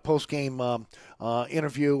in the post-game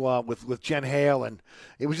interview with Jen Hale, and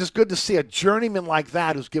it was just good to see a journeyman like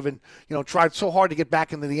that who's tried so hard to get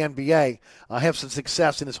back into the NBA have some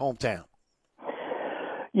success in his hometown.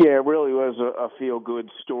 Yeah, it really was a feel-good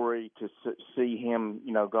story to see him,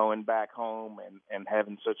 going back home and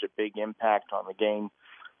having such a big impact on the game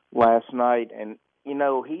last night. And,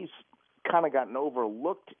 he's kind of gotten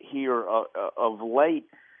overlooked here of late,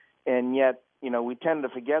 and yet, we tend to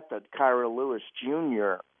forget that Kyra Lewis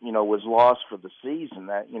Jr., was lost for the season,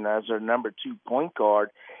 that, as their number 2 point guard,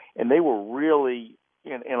 and they were really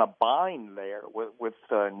in a bind there with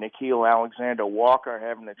Nickeil Alexander-Walker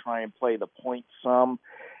having to try and play the point some,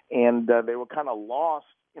 and they were kind of lost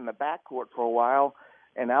in the backcourt for a while.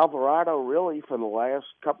 And Alvarado really, for the last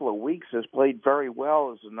couple of weeks, has played very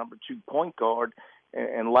well as the number 2 point guard.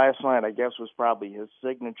 And last night, I guess, was probably his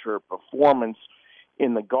signature performance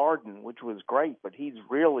in the Garden, which was great. But he's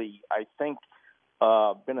really, I think,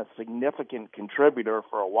 been a significant contributor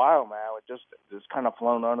for a while now. It just has kind of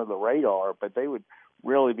flown under the radar. But they would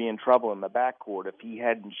really be in trouble in the backcourt if he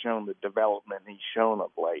hadn't shown the development he's shown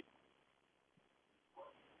of late.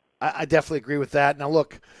 I definitely agree with that. Now,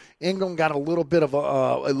 look, Ingram got a little bit of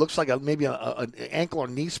it looks like maybe an ankle or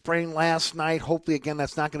knee sprain last night. Hopefully, again,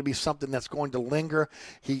 that's not going to be something that's going to linger.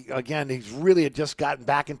 He's really just gotten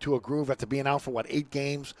back into a groove after being out for, 8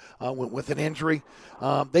 games with an injury.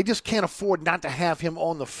 They just can't afford not to have him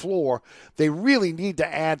on the floor. They really need to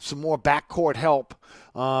add some more backcourt help.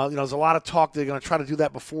 There's a lot of talk they're going to try to do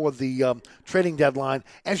that before the trading deadline.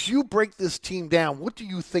 As you break this team down, what do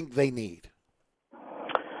you think they need?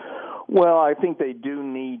 Well, I think they do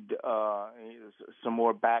need some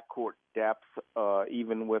more backcourt depth,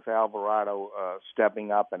 even with Alvarado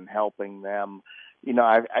stepping up and helping them.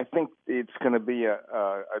 I think it's going to be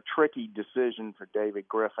a tricky decision for David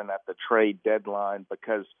Griffin at the trade deadline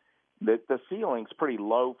because the ceiling's pretty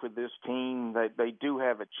low for this team. They do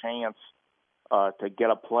have a chance to get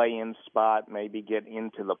a play-in spot, maybe get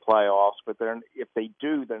into the playoffs, but if they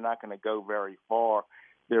do, they're not going to go very far.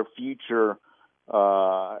 Their future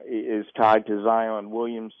is tied to Zion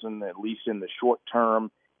Williamson, at least in the short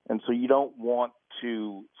term. And so you don't want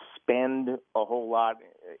to spend a whole lot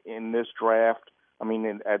in this draft. I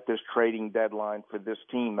mean, at this trading deadline for this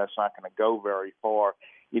team, that's not going to go very far.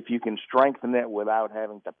 If you can strengthen it without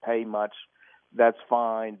having to pay much, that's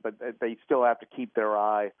fine. But they still have to keep their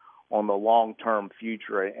eye on the long-term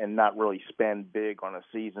future and not really spend big on a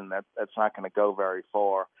season. That's not going to go very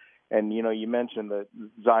far. And, you mentioned the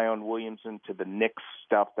Zion Williamson to the Knicks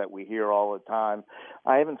stuff that we hear all the time.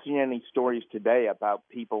 I haven't seen any stories today about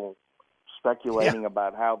people speculating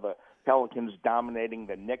about how the Pelicans dominating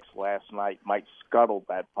the Knicks last night might scuttle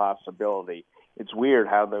that possibility. It's weird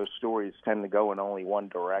how those stories tend to go in only one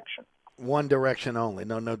direction. One direction only,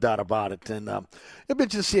 no doubt about it. And it'll be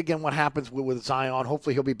interesting to see again what happens with Zion.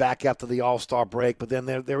 Hopefully he'll be back after the All-Star break. But then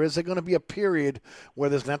there is going to be a period where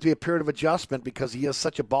there's going to have to be a period of adjustment because he is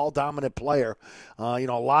such a ball-dominant player. A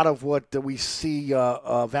lot of what we see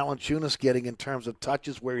Valanciunas getting in terms of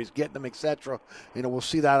touches, where he's getting them, etc. We'll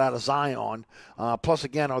see that out of Zion. Plus,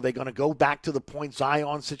 again, are they going to go back to the point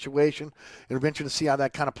Zion situation? It'll be interesting to see how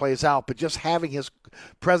that kind of plays out. But just having his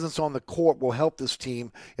presence on the court will help this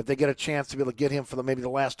team if they get a chance to be able to get him for maybe the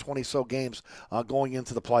last 20-so games going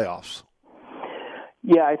into the playoffs.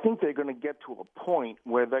 Yeah, I think they're going to get to a point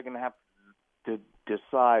where they're going to have to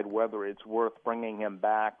decide whether it's worth bringing him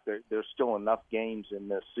back. There's still enough games in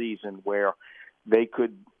this season where they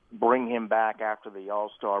could bring him back after the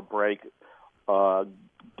All-Star break,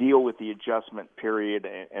 deal with the adjustment period,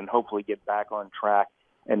 and hopefully get back on track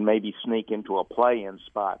and maybe sneak into a play-in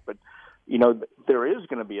spot. But there is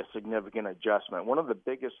going to be a significant adjustment. One of the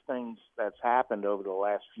biggest things that's happened over the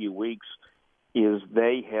last few weeks is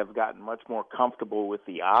they have gotten much more comfortable with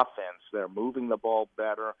the offense. They're moving the ball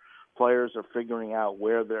better. Players are figuring out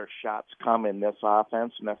where their shots come in this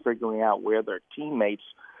offense, and they're figuring out where their teammates'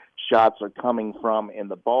 shots are coming from. And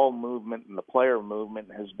the ball movement and the player movement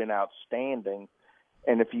has been outstanding.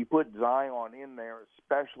 And if you put Zion in there,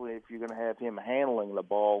 especially if you're going to have him handling the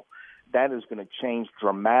ball, that is going to change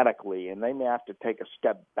dramatically. And they may have to take a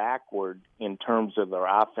step backward in terms of their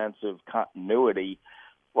offensive continuity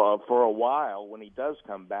for a while when he does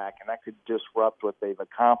come back, and that could disrupt what they've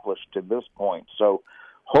accomplished to this point. So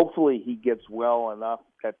hopefully he gets well enough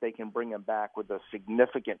that they can bring him back with a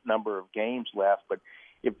significant number of games left. But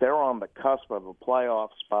if they're on the cusp of a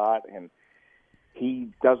playoff spot and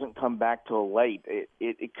he doesn't come back till late,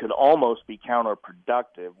 it could almost be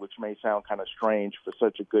counterproductive, which may sound kind of strange for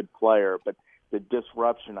such a good player, but the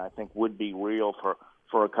disruption, I think, would be real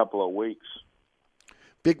for a couple of weeks.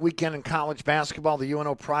 Big weekend in college basketball. The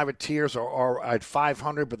UNO Privateers are at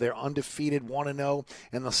 500, but they're undefeated, 1-0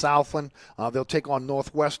 in the Southland. They'll take on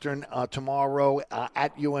Northwestern tomorrow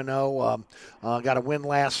at UNO. Got a win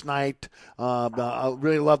last night. I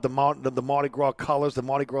really love the Mardi Gras colors, the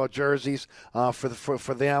Mardi Gras jerseys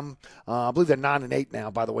for them. I believe they're 9-8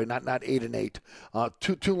 now, by the way, not 8-8.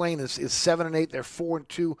 Tulane is 7-8. They're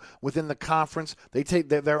 4-2 within the conference.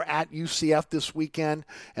 They're at UCF this weekend,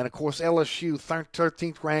 and of course LSU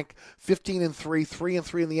 13th ranked, 15-3,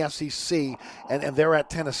 3-3 in the SEC, and they're at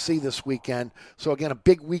Tennessee this weekend. So again, a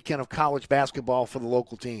big weekend of college basketball for the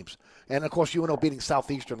local teams, and of course UNO beating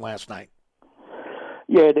Southeastern last night.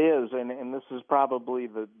 Yeah, it is, and this is probably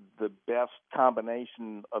the best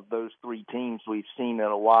combination of those three teams we've seen in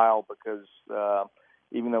a while, because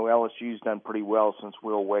even though LSU's done pretty well since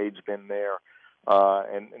Will Wade's been there,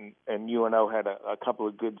 and UNO had a couple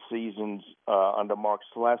of good seasons under Mark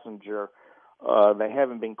Schlesinger, they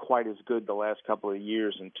haven't been quite as good the last couple of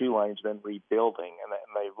years, and Tulane's been rebuilding, and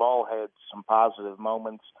they've all had some positive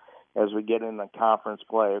moments as we get into conference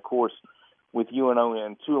play. Of course, with UNO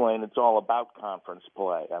and Tulane, it's all about conference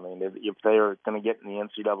play. I mean, if they're going to get in the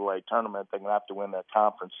NCAA tournament, they're going to have to win their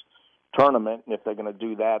conference tournament, and if they're going to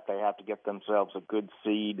do that, they have to get themselves a good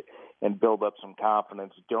seed and build up some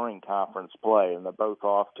confidence during conference play, and they're both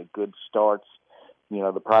off to good starts.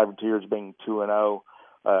 The Privateers being 2-0,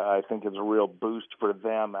 I think is a real boost for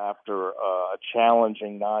them after a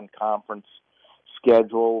challenging non-conference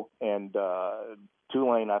schedule. And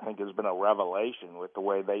Tulane, I think, has been a revelation with the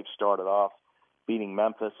way they've started off, beating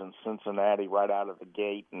Memphis and Cincinnati right out of the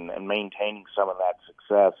gate and maintaining some of that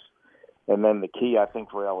success. And then the key, I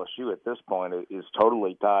think, for LSU at this point is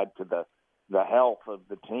totally tied to the health of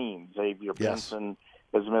the team. Xavier Benson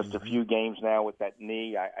has missed a few games now with that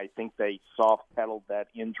knee. I think they soft-pedaled that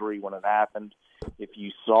injury when it happened. If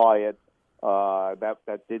you saw it,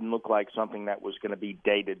 that didn't look like something that was going to be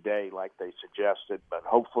day-to-day like they suggested. But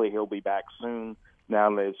hopefully he'll be back soon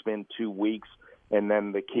now that it's been 2 weeks. And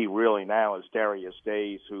then the key really now is Darius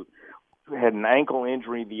Days, who had an ankle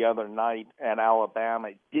injury the other night at Alabama.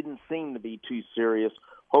 It didn't seem to be too serious.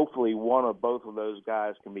 Hopefully one or both of those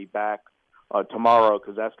guys can be back tomorrow,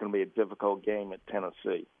 because that's going to be a difficult game at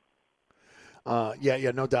Tennessee.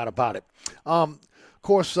 Yeah, no doubt about it. Of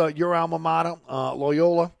course, your alma mater,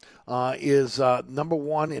 Loyola, is number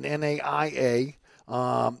one in NAIA.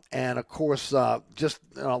 And, of course, just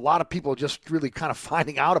a lot of people are just really kind of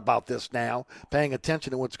finding out about this now, paying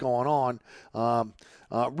attention to what's going on.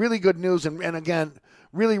 Really good news, and again,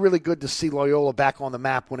 really, really good to see Loyola back on the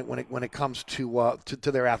map when it comes to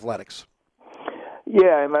their athletics.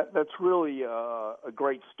 Yeah, and that's really a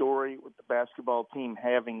great story with the basketball team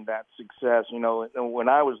having that success. When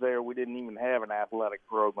I was there, we didn't even have an athletic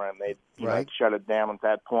program. They shut it down at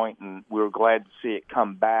that point, and we were glad to see it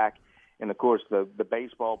come back. And, of course, the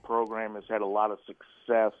baseball program has had a lot of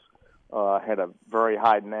success, had a very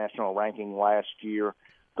high national ranking last year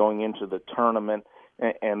going into the tournament.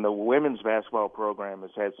 And the women's basketball program has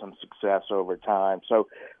had some success over time. So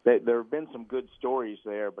there have been some good stories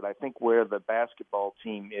there, but I think where the basketball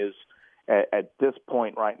team is at this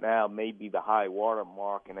point right now may be the high water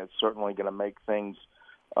mark, and it's certainly going to make things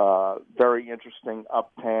very interesting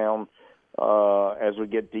uptown as we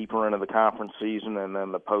get deeper into the conference season and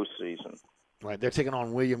then the postseason. Right, they're taking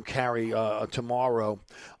on William Carey tomorrow,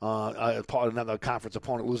 another conference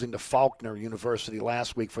opponent, losing to Faulkner University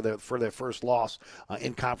last week for their first loss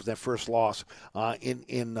in conference, their first loss in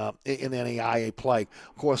NAIA play.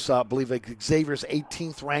 Of course, I believe Xavier's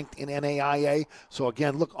 18th ranked in NAIA. So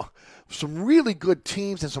again, look, some really good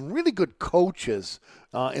teams and some really good coaches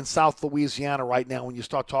in South Louisiana right now when you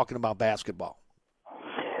start talking about basketball.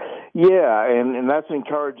 Yeah, and that's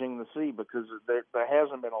encouraging to see because there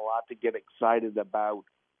hasn't been a lot to get excited about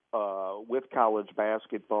with college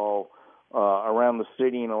basketball around the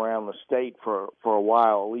city and around the state for a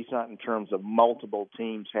while, at least not in terms of multiple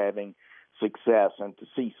teams having success. And to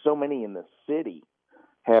see so many in the city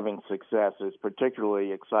having success is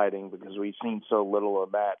particularly exciting because we've seen so little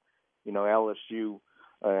of that. You know, LSU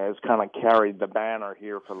has kind of carried the banner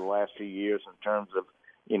here for the last few years in terms of,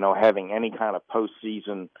 you know, having any kind of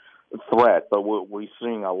postseason threat. But we're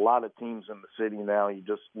seeing a lot of teams in the city now. You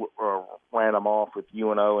just ran them off with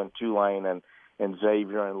UNO and Tulane and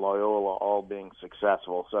Xavier and Loyola all being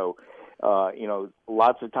successful. So, you know,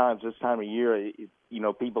 lots of times this time of year, you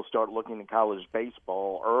know, people start looking at college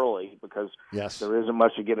baseball early because there isn't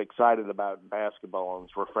much to get excited about in basketball, and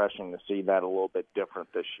it's refreshing to see that a little bit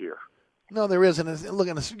different this year. No, there isn't. And look,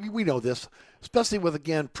 we know this, especially with,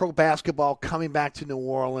 again, pro basketball coming back to New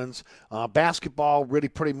Orleans. Basketball, really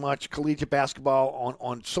pretty much collegiate basketball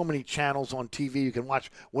on so many channels on TV. You can watch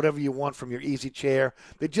whatever you want from your easy chair.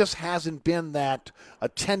 There just hasn't been that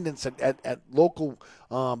attendance at local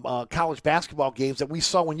college basketball games that we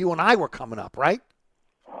saw when you and I were coming up, right?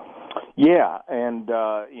 Yeah, and,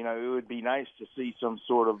 you know, it would be nice to see some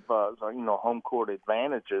sort of, you know, home court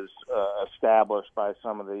advantages established by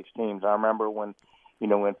some of these teams. I remember when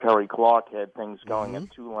Perry Clark had things going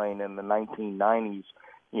at Tulane in the 1990s,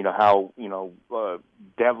 you know, how, you know,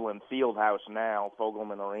 Devlin Fieldhouse now,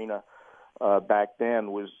 Fogelman Arena back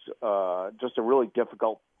then was just a really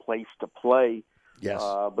difficult place to play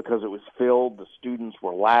because it was filled. The students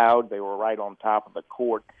were loud. They were right on top of the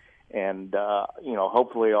court. And, you know,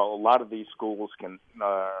 hopefully a lot of these schools can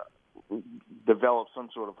develop some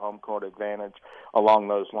sort of home court advantage along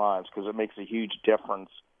those lines because it makes a huge difference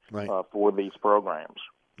for these programs.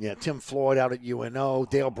 Yeah, Tim Floyd out at UNO,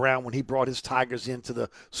 Dale Brown, when he brought his Tigers into the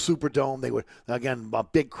Superdome, they were, again,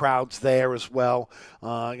 big crowds there as well.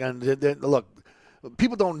 And look,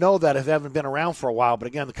 people don't know that if they haven't been around for a while, but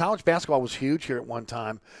again, the college basketball was huge here at one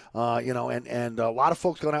time, you know, and a lot of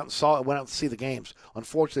folks went out to see the games.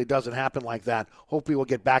 Unfortunately, it doesn't happen like that. Hopefully, we'll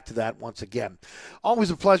get back to that once again.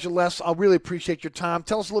 Always a pleasure, Les. I really appreciate your time.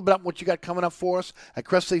 Tell us a little bit about what you got coming up for us at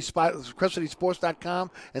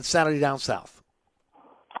CrescentCitySports.com and Saturday Down South.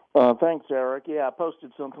 Thanks, Eric. Yeah, I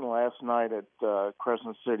posted something last night at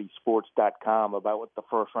CrescentCitySports.com about what the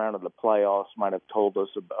first round of the playoffs might have told us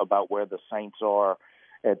about where the Saints are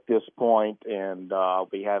at this point, and I'll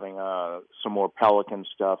be having some more Pelican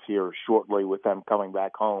stuff here shortly with them coming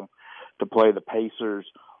back home to play the Pacers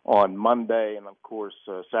on Monday, and, of course,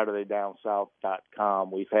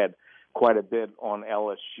 SaturdayDownSouth.com. We've had quite a bit on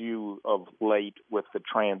LSU of late with the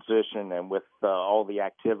transition and with all the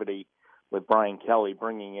activity with Brian Kelly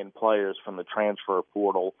bringing in players from the transfer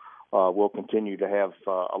portal. We'll continue to have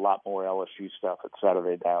a lot more LSU stuff at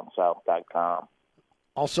SaturdayDownSouth.com.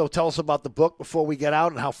 Also, tell us about the book before we get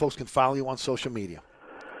out and how folks can follow you on social media.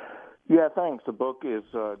 Yeah, thanks. The book is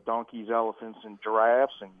Donkeys, Elephants, and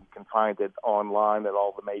Giraffes, and you can find it online at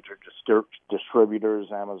all the major distributors,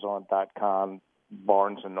 Amazon.com,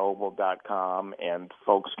 BarnesandNoble.com, and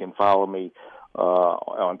folks can follow me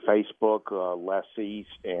on Facebook, Les East,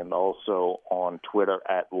 and also on Twitter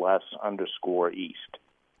at Les_East.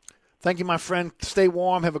 Thank you, my friend. Stay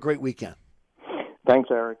warm. Have a great weekend. Thanks,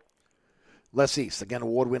 Eric. Les East, again,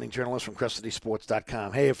 award-winning journalist from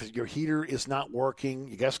CrescentCitySports.com. Hey, if your heater is not working,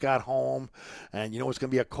 you just got home, and you know it's going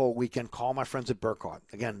to be a cold weekend, call my friends at Burkhardt.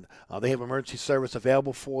 Again, they have emergency service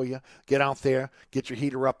available for you. Get out there, get your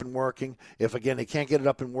heater up and working. If, again, they can't get it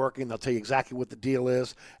up and working, they'll tell you exactly what the deal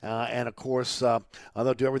is. And, of course,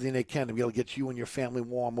 they'll do everything they can to be able to get you and your family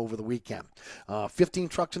warm over the weekend. 15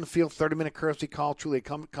 trucks in the field, 30-minute courtesy call, truly a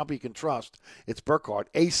company you can trust. It's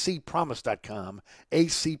Burkhardt, acpromise.com,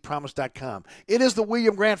 acpromise.com. It is the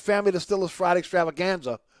William Grant Family Distillers Friday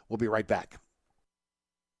Extravaganza. We'll be right back.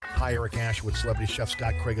 Hi, Eric Ashwood, celebrity chef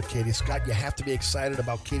Scott Craig of Katie's. Scott, you have to be excited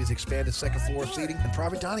about Katie's expanded second-floor seating and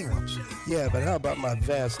private dining rooms. Yeah, but how about my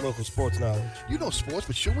vast local sports knowledge? You know sports,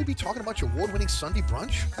 but shouldn't we be talking about your award-winning Sunday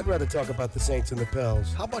brunch? I'd rather talk about the Saints and the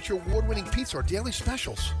Pels. How about your award-winning pizza or daily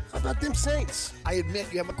specials? How about them Saints? I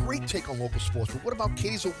admit you have a great take on local sports, but what about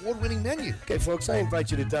Katie's award-winning menu? Okay, folks, I invite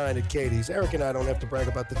you to dine at Katie's. Eric and I don't have to brag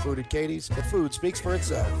about the food at Katie's. The food speaks for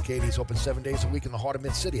itself. Katie's open 7 days a week in the heart of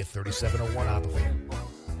Mid-City at 3701 Oppenheimer.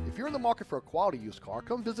 If you're in the market for a quality used car,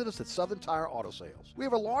 come visit us at Southern Tire Auto Sales. We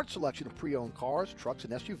have a large selection of pre-owned cars, trucks,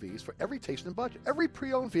 and SUVs for every taste and budget. Every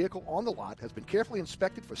pre-owned vehicle on the lot has been carefully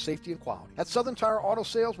inspected for safety and quality. At Southern Tire Auto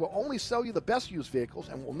Sales, we'll only sell you the best used vehicles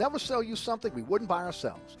and we'll never sell you something we wouldn't buy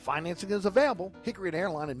ourselves. Financing is available. Hickory and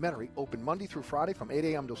Airline in Metairie open Monday through Friday from 8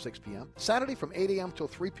 a.m. till 6 p.m., Saturday from 8 a.m. till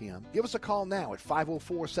 3 p.m. Give us a call now at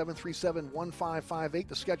 504-737-1558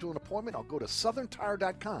 to schedule an appointment, or go to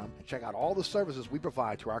southerntire.com and check out all the services we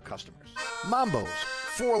provide to our customers. Mambo's,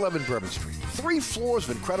 411 Bourbon Street. 3 floors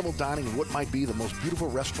of incredible dining in what might be the most beautiful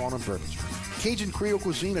restaurant on Bourbon Street. Cajun Creole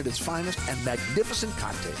cuisine at its finest and magnificent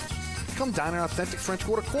cocktails. Come dine in our authentic French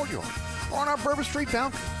Quarter courtyard or on our Bourbon Street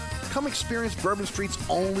balcony. Come experience Bourbon Street's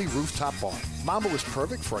only rooftop bar. Mambo is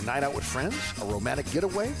perfect for a night out with friends, a romantic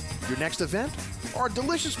getaway, your next event, or a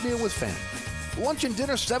delicious meal with family. Lunch and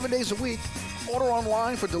dinner 7 days a week. Order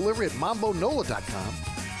online for delivery at mambonola.com.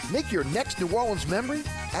 Make your next New Orleans memory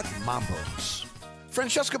at Mambo's.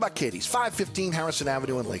 Francesca by Katie's, 515 Harrison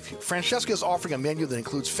Avenue in Lakeview. Francesca is offering a menu that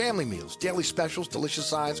includes family meals, daily specials, delicious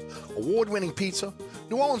sides, award-winning pizza,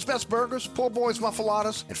 New Orleans' best burgers, poor boys'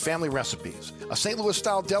 muffulettas, and family recipes. A St.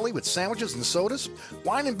 Louis-style deli with sandwiches and sodas.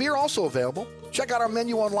 Wine and beer also available. Check out our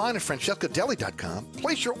menu online at francescadeli.com.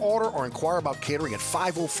 Place your order or inquire about catering at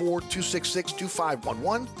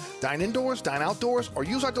 504-266-2511. Dine indoors, dine outdoors, or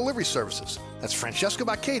use our delivery services. That's Francesca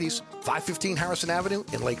by Katie's, 515 Harrison Avenue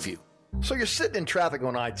in Lakeview. So you're sitting in traffic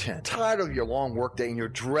on I-10, tired of your long workday and you're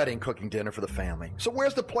dreading cooking dinner for the family. So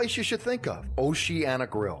where's the place you should think of? Oceana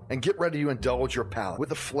Grill. And get ready to indulge your palate with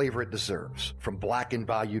the flavor it deserves. From blackened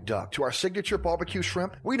bayou duck to our signature barbecue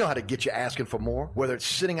shrimp, we know how to get you asking for more. Whether it's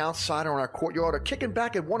sitting outside or in our courtyard or kicking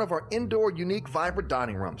back at one of our indoor, unique, vibrant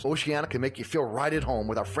dining rooms, Oceana can make you feel right at home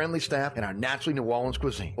with our friendly staff and our naturally New Orleans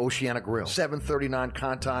cuisine. Oceana Grill, 739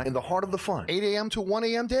 Conti, in the heart of the fun, 8 a.m. to 1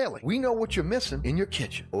 a.m. daily. We know what you're missing in your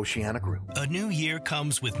kitchen. Oceana Grill. A new year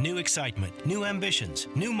comes with new excitement, new ambitions,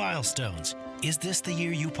 new milestones. Is this the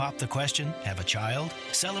year you pop the question, have a child?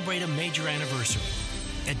 Celebrate a major anniversary.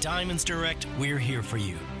 At Diamonds Direct, we're here for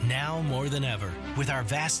you, now more than ever. With our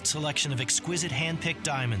vast selection of exquisite hand-picked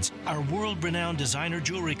diamonds, our world-renowned designer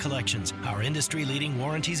jewelry collections, our industry-leading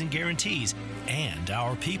warranties and guarantees, and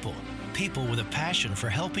our people. People with a passion for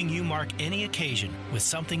helping you mark any occasion with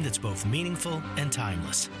something that's both meaningful and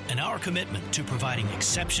timeless. And our commitment to providing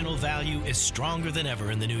exceptional value is stronger than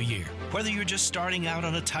ever in the new year. Whether you're just starting out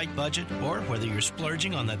on a tight budget or whether you're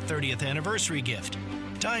splurging on that 30th anniversary gift,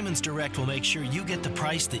 Diamonds Direct will make sure you get the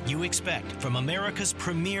price that you expect from America's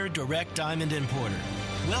premier direct diamond importer.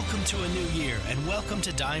 Welcome to a new year and welcome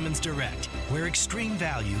to Diamonds Direct, where extreme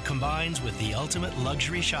value combines with the ultimate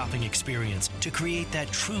luxury shopping experience to create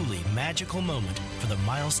that truly magical moment for the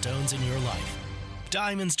milestones in your life.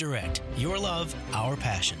 Diamonds Direct, your love, our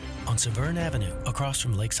passion. On Severn Avenue, across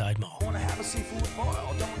from Lakeside Mall. Want to have a seafood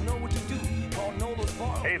boil, don't know what to do. Call Nola's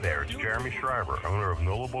Boil. Hey there, it's Jeremy Schreiber, owner of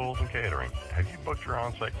Nola Boils and Catering. Have you booked your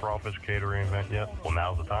on-site crawfish catering event yet? Well,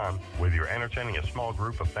 now's the time. Whether you're entertaining a small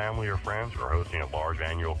group of family or friends or hosting a large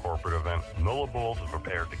annual corporate event, Nola Boils is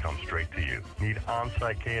prepared to come straight to you. Need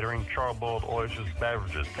on-site catering, charboiled oysters,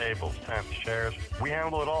 beverages, tables, tents, chairs? We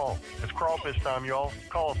handle it all. It's crawfish time, y'all.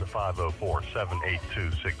 Call us at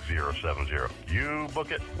 504-782-6070. You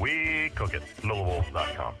book it, we cook it.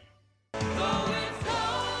 NolaBowls.com.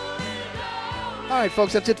 All right,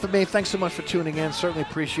 folks, that's it for me. Thanks so much for tuning in. Certainly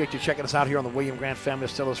appreciate you checking us out here on the William Grant Family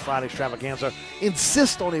Distillers Friday Extravaganza.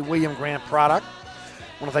 Insist on a William Grant product.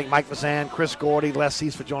 I want to thank Mike Vazan, Chris Gordy, Les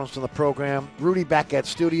East for joining us on the program. Rudy back at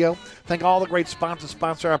studio. Thank all the great sponsors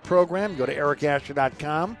sponsor our program. Go to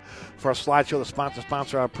ericasher.com for a slideshow to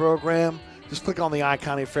sponsor our program. Just click on the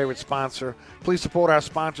icon of your favorite sponsor. Please support our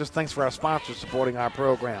sponsors. Thanks for our sponsors supporting our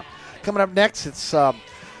program. Coming up next, it's All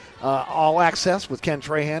Access with Ken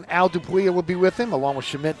Trahan. Al Dupuya will be with him, along with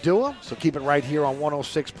Shamit Dua. So keep it right here on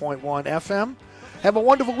 106.1 FM. Have a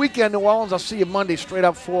wonderful weekend, New Orleans. I'll see you Monday straight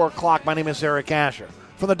up 4 o'clock. My name is Eric Asher.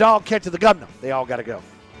 From the dog catch to the governor, they all got to go.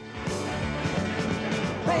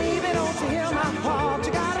 Baby, don't you hear my heart?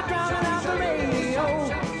 You got to drown it out the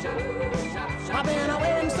radio. I've been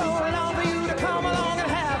waiting so long for you to come along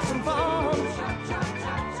and have some fun.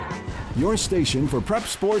 Your station for prep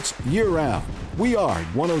sports year-round. We are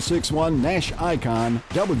 106.1 Nash Icon,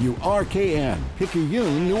 WRKN,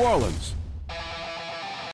 Picayune, New Orleans.